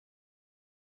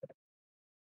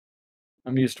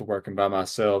 I'm used to working by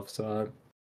myself, so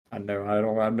I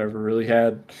know I've never really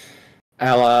had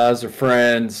allies or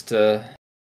friends to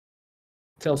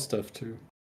tell stuff to.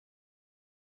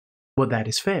 Well, that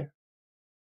is fair.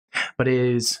 But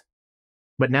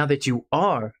now that you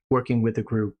are working with a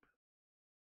group,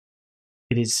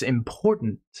 it is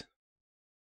important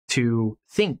to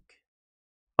think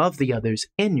of the others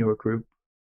in your group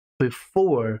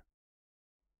before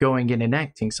going and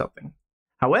enacting something.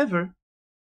 However,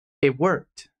 it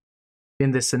worked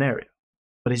in this scenario,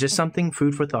 but it's just something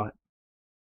food for thought.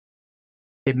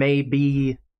 It may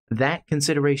be that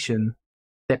consideration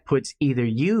that puts either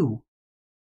you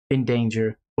in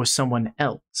danger or someone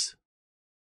else.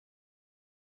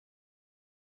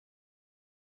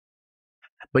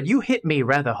 But you hit me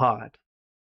rather hard.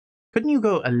 Couldn't you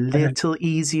go a little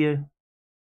easier?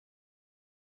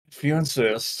 If you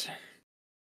insist.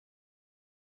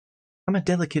 I'm a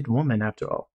delicate woman, after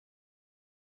all.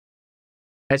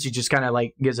 As she just kind of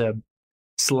gives a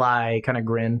sly kind of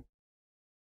grin.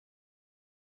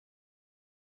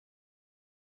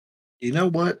 You know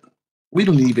what? We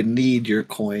don't even need your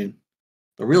coin.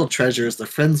 The real treasure is the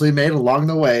friends we made along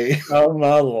the way. Oh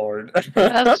my lord.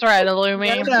 That's right,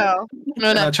 Illumi. No.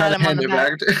 No, I'm trying to hand it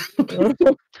back.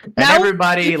 And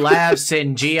everybody laughs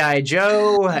in G.I.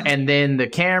 Joe, and then the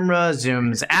camera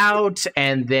zooms out,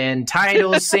 and then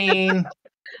title scene.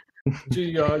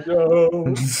 G.I.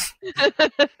 Joe.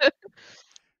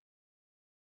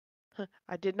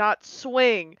 I did not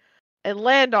swing and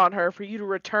land on her for you to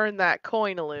return that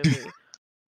coin, Illumi.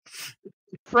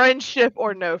 Friendship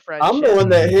or no friendship. I'm the one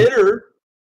that hit her.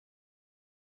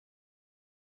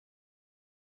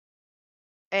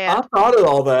 And I thought of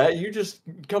all that. You just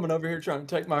coming over here trying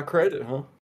to take my credit, huh?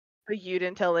 you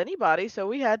didn't tell anybody, so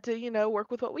we had to, you know,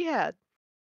 work with what we had.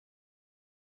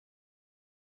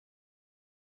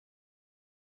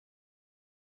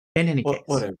 In any case.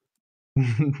 Whatever.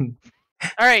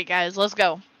 All right, guys, let's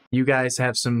go. You guys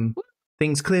have some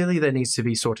things clearly that needs to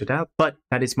be sorted out, but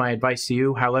that is my advice to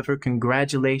you. However,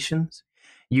 congratulations.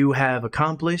 You have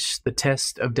accomplished the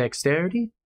test of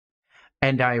dexterity,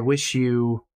 and I wish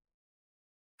you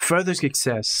further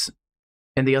success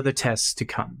in the other tests to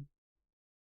come.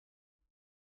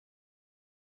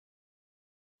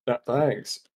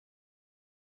 Thanks.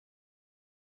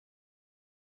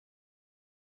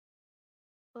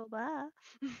 Bye-bye.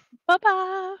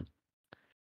 Bye-bye.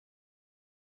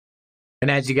 And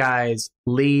as you guys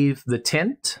leave the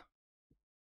tent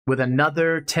with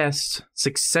another test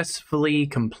successfully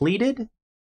completed,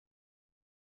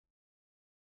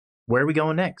 where are we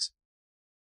going next?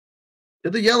 To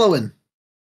the yellow one.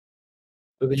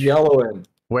 To the yellow end.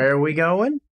 Where are we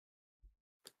going?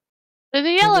 To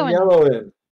the yellow one. Yellow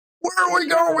end. Where are we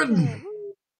going?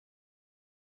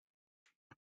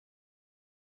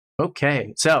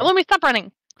 Okay, so Let me stop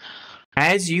running.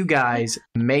 as you guys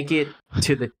make it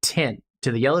to the tent,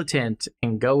 to the yellow tent,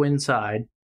 and go inside,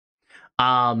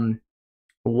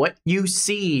 what you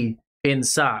see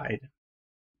inside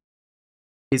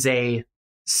is a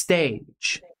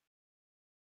stage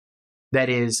that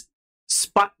is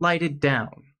spotlighted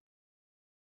down,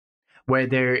 where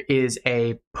there is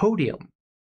a podium,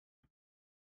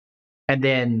 and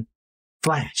then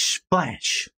flash,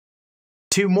 flash,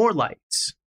 two more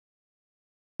lights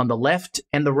on the left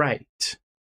and the right,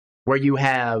 where you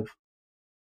have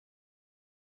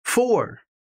 4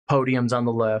 podiums on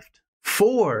the left,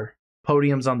 4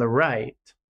 podiums on the right,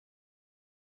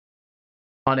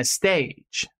 on a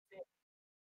stage.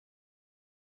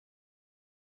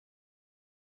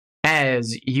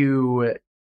 As you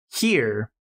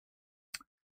hear,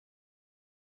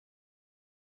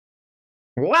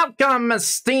 "Welcome,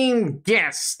 esteemed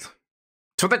guest,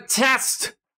 to the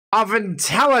test of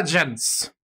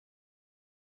intelligence."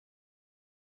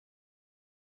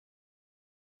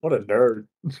 What a nerd.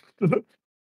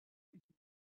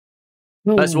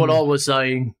 That's what all was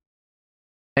saying.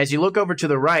 As you look over to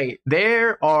the right,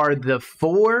 there are the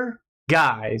 4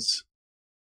 guys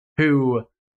who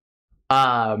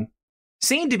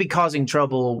seem to be causing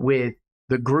trouble with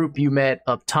the group you met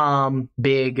of Tom,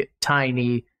 Big,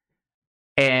 Tiny,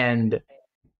 and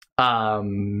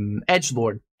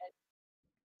Edgelord.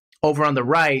 Over on the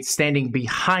right, standing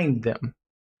behind them.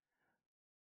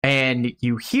 And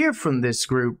you hear from this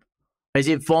group, "Is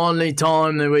it finally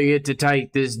time that we get to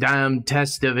take this damn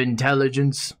test of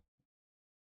intelligence?"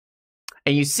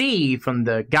 And you see from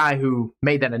the guy who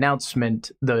made that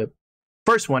announcement, the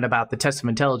first one about the test of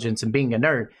intelligence and being a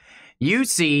nerd, you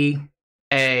see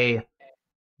a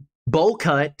bowl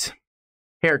cut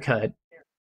haircut.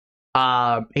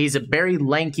 He's a very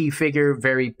lanky figure,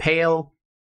 very pale.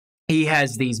 He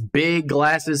has these big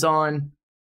glasses on.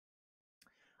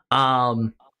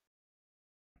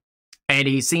 And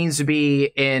he seems to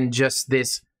be in just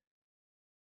this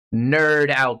nerd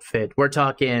outfit. We're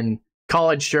talking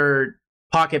collared shirt,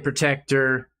 pocket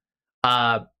protector,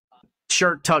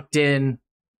 shirt tucked in,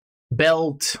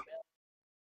 belt,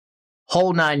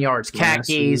 whole 9 yards,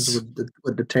 khakis.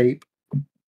 With the tape.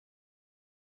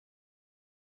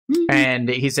 And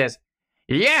he says,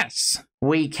 "Yes,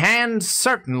 we can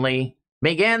certainly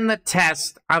begin the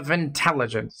test of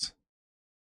intelligence.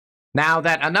 Now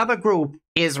that another group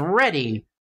is ready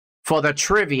for the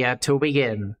trivia to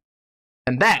begin."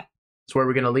 And that's where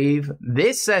we're going to leave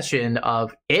this session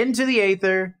of Into the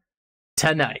Aether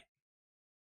tonight.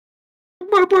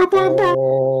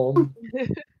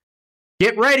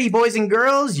 Get ready, boys and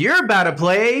girls. You're about to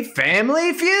play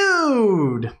Family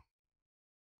Feud.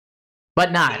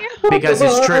 But not because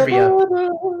it's trivia.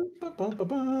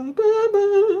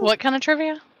 What kind of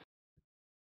trivia?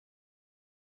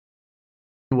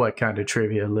 What kind of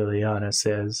trivia, Liliana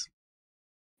says.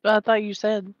 I thought you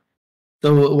said.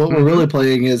 So what we're really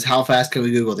playing is how fast can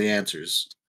we Google the answers?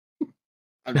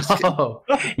 I'm just kidding. Oh,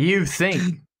 you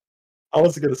think. I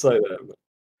wasn't going to say that.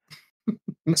 I'm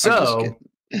just So,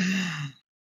 kidding.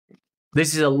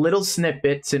 this is a little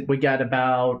snippet since we got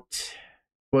about...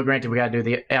 Well, granted, we got to do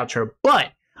the outro,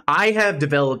 but I have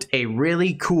developed a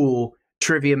really cool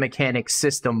trivia mechanic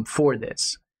system for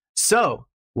this. So,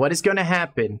 what is going to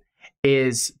happen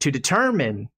is to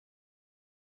determine...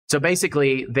 So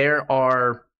basically, there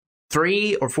are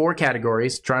 3 or 4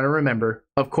 categories, trying to remember,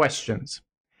 of questions.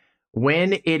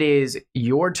 When it is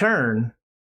your turn,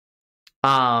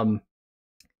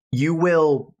 you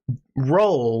will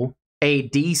roll a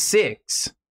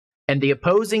d6, and the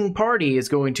opposing party is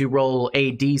going to roll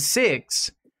a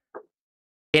d6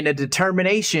 in a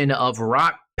determination of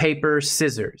rock, paper,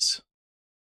 scissors.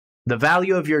 The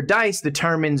value of your dice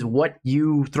determines what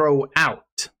you throw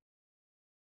out.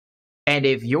 And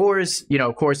if yours,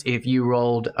 of course, if you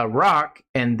rolled a rock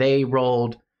and they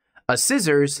rolled a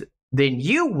scissors, then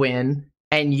you win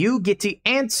and you get to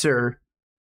answer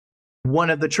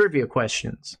one of the trivia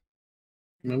questions.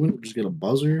 I wouldn't just get a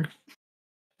buzzer.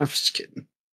 I'm just kidding.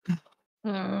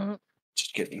 Mm.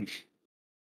 Just kidding.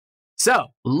 So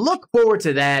look forward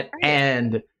to that.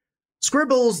 And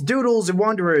Scribbles, Doodles, and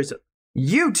Wanderers,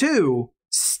 you too,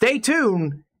 stay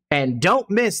tuned and don't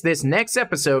miss this next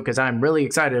episode, because I'm really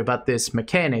excited about this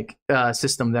mechanic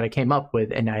system that I came up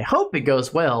with, and I hope it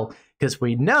goes well, because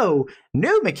we know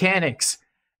new mechanics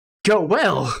go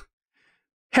well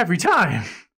every time.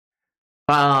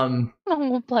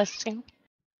 Oh, bless you.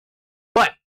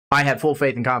 But I have full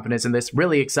faith and confidence in this.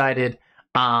 Really excited.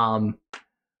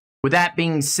 With that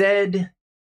being said,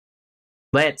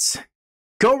 let's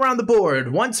go around the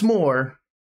board once more.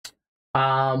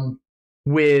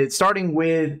 Starting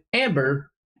with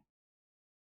Amber,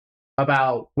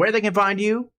 about where they can find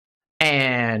you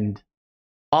and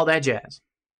all that jazz.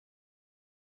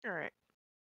 All right.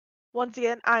 Once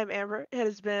again, I'm Amber. It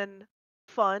has been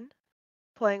fun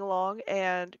playing along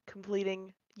and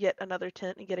completing yet another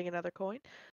tent and getting another coin.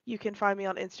 You can find me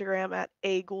on Instagram at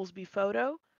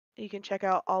 @goolsbyphoto. You can check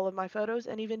out all of my photos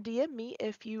and even DM me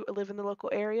if you live in the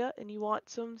local area and you want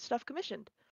some stuff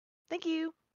commissioned. Thank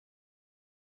you.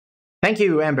 Thank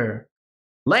you, Amber.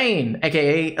 Lane,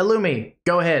 aka Illumi,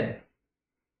 go ahead.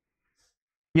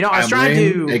 I was trying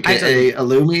to aka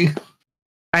Illumi.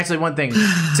 Actually, one thing.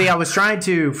 See, I was trying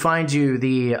to find you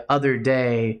the other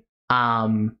day,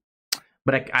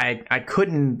 but I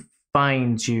couldn't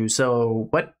find you. So,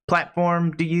 what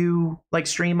platform do you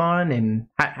stream on, and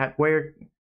where?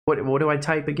 What do I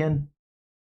type again?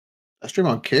 I stream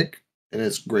on Kick, and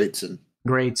it's Greatson.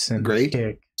 Greatson. Great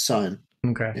Kick. Son.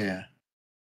 Okay. Yeah.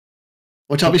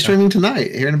 Which I'll be streaming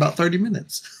tonight, here in about 30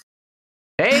 minutes.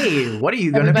 Hey, what are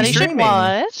you going to be Everybody should streaming?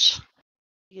 watch.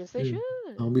 Yes, they should.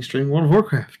 I'll be streaming World of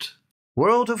Warcraft.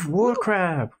 World of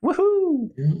Warcraft.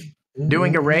 Woohoo! Yeah.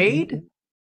 Doing a raid?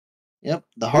 Yep,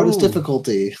 the hardest Ooh.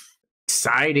 difficulty.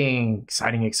 Exciting.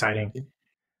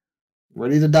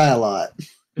 Ready to die a lot.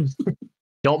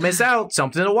 Don't miss out.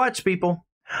 Something to watch, people.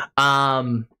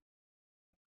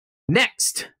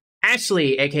 Next,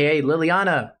 Ashley, aka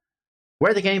Liliana.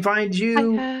 Where they can find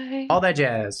you? Hi. All that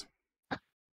jazz.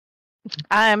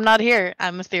 I'm not here.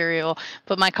 I'm ethereal.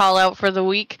 But my call out for the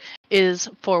week is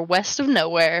for West of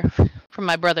Nowhere from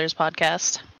my brother's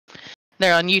podcast.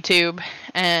 They're on YouTube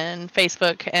and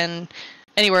Facebook and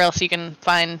anywhere else you can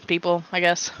find people, I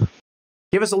guess.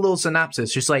 Give us a little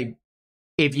synopsis. Just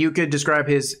if you could describe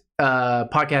his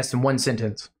podcast in one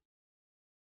sentence.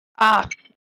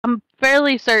 I'm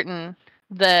fairly certain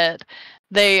that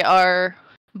they are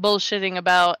bullshitting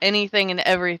about anything and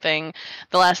everything.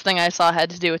 The last thing I saw had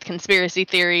to do with conspiracy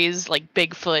theories, like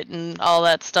Bigfoot and all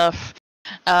that stuff.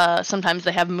 Sometimes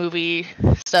they have movie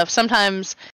stuff.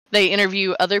 Sometimes they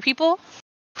interview other people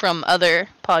from other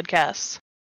podcasts.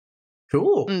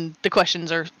 Cool. And the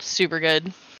questions are super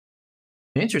good.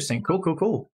 Interesting.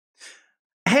 Cool.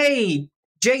 Hey,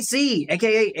 JC,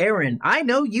 aka Aaron, I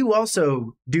know you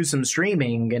also do some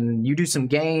streaming and you do some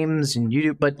games and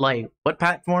but what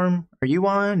platform are you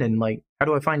on, and how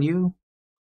do I find you?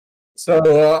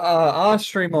 So I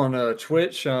stream on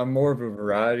Twitch. I'm more of a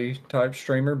variety type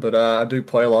streamer, but I do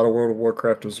play a lot of World of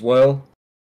Warcraft as well.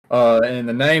 And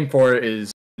the name for it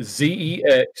is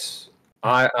ZEXIIONN.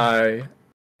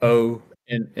 2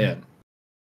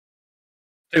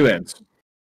 N's.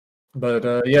 But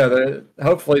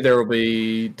hopefully there will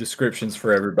be descriptions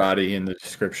for everybody in the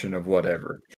description of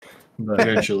whatever. But,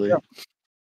 Eventually. Yeah.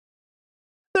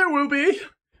 There will be.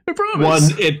 I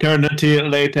promise. One eternity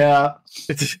later.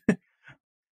 If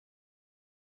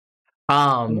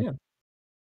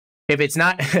it's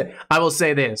not, I will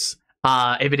say this.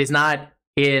 If it is not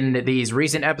in these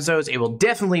recent episodes, it will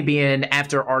definitely be in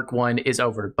after Arc 1 is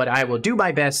over. But I will do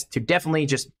my best to definitely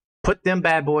just put them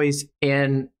bad boys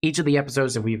in each of the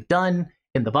episodes that we've done,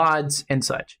 in the VODs and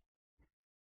such.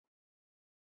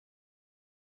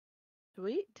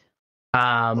 Sweet.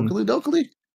 Dokily.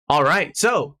 All right,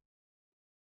 so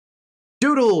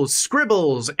Doodles,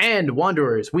 Scribbles, and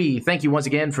Wanderers, we thank you once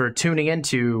again for tuning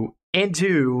into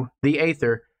the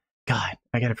A.E.T.H.E.R. God,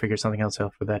 I gotta figure something else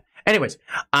out for that. Anyways,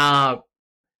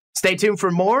 stay tuned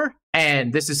for more.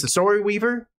 And this is the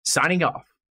StoryWeaver signing off.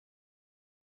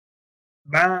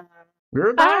 Bye.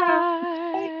 Goodbye. Bye.